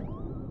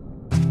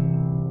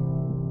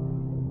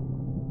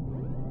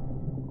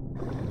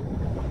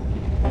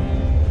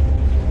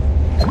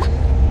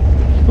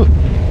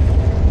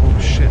 Oh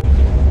shit.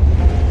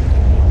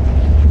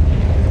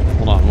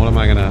 Hold on, what am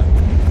I gonna...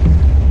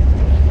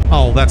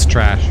 Oh, that's that's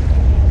trash.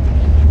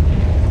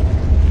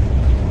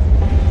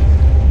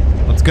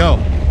 Let's go.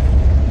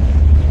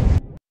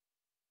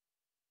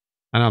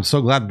 And I'm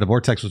so glad that the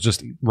vortex was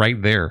just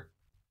right there.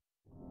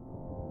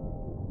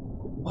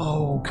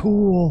 Oh,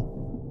 cool.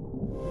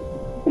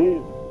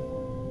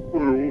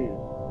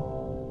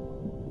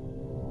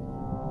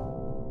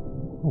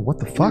 Oh, what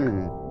the fuck?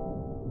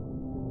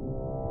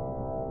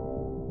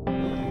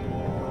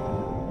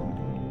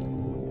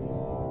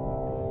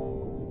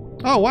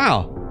 Oh,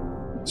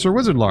 wow. Sir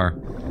Wizardlar.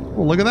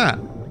 Well, look at that.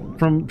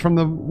 From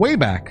the way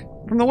back.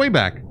 From the way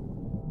back.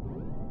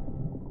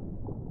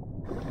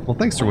 Well,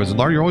 thanks, Sir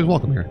Wizardlar. You're always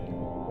welcome here.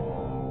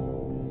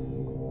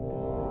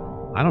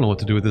 I don't know what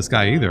to do with this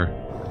guy either.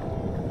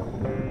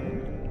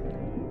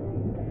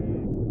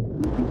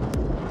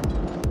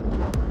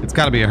 It's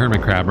got to be a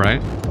hermit crab,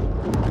 right?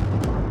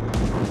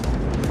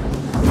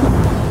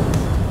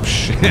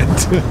 Shit.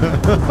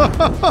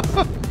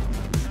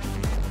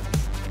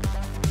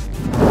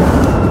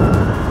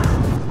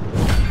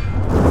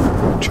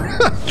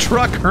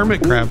 Truck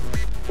hermit crab.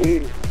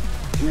 The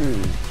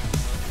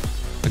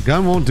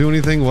gun won't do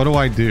anything. What do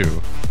I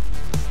do?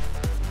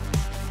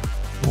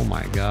 Oh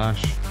my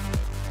gosh.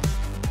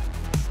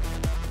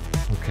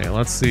 Okay,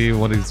 let's see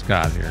what he's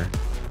got here.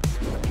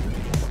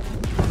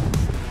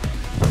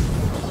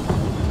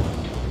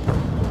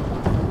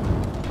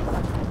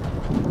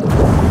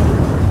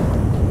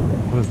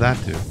 What does that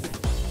do?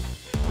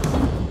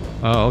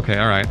 Oh, okay,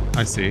 alright.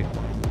 I see.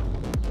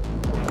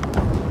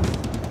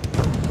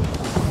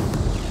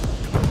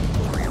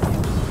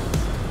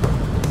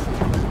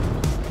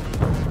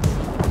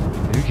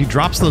 Maybe he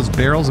drops those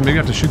barrels and maybe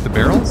I have to shoot the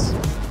barrels?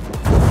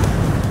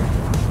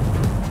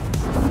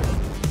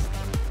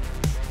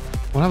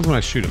 What happens when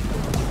I shoot him?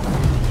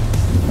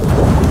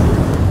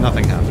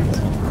 Nothing happens.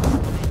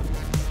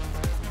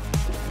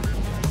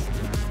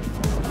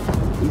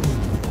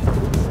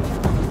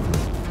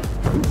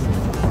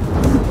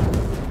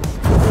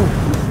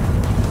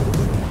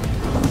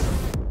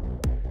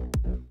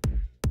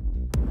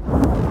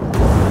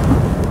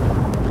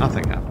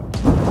 Nothing happens.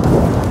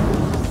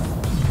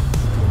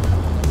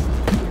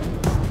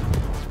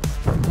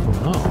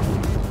 Oh.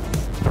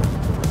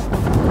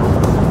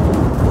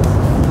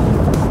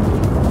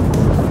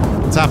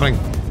 What's happening?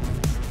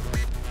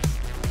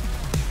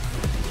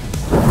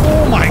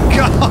 Oh my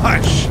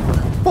gosh!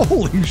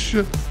 Holy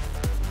shit!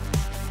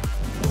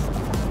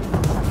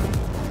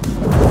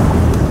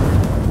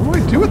 What do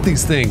I do with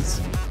these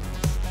things?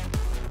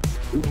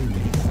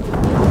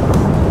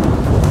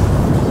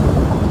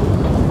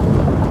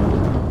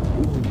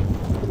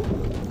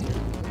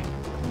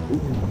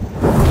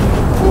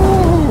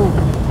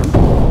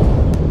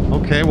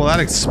 Okay, well that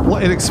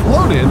it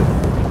exploded.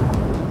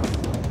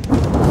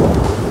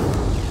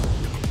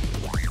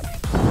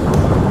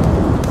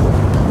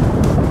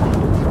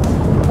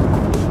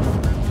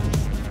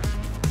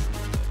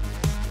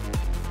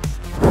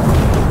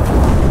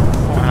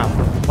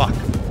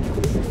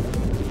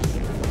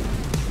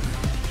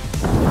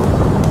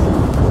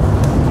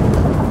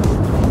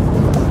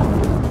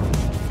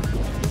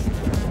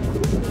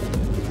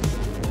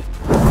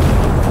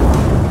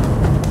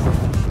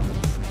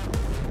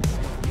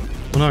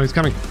 No, he's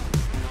coming.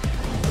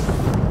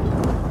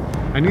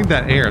 I need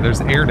that air.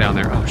 There's air down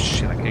there. Oh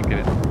shit, I can't get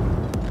it.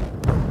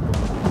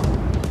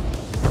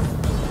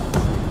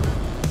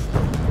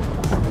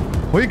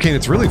 Hurricane,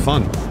 it's really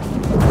fun.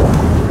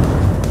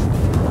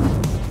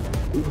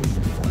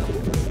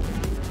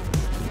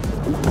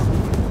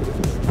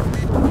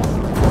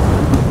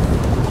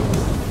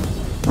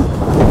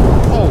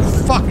 Oh,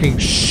 fucking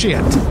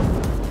shit.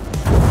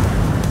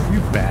 You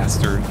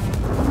bastard.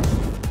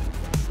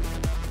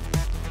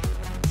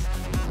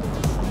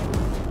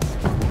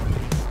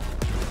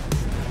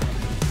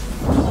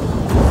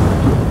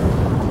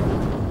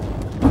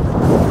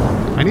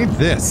 I need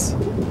this.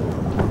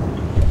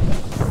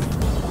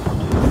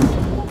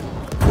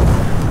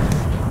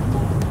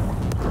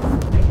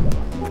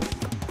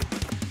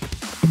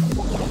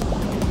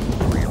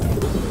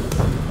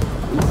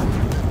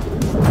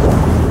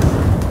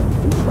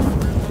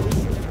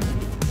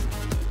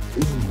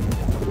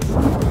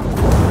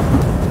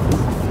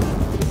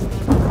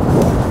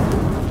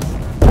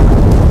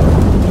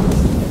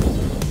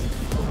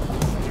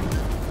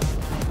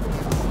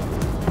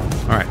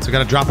 All right, so we got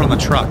to drop it on the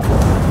truck.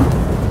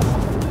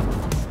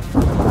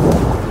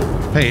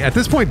 Hey, at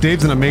this point,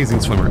 Dave's an amazing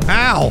swimmer.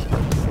 Ow!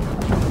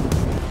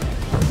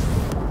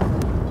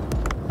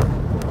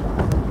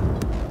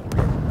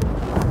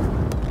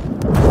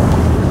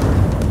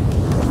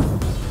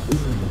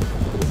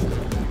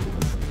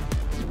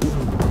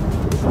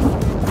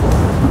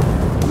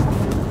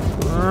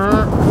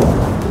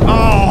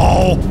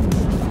 Oh!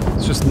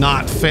 It's just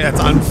not fair. That's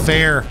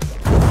unfair.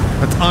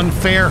 That's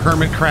unfair,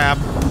 hermit crab.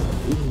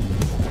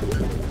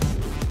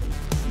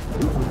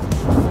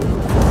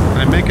 Can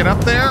I make it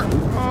up there?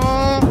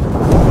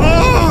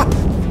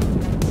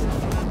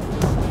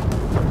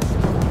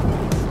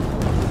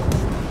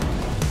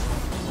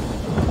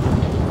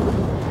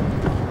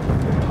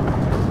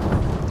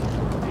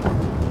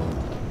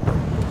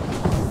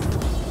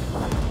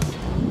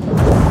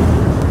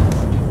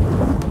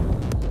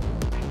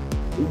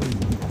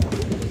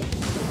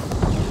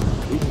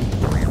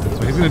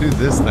 gonna do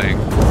this thing.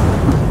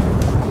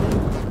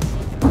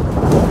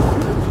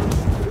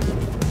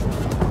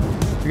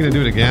 You gonna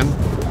do it again?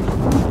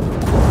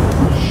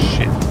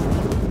 Shit.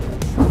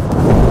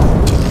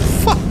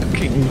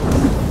 Fucking.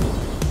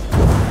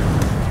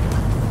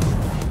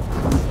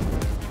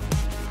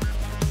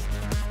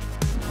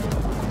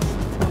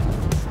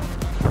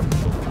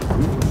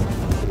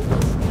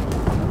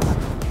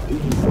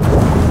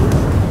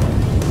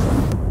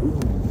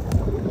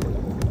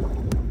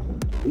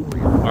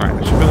 Alright,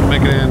 I should be able to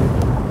make it in.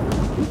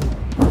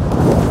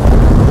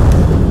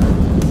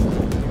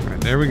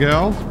 Alright, there we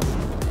go.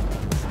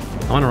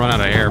 I'm gonna run out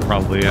of air,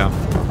 probably, yeah.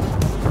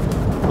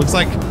 Looks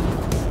like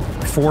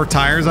 4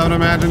 tires, I would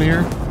imagine,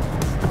 here.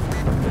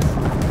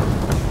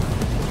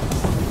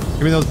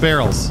 Give me those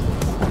barrels.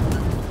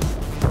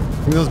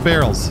 Give me those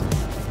barrels.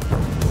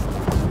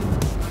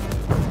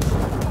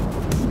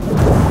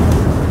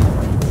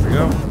 There we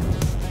go.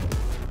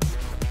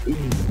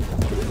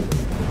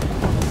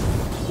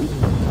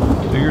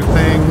 Do your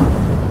thing.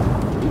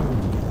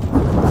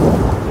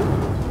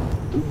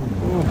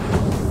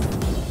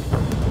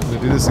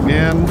 Do this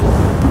again.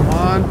 Come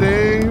on,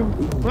 Dave.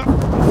 There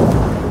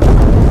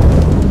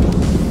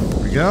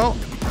we go.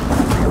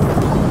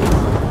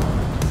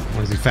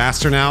 Is he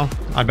faster now?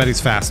 I bet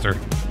he's faster.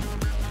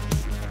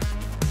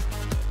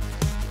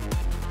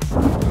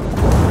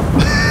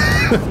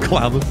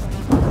 Cloudless.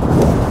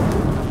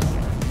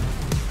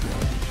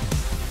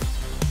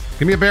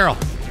 Give me a barrel.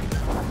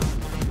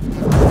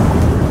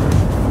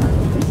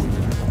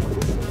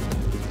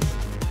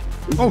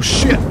 Oh,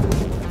 shit.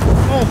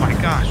 Oh, my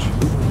gosh.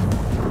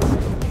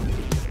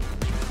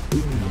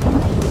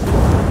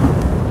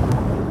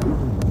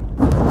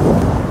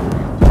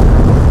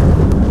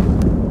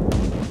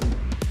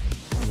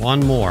 One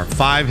more.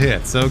 5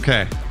 hits.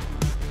 Okay.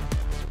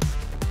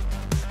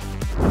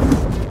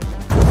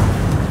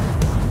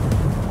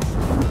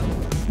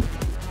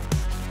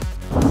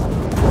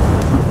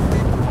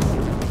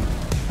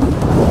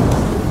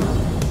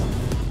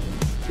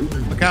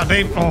 Look out,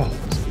 Dave. Oh.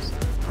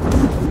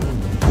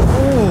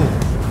 Oh.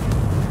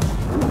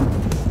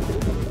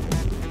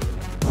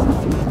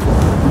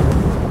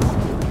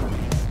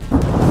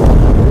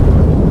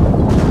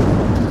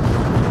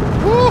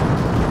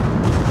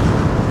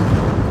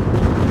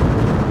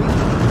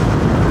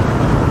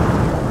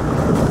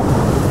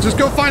 Just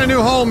go find a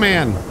new home,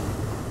 man.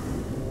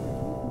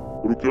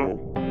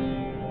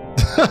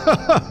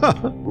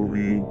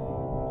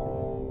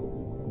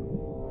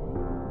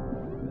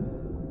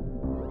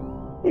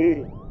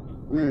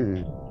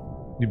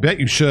 You bet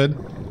you should.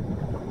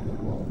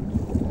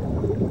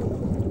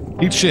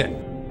 Eat shit.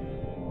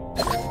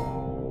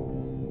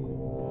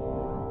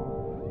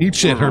 Eat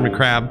shit, hermit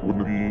crab.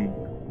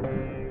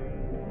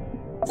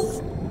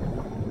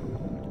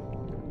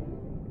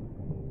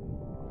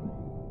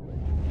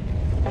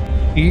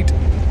 Eat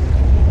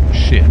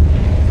shit.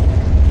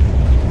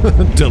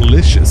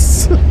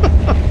 Delicious.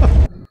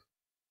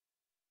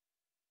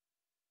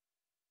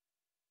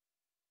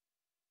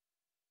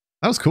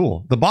 That was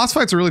cool. The boss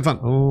fights are really fun.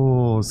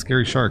 Oh,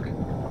 scary shark.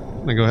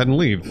 I'm gonna go ahead and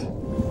leave. I'm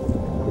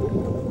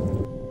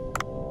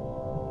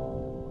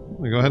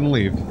gonna go ahead and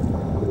leave.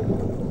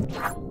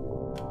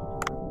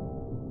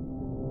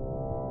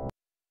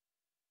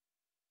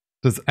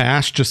 Does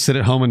Ash just sit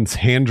at home and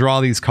hand draw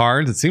these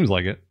cards? It seems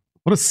like it.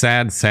 What a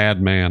sad, sad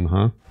man,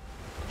 huh?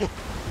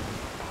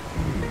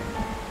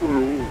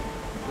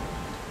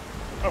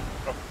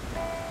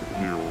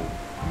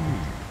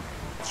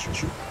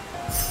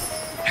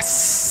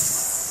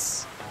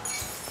 Yes!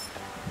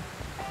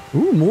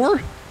 Ooh, more?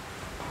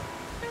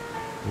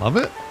 Love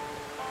it.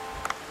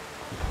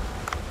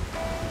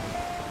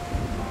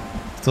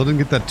 Still didn't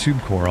get that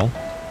tube coral.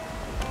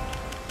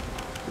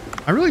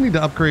 I really need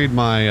to upgrade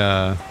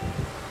my,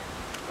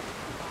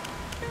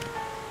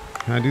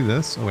 Can I do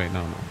this? Oh, wait,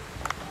 no.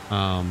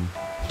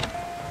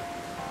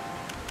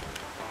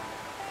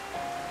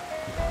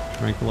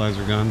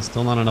 Tranquilizer gun.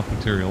 Still not enough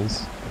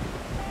materials.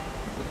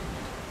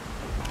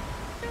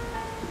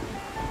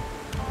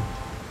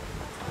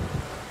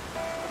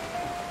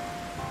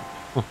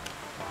 Huh.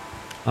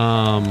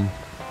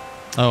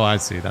 Oh, I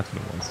see. That's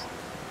what it was.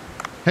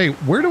 Hey,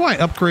 where do I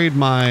upgrade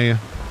my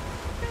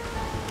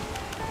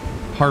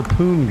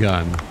harpoon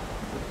gun?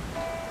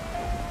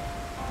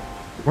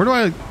 Where do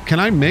I... Can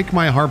I make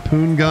my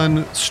harpoon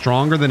gun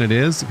stronger than it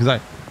is? Because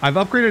I've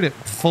upgraded it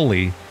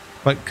fully,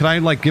 but could I,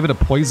 like, give it a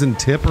poison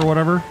tip or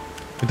whatever?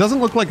 It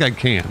doesn't look like I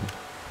can.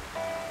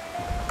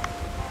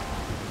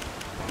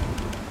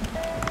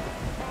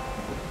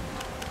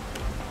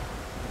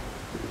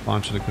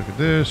 Launch it to cook a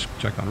dish.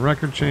 Check on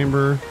record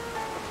chamber.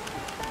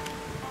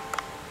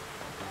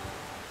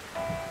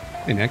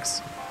 Hey,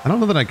 Nix. I don't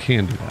know that I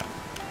can do that.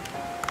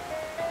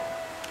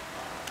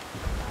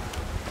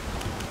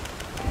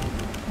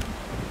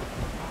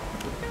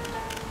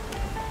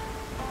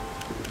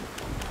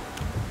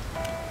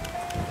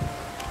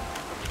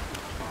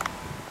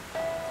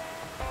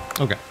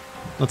 Okay,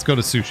 let's go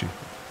to sushi.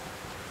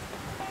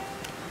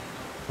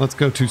 Let's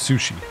go to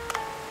sushi.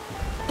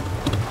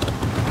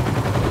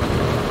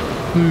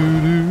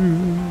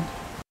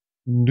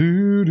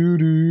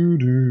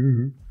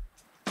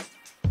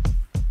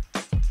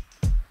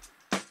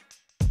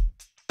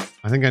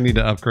 I need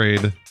to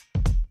upgrade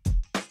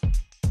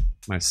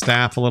my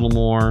staff a little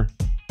more.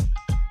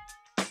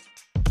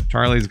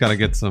 Charlie's got to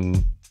get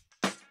some...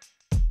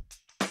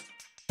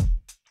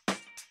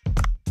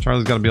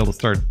 Charlie's got to be able to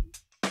start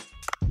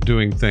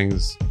doing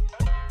things.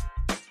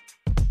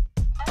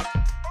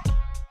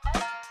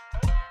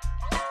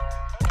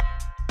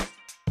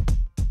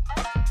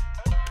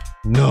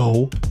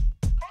 No.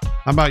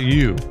 How about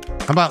you?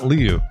 How about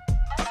Liu?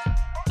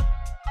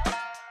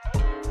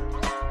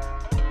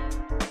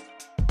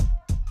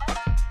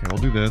 Okay,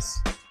 we'll do this.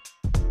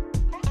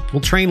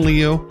 We'll train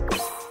Liu.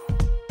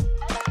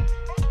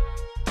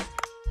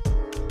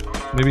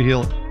 Maybe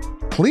he'll...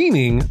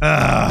 Cleaning?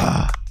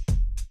 Not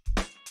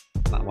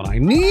what I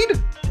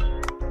need.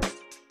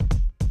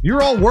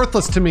 You're all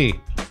worthless to me.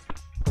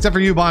 Except for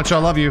you, Bancho. I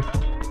love you.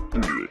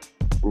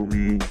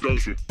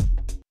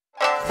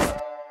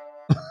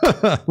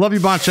 Love you,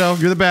 Bancho.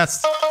 You're the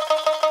best.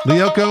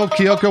 Lyoko,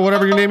 Kyoko,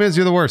 whatever your name is,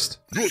 you're the worst.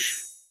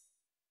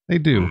 They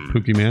do,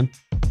 Pookie Man.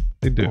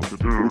 They do.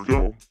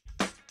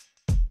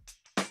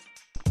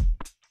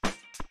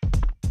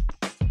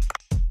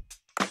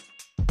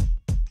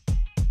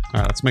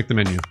 Alright, let's make the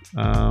menu.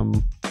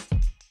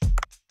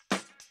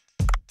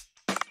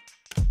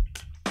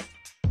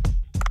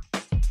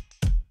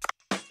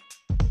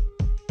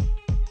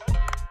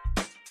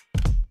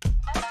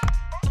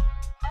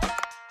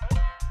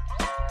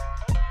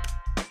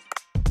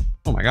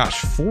 Oh my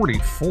gosh,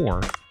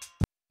 44.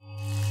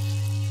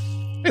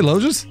 Hey,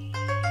 Loges.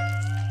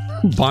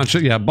 Bancho,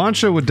 yeah,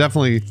 Bancho would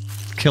definitely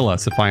kill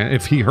us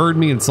if he heard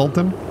me insult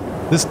him.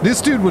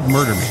 This dude would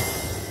murder me.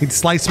 He'd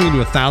slice me into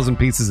 1,000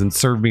 pieces and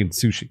serve me in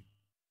sushi.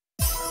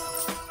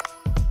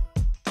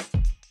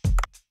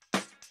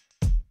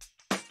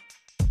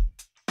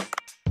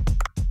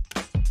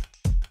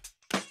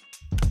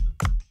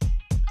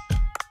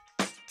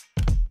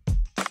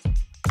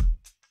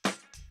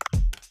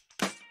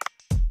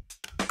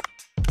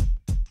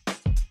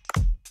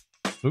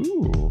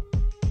 Ooh.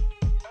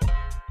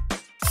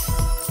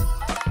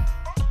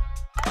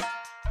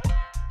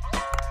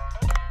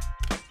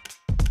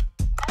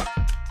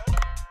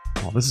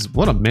 Oh, this is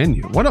what a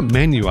menu. What a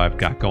menu I've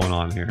got going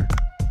on here.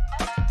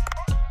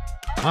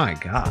 My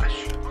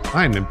gosh.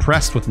 I am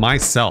impressed with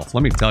myself,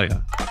 let me tell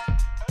you.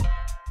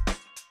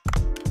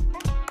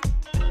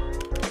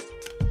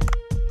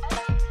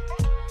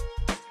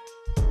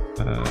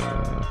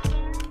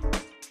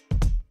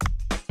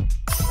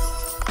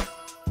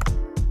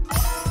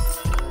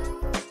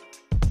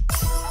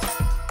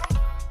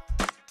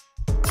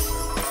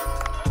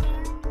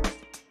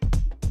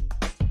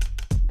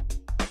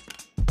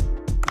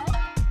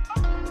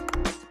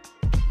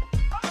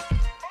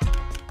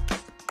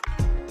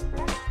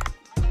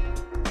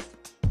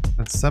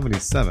 That's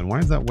 77. Why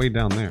is that way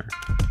down there?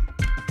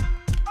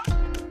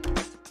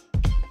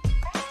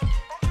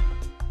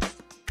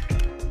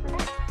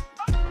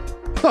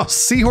 Oh,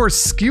 seahorse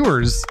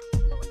skewers.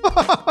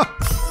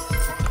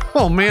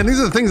 Oh man, these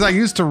are the things I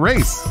used to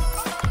race.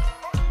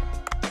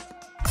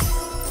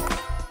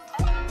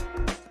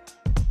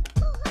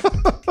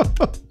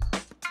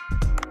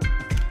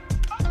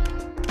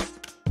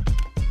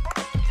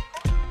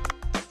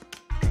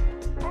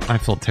 I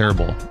feel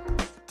terrible.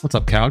 What's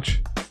up,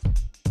 Couch?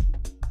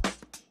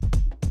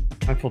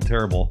 I feel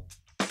terrible.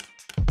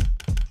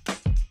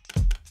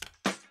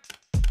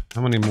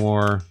 How many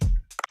more?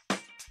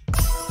 Go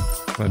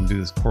ahead and do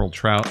this coral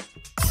trout.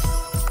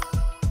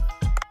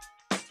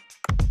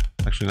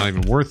 Actually, not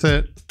even worth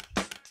it.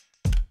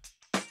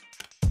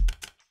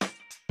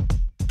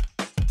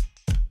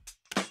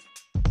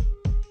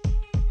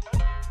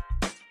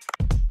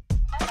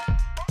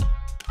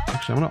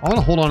 Actually, I want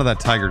to hold on to that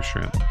tiger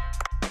shrimp.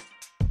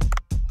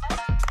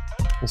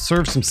 We'll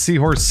serve some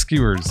seahorse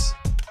skewers.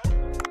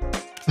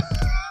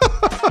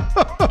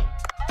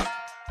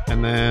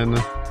 And then...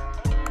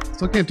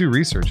 Still can't do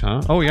research,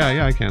 huh? Oh,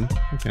 yeah, I can.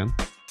 I can.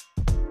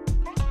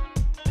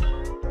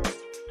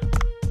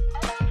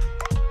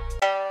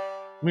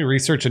 Let me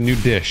research a new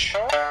dish.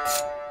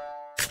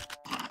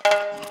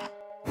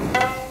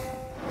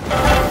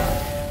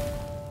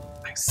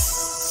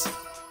 Nice.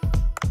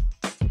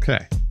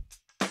 Okay.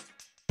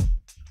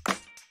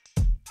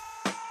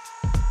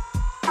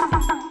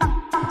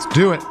 Let's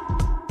do it.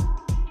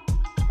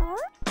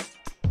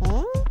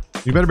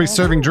 You better be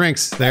serving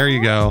drinks. There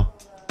you go.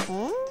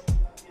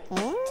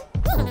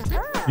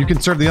 You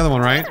can serve the other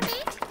one, right?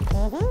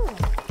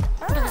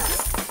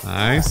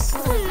 Nice.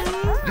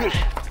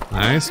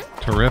 Nice.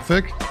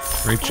 Terrific.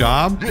 Great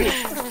job.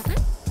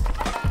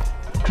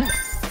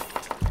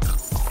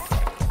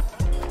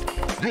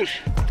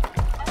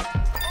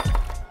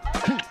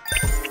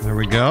 There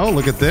we go.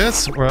 Look at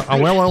this. We're a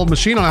well-oiled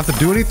machine. I don't have to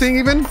do anything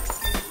even.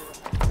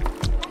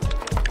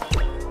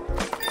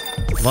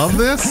 Love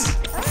this.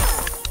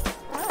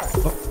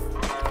 Oh,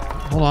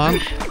 hold on.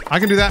 I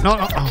can do that. No.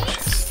 Oh,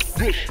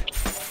 jeez.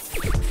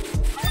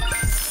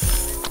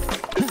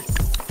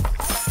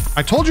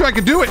 I told you I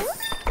could do it.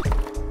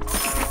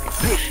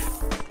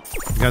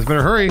 You guys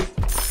better hurry.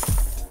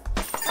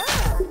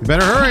 You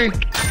better hurry.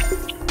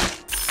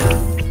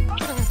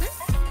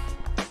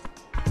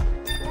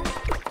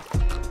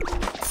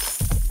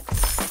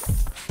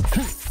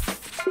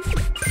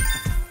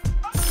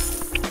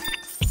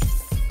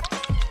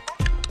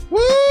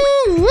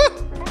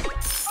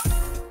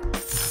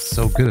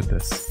 good at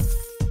this.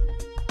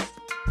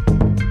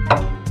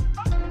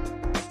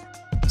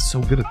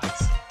 So good at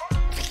this.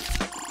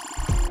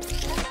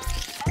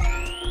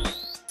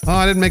 Oh,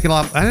 I didn't make it a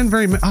lot. I didn't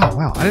very. Oh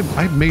wow,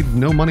 I made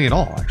no money at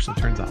all.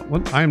 Actually, turns out.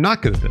 What? I am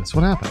not good at this.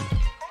 What happened?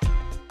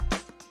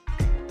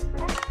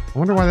 I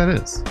wonder why that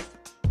is.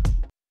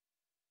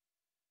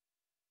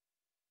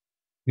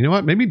 You know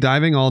what? Maybe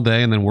diving all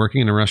day and then working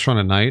in a restaurant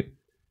at night.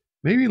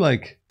 Maybe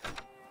like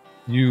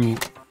you.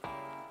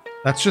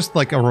 That's just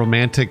like a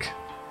romantic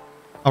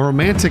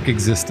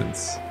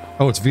existence.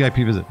 Oh, it's VIP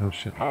visit. Oh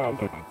shit.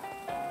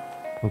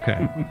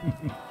 Okay.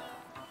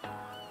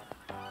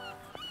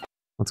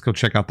 Let's go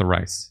check out the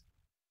rice.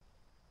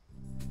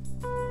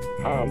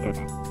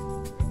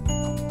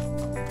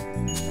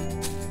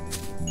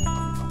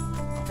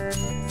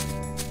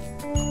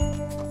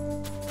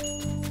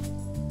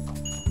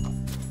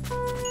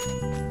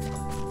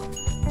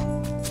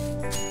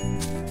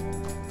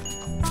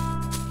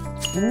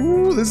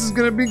 Ooh, this is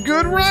gonna be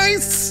good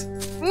rice!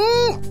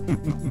 Ooh.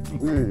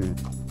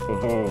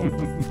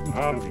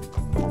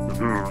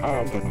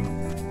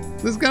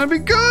 This is gonna be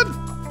good!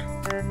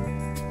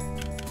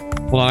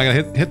 Hold on, I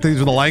gotta hit these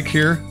with a like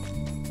here.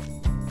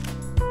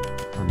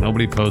 Oh,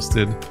 nobody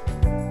posted.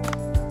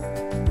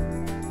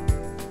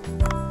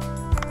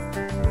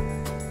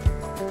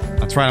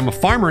 That's right, I'm a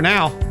farmer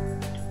now.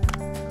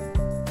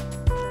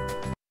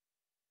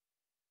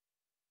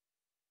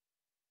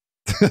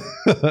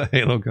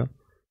 Hey, Loco.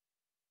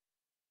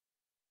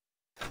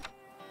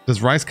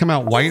 Does rice come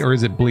out white or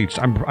is it bleached?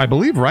 I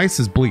believe rice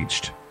is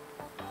bleached.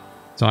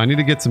 So I need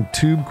to get some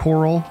tube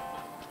coral.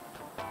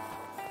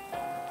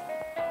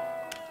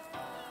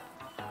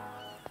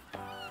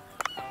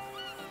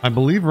 I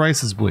believe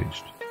rice is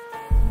bleached.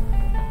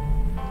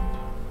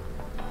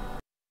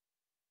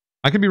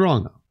 I could be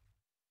wrong though.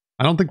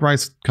 I don't think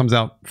rice comes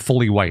out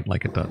fully white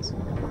like it does.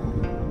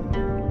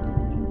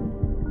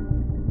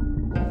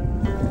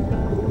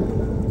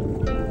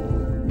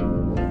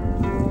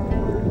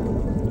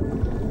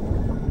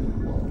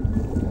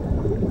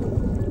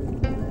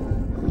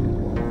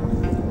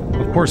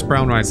 Of course,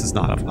 brown rice is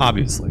not,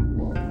 obviously.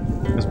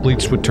 Because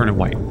bleached would turn it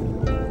white.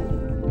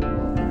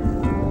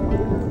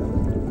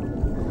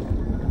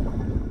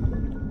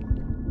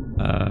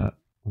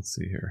 Let's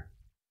see here.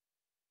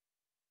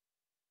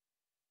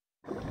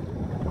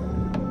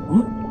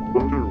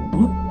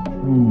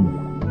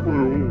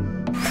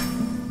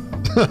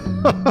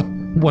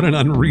 What an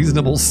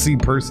unreasonable sea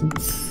person.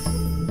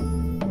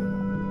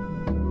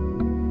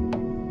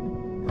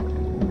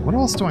 What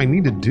else do I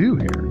need to do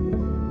here?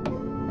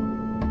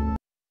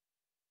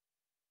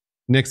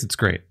 Nix, it's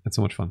great. It's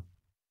so much fun.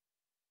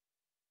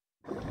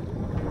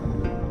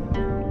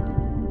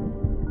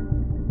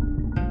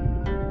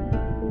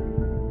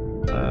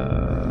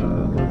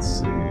 Let's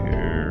see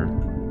here.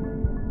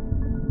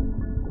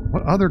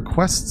 What other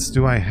quests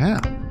do I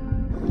have?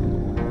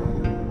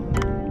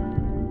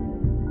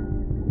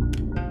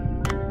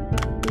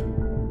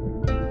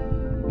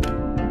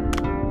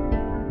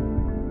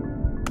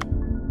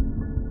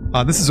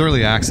 This is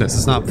early access.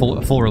 It's not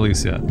full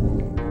release yet.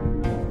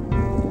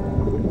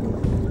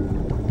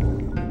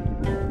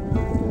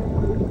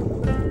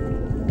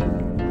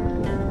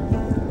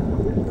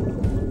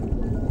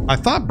 I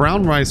thought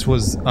brown rice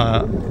was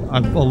a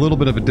little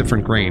bit of a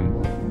different grain.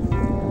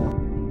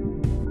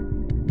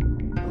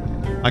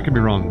 I could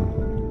be wrong.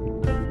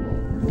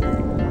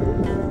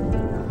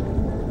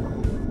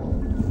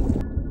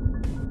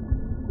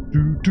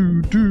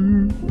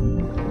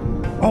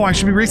 Oh, I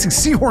should be racing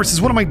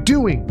seahorses. What am I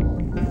doing?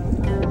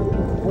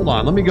 Hold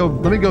on. Let me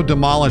go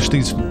demolish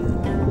these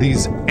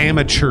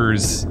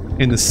amateurs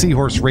in the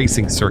seahorse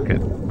racing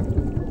circuit.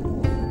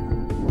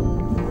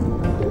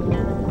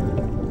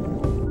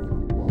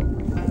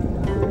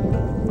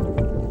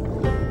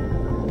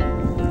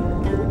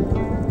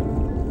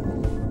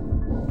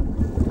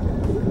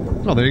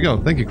 Oh, there you go.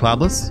 Thank you,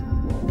 Cloudless.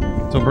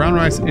 So brown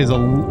rice is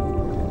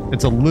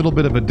it's a little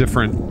bit of a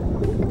different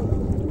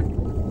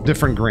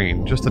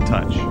grain, just a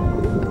touch.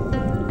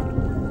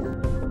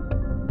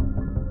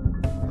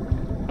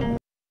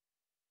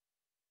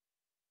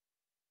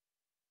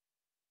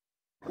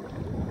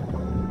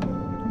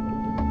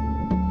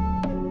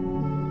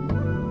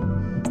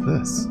 What's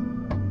this?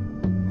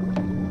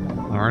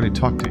 I already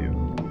talked to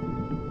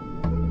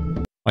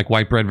you. Like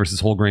white bread versus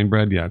whole grain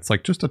bread? Yeah, it's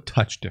like just a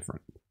touch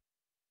different.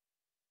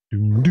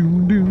 Doom,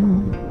 doom,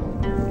 doom.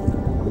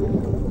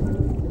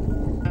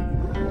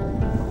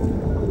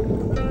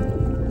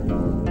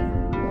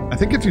 I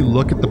think if you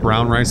look at the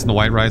brown rice and the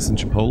white rice in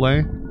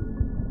Chipotle,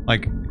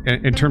 like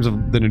in terms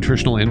of the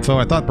nutritional info,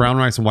 I thought brown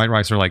rice and white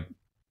rice are like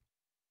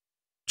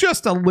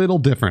just a little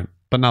different,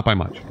 but not by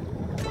much.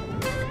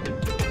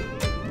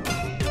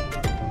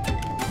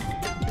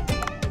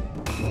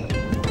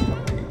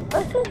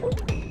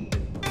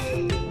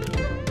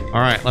 All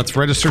right, let's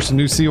register some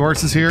new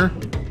seahorses here.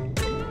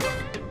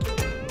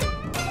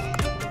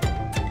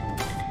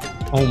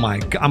 Oh my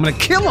god, I'm gonna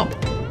kill him!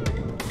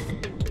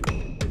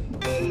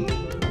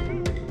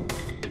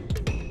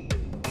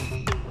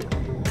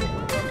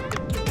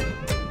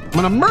 I'm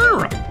gonna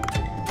murder him!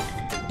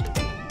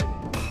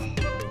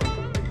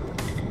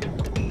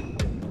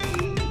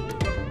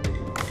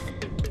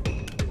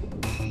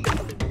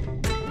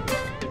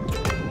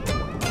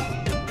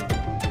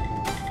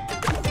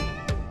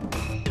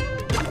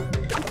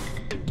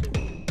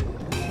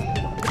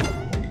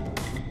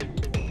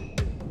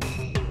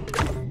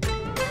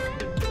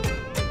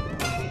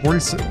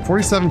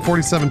 47,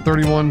 47,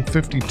 31,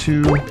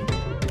 52.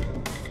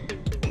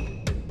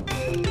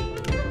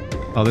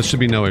 Oh, this should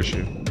be no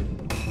issue.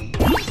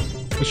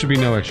 This should be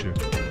no issue.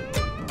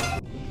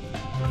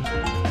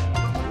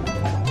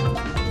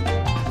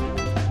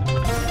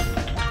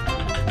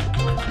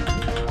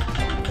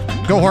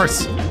 Go,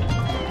 horse!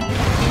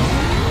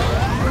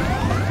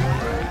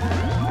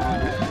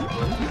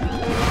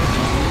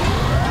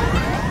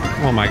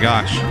 Oh my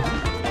gosh.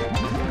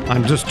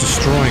 I'm just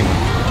destroying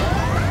them.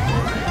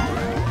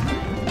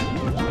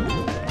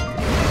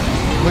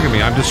 Look at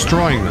me, I'm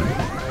destroying them.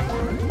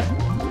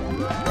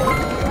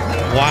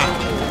 Wow.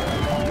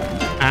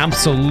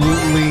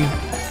 Absolutely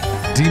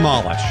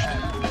demolished.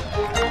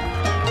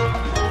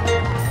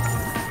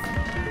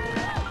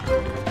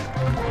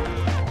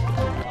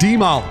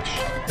 Demolished.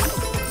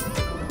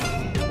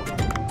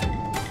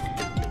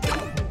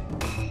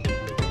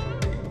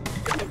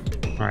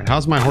 Alright,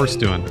 how's my horse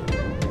doing?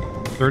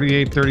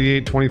 38,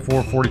 38,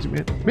 24, 42.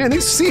 Man,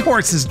 these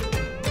seahorses,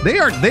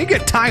 they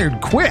get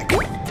tired quick.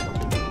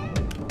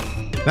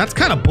 That's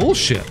kind of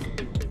bullshit.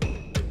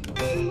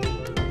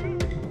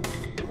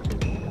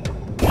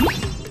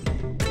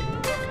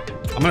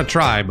 I'm gonna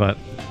try, but...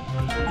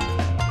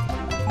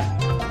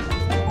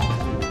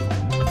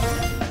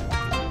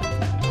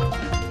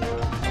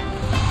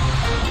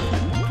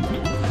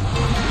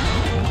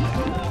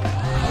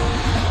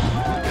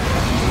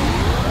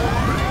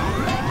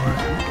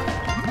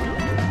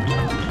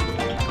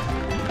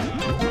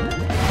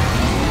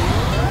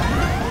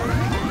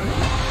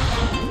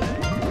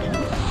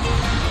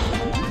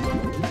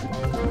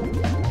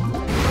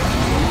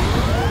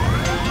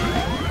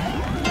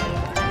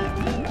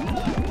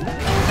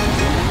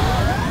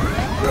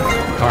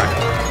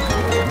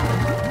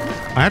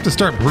 I have to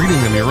start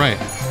breeding them, you're right.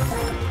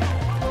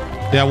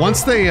 Yeah,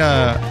 once they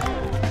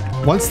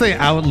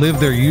outlive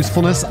their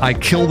usefulness, I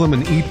kill them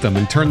and eat them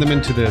and turn them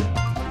into the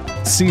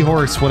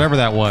seahorse, whatever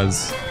that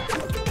was.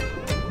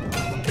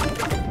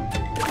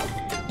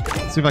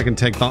 Let's see if I can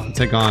take on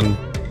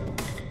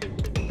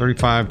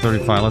 35,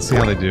 35. Let's see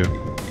how they do.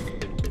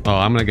 Oh,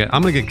 I'm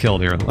gonna get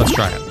killed here. Let's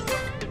try it.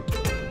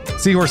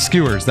 Seahorse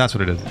skewers, that's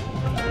what it is.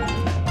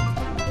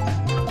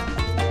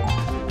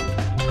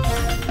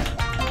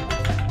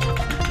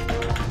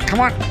 Come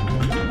on.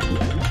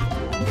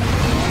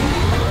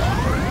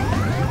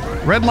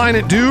 Redline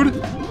it, dude.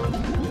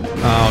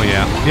 Oh,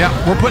 yeah.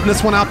 Yeah, we're putting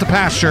this one out to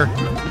pasture.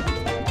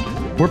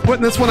 We're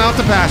putting this one out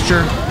to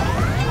pasture.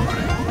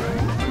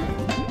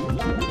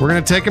 We're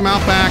going to take him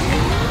out back.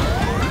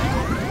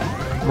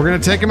 We're going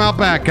to take him out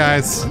back,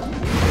 guys.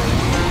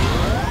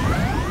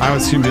 I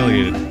was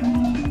humiliated.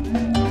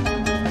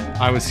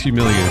 I was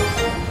humiliated.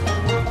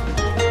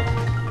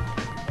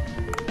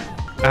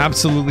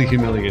 Absolutely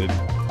humiliated.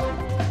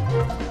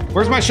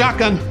 Where's my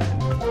shotgun?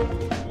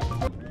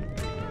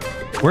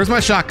 Where's my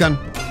shotgun?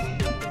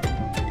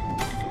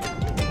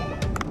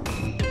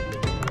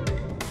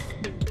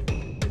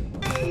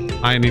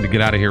 I need to get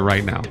out of here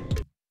right now.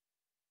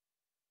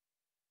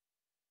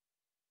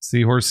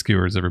 Seahorse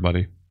skewers,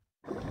 everybody.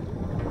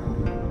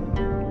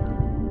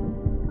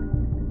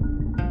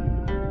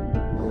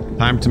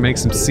 Time to make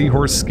some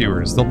seahorse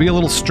skewers. They'll be a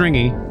little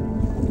stringy.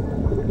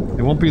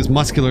 They won't be as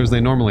muscular as they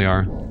normally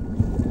are.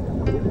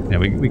 Yeah,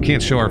 we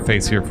can't show our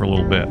face here for a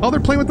little bit. Oh, they're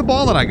playing with the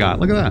ball that I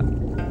got. Look at that.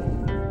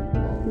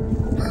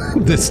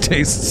 This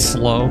tastes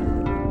slow.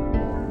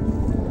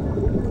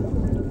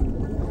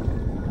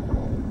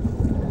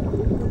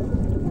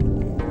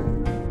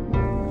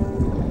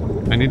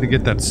 I need to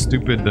get that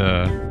stupid,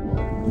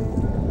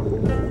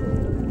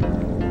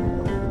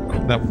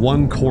 that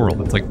one coral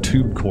that's like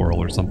tube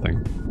coral or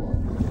something.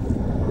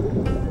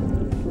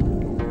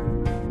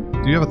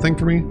 Do you have a thing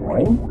for me?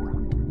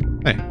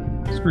 Hey,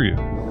 screw you.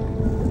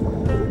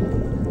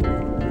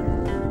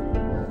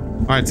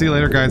 Alright, see you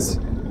later, guys.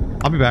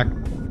 I'll be back.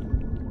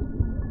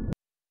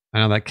 I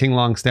know that King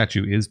Long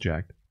statue is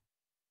jacked.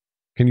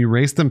 Can you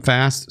race them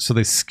fast so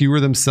they skewer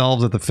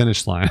themselves at the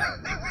finish line?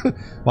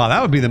 Wow,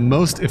 that would be the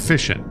most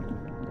efficient.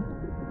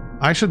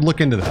 I should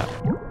look into that.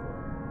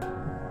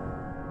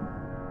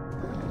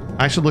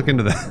 I should look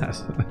into that.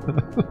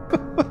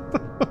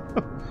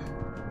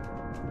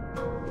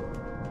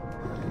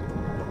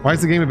 Why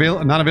is the game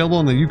not available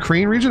in the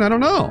Ukraine region? I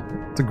don't know.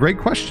 It's a great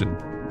question.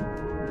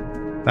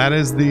 That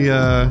is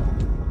the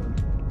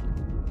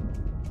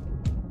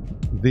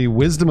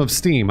wisdom of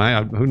Steam.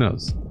 Who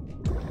knows?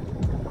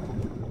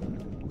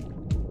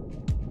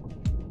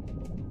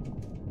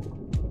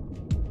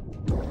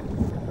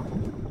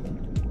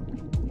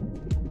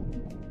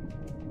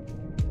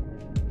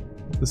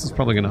 This is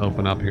probably going to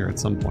open up here at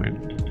some point.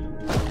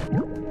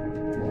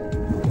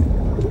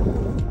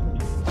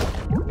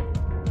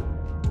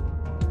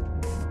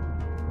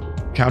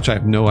 Couch, I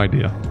have no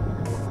idea.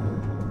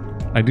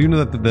 I do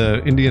know that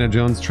the Indiana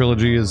Jones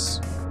trilogy is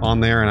on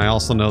there, and I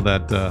also know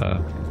that,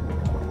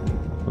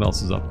 what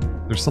else is up?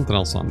 There's something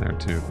else on there,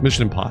 too.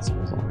 Mission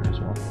Impossible is on there as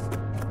well.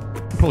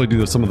 I'll probably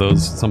do some of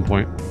those at some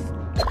point.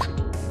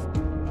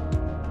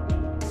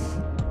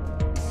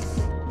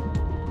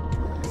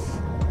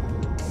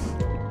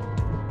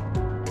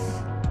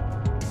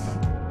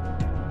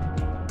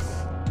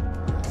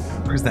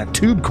 Where's that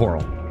tube coral?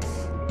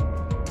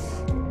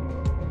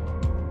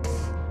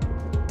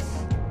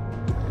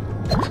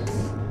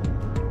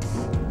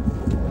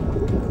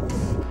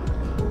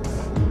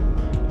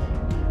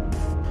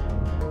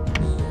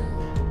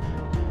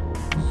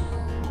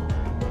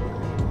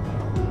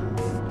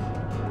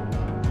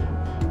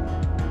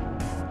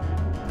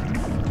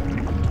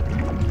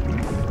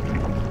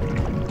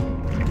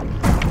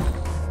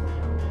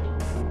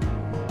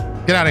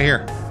 Get out of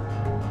here.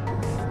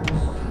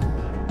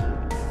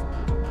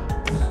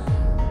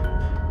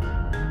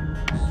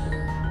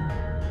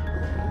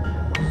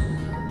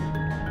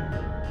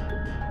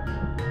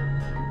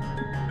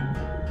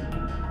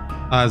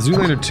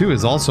 Zoolander 2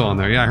 is also on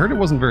there. Yeah, I heard it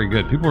wasn't very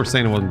good. People were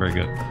saying it wasn't very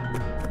good.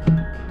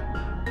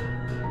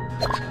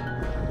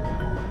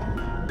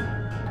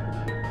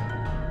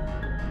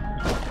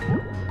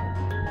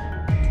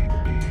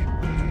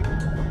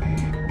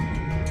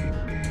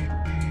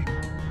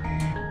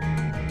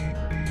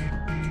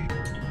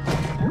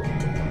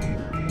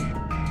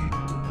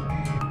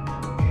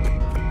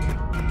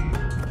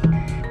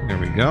 There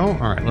we go.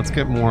 All right, let's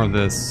get more of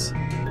this.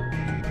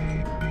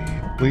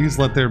 Please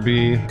let there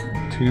be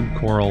tube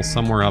coral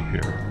somewhere up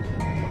here.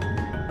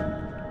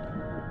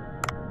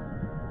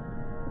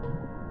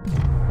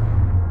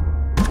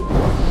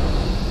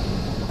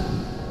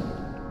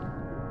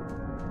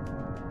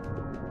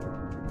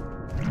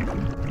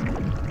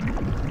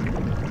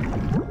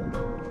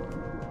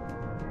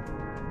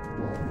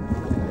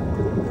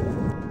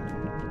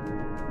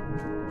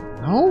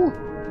 No?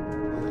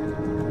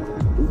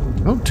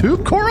 No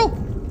tube coral?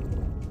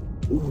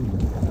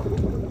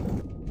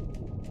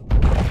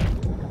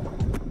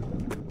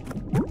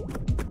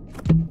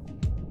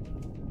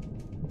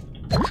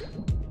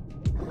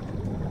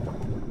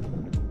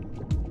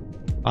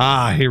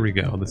 Ah, here we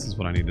go. This is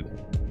what I needed.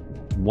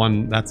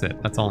 One, that's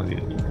it. That's all I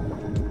needed.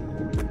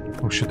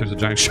 Oh shit, there's a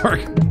giant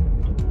shark.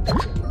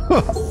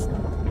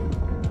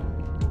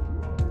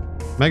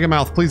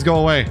 Megamouth, please go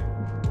away.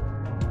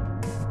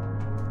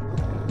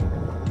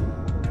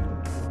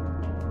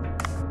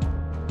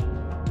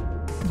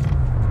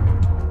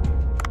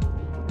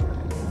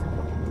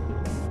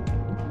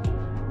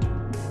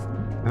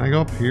 Can I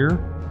go up here?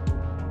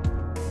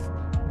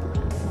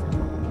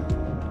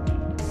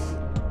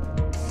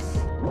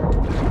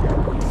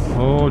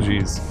 Oh,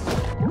 jeez.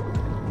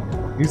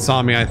 He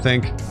saw me, I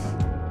think.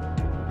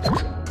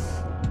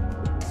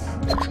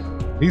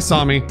 He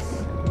saw me.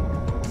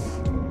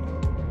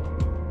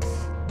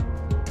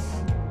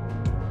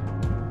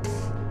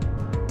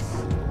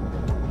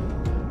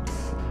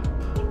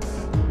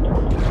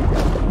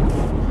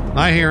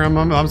 I hear him.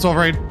 I'm so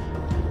afraid.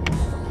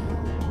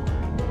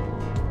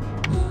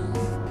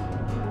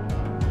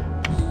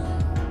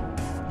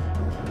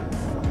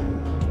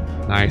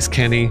 Nice,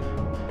 Kenny.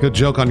 Good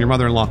joke on your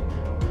mother-in-law.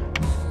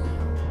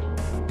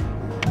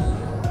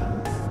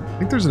 I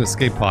think there's an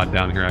escape pod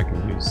down here I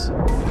can use.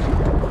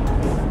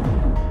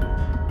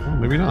 Oh,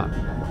 maybe not.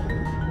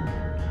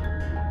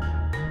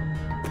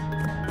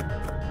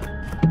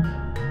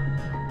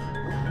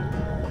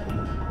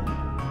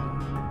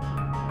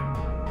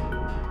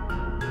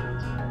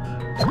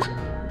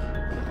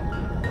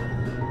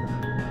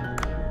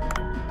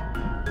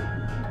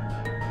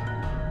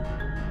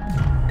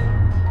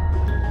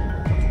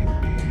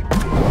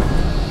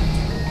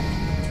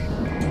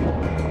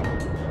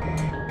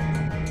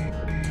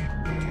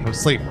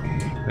 Sleep.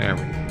 There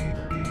we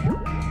go.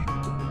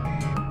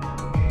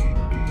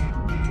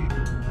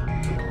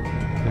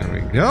 There we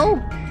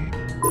go.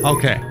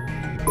 Okay.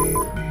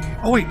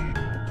 Oh, wait.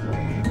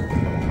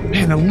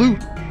 Man, the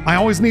loot. I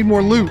always need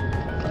more loot.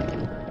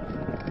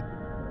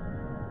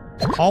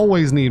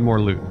 Always need more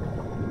loot.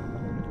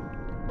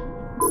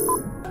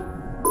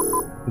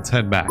 Let's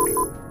head back.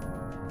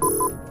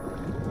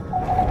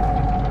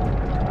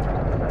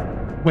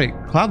 Wait,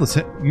 Cloudless,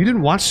 you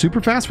didn't watch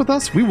Superfast with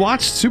us? We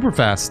watched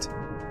Superfast.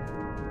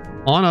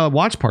 On a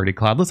watch party,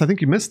 Cloudless. I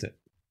think you missed it.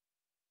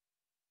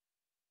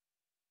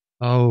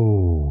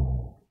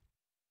 Oh.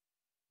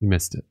 You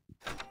missed it.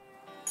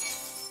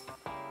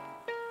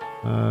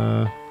 Go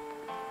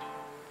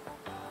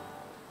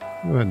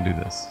ahead and do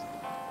this.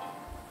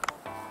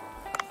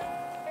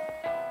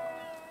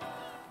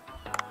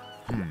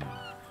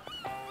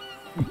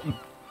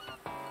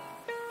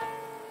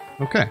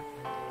 Okay.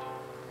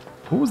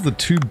 What was the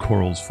tube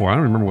corals for? I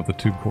don't remember what the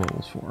tube coral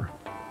was for.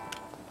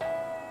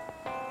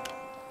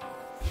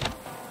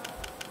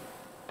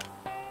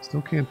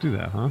 Still can't do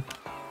that, huh?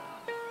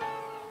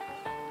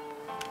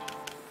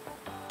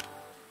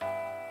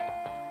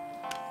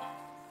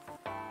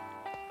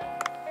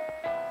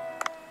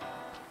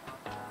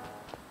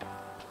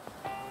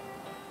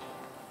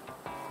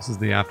 This is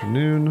the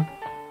afternoon.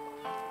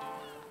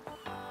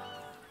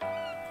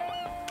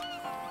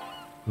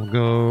 We'll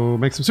go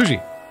make some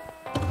sushi.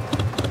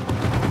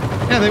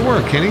 Yeah, they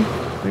were, Kenny.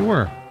 They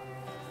were.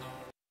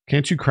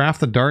 Can't you craft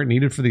the dart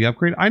needed for the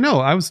upgrade? I know,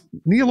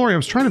 Neolori, I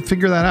was trying to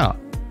figure that out.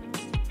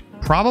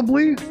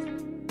 Probably?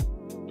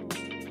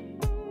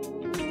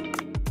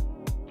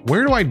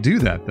 Where do I do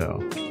that, though?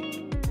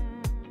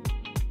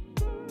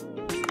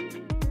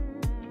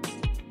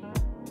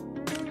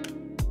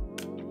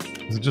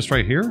 Is it just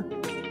right here?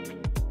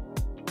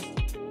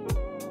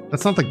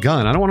 That's not the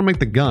gun. I don't want to make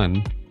the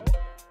gun.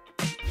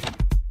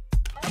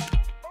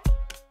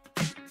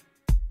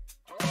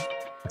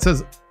 It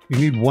says you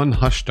need one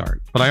hush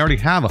dart, but I already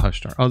have a hush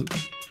dart. Oh,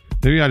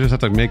 maybe I just have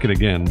to make it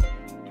again.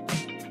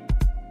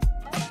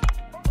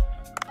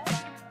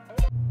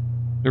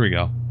 Here we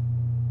go.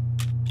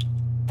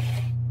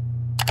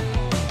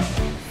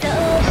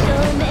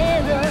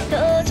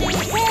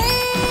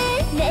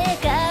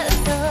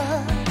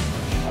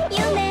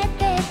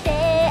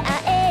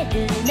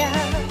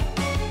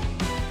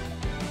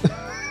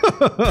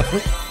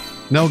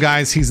 No,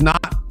 guys, he's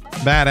not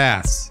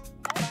badass.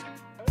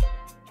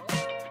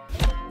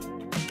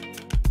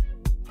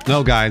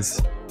 No,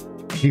 guys,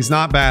 he's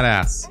not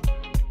badass.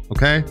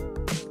 Okay?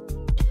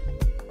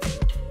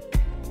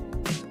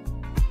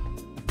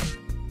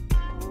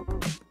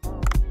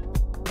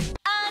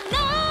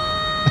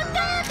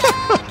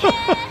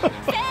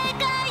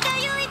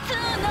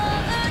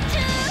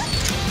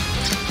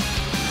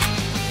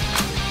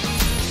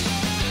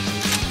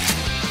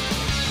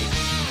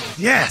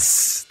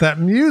 Yes, that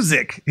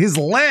music. His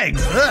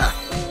legs. Ugh.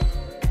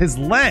 His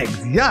legs.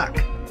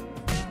 Yuck.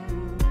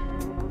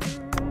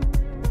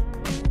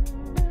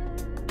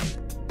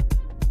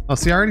 Oh,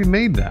 see, I already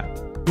made that.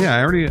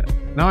 Yeah,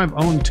 now I've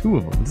owned 2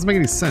 of them. It doesn't make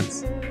any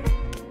sense.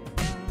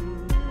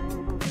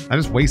 I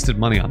just wasted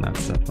money on that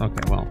stuff.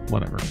 Okay, well,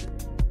 whatever.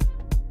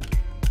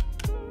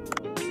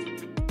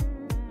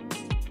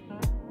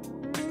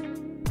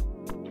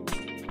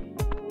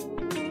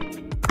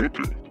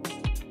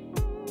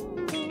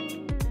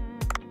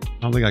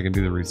 I don't think I can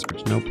do the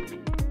research. Nope.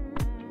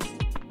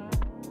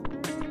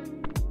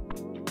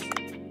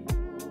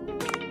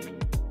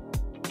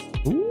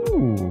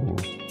 Ooh.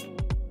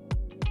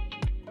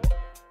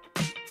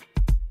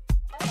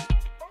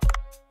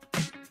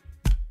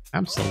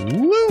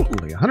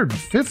 Absolutely.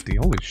 150.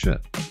 Holy shit.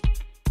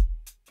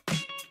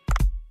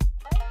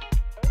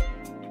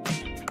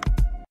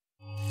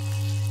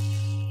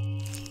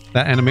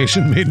 That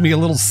animation made me a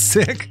little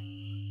sick.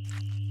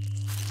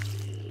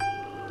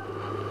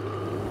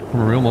 From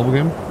a real mobile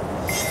game?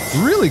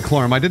 Really,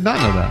 Clorm? I did not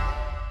know that.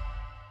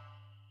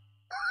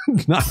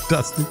 Not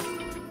Dusty.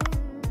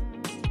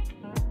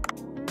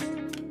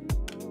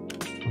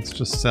 Let's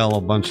just sell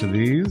a bunch of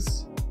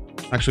these.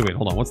 Actually, wait,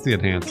 hold on. What's the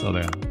enhance? Oh,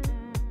 there.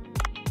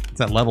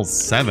 It's at level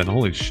 7.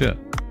 Holy shit.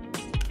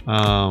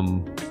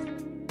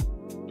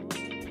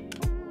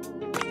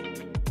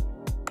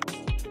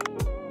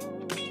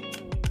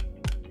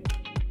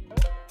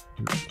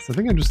 So I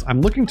think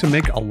I'm looking to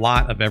make a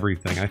lot of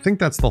everything. I think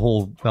that's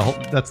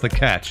that's the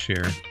catch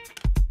here.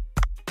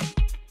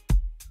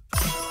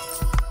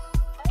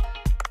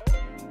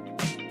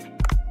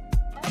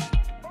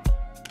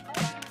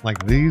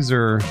 Like these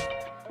are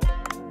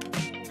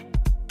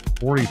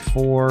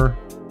 44.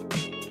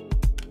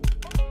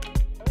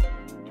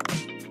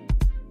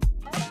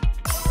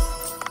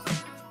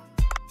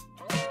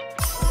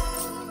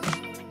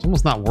 It's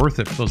almost not worth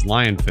it for those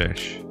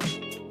lionfish.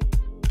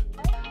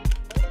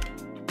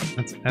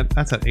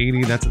 That's at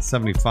 80, that's at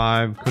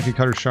 75. Cookie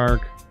cutter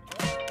shark.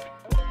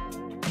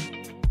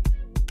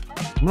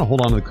 I'm gonna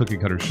hold on to the cookie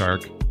cutter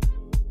shark.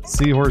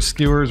 Seahorse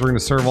skewers, we're gonna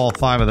serve all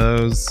 5 of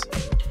those.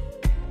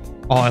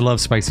 Oh, I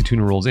love spicy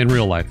tuna rolls in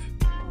real life.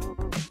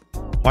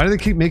 Why do they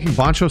keep making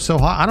Bancho so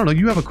hot? I don't know,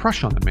 you have a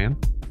crush on it, man.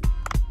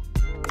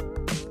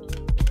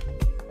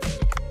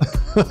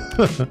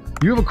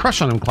 You have a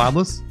crush on him,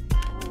 Cloudless.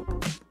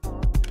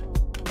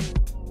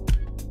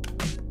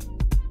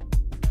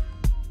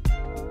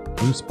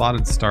 Blue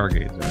spotted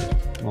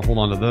stargazer. I'll hold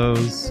on to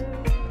those.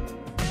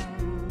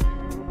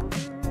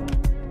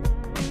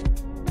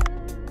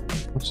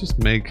 Let's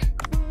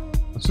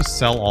just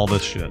sell all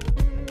this shit.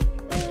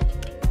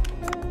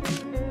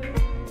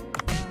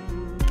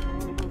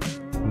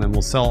 And then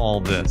we'll sell all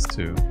this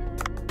too.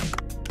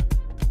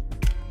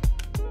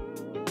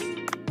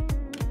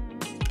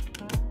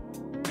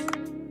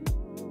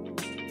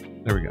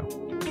 There we go.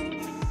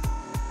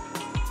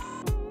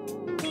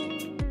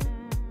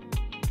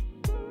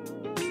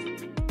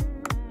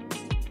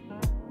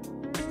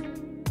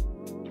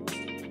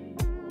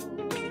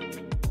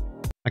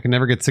 I can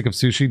never get sick of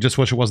sushi. Just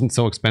wish it wasn't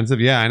so expensive.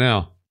 Yeah, I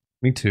know.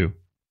 Me too.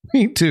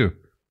 Me too.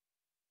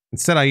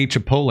 Instead, I eat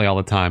Chipotle all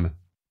the time.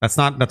 That's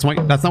not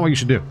what you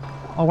should do.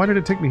 Oh, why did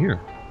it take me here?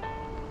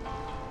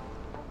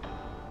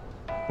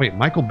 Wait,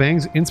 Michael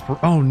Bang's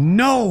Oh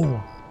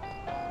no!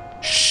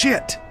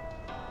 Shit!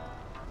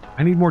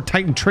 I need more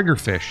Titan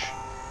triggerfish.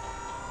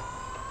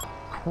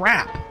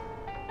 Crap!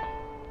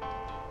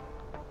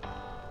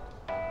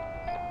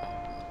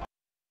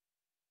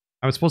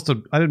 I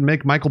didn't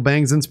make Michael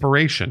Bang's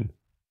inspiration.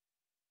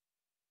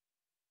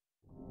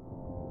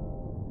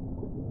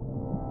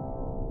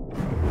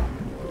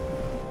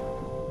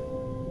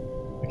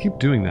 I keep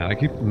doing that. I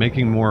keep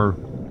making more.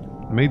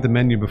 I made the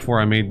menu before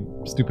I made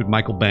stupid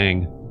Michael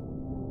Bang.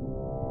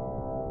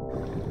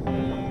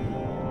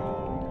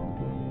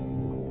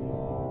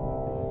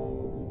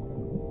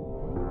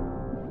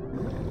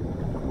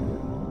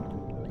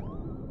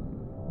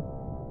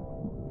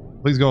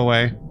 Please go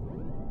away.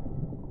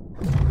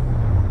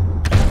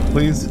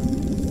 please.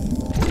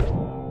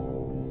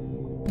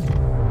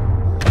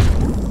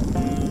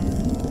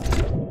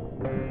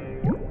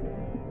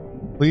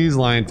 Please,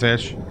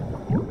 lionfish.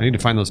 I need to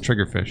find those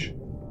triggerfish.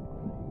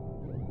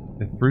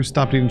 If Bruce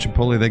stopped eating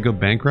Chipotle, they go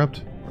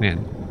bankrupt?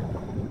 Man,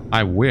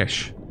 I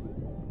wish.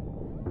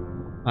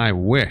 I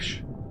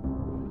wish.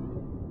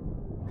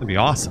 That'd be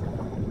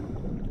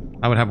awesome.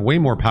 I would have way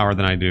more power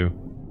than I do.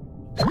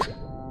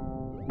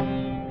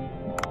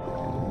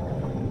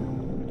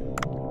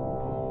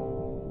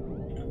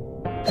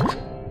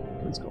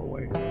 Please go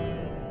away.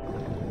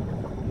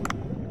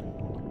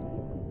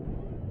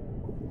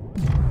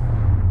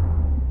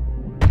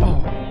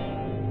 Oh.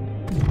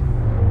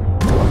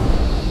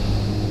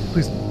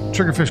 Please,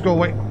 triggerfish, go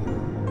away.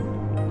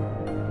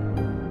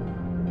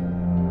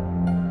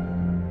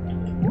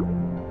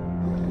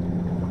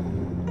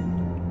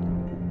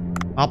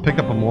 I'll pick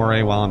up a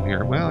moray while I'm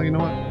here. Well, you know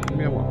what?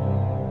 Maybe I won't.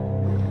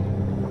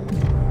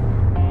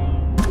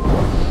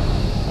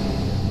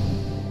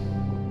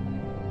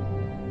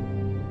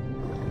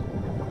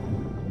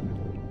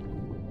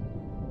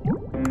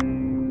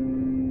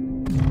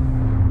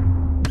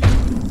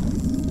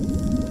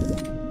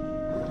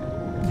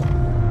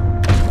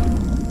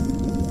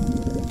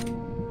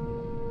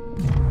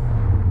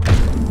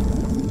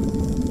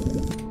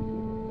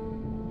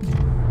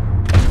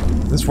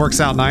 This works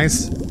out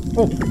nice.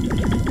 Oh.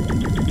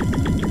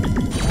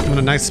 I'm in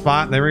a nice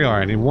spot. There we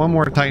are. I need one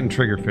more Titan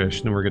triggerfish,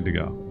 and then we're good to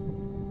go.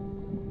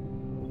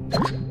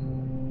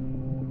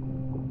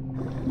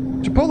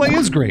 Chipotle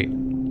is great.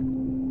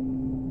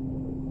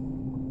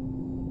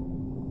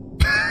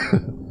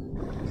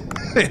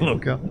 Hey,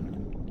 Loco.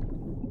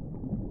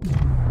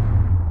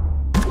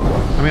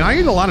 I mean, I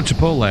eat a lot of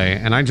Chipotle,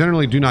 and I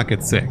generally do not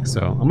get sick,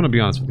 so I'm going to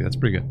be honest with you. That's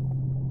pretty good.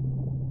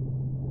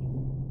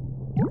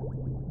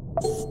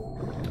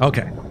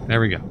 Okay, there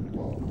we go.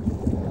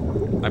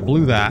 I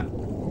blew that.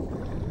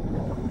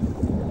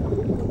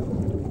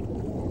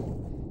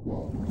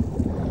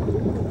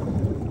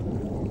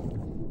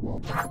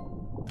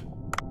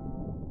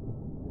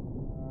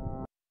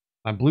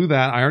 I blew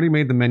that. I already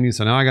made the menu,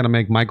 so now I gotta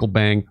make Michael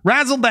Bang.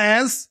 Razzle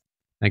Dazz!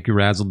 Thank you,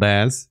 Razzle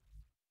Dazz.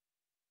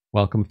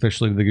 Welcome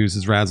officially to the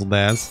Goose's Razzle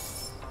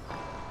Dazz.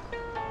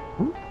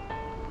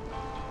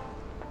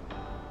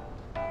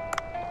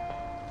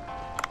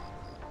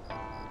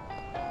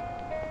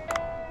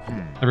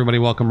 Everybody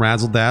welcome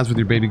Razzle Dazz with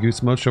your baby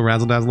goose emote. Show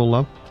Razzle Dazz a little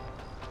love.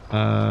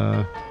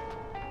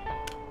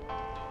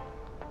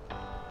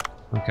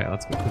 Okay,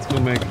 let's go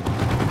make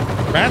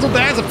Razzle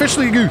Dazz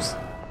officially a goose.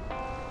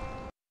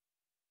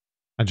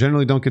 I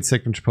generally don't get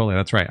sick from Chipotle.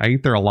 That's right. I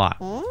eat there a lot.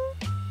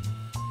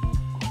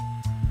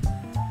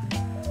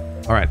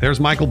 Alright, there's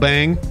Michael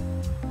Bang.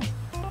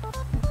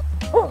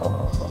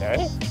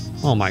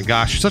 Oh my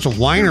gosh, you're such a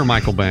whiner,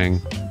 Michael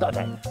Bang.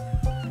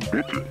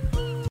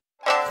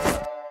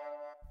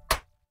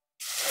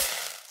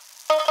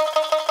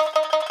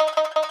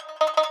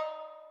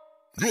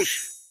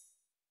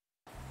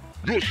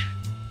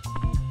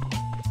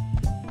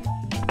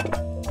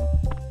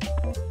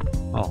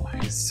 Oh,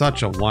 he's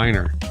such a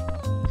whiner.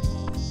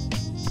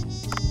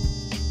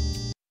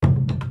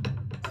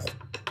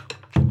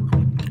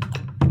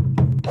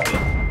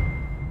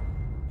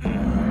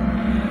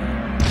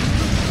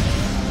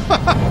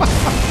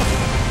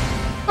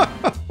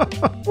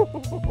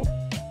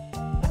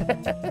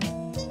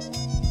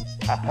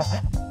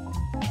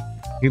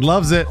 He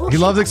loves it. He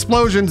loves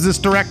explosions, this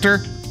director.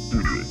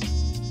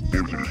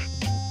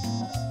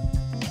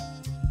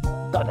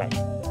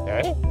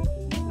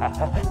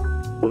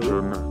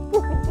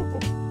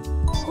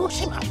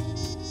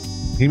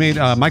 He made,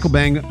 Michael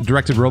Bang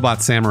directed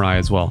Robot Samurai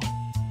as well.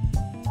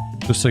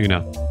 Just so you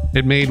know.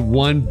 It made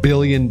 $1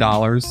 billion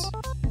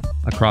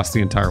across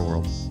the entire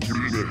world.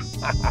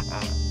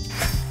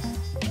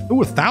 Ooh,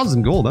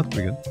 1,000 gold. That's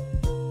pretty good.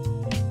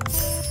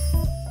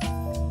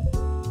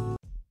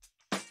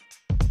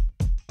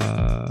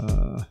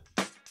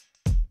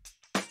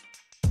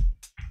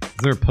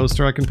 Is there a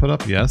poster I can put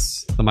up?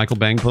 Yes. The Michael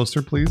Bang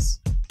poster, please.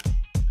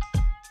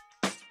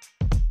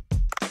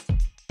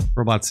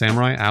 Robot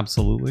Samurai,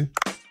 absolutely.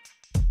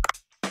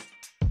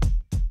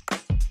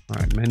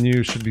 Alright,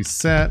 menu should be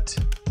set.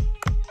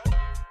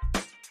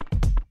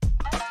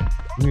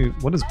 I mean,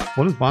 what does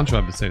Boncho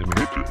have to say to me?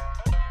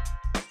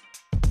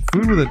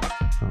 Food with it.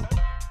 Oh,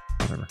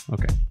 whatever.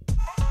 Okay.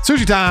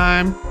 Sushi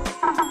time!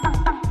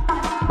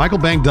 Michael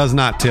Bang does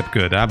not tip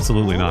good.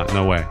 Absolutely not.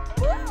 No way.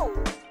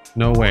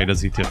 No way does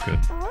he tip good.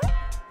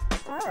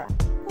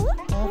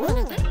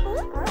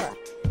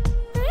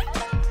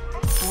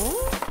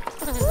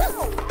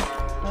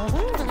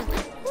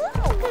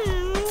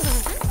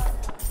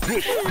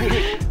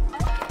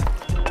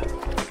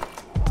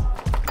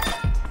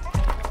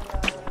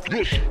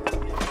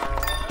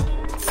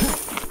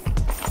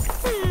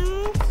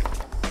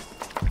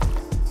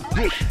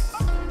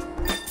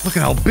 Look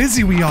at how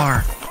busy we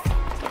are.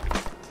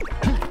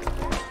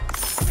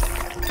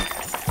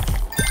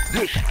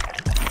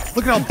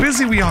 Look at how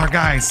busy we are,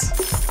 guys.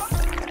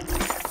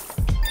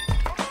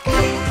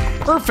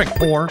 Perfect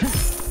pour.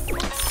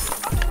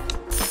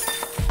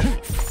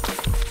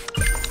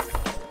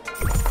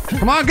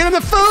 Come on, get him the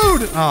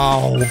food!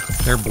 Oh,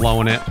 they're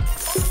blowing it.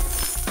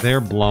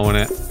 They're blowing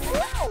it.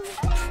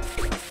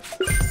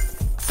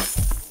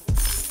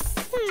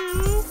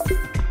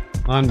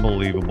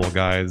 Unbelievable,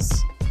 guys.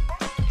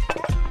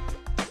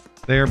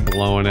 They're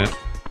blowing it.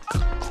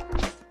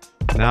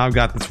 Now I've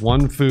got this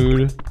one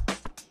food.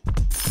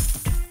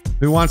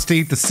 Who wants to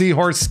eat the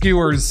seahorse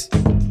skewers?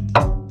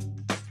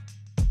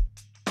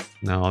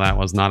 No, that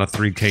was not a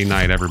 3K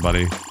night,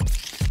 everybody.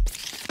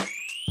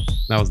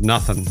 That was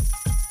nothing.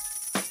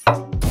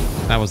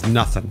 That was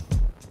nothing.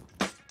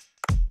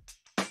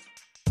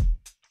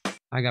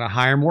 I gotta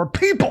hire more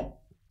people.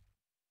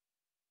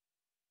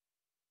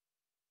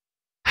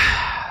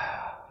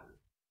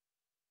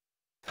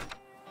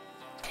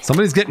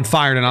 Somebody's getting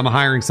fired and I'm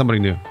hiring somebody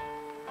new.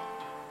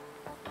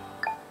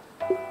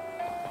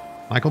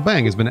 Michael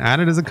Bang has been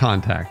added as a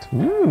contact.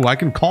 Ooh, I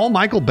can call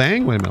Michael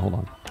Bang? Wait a minute, hold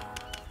on.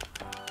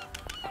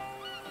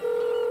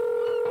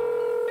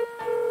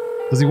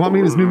 Does he want me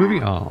in his new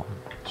movie? Oh,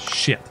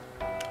 shit.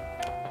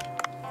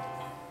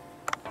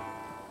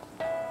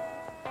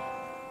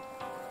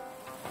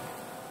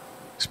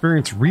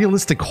 Experience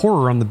realistic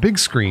horror on the big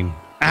screen.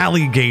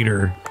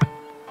 Alligator.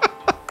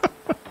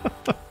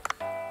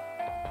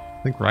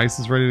 I think Rice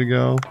is ready to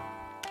go.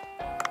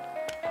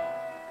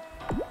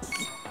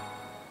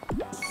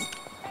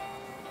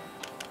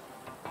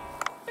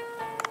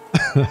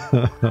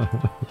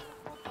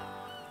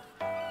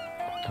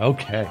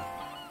 Okay.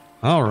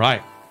 All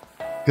right.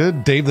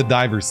 Good Dave the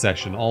Diver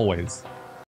session, always.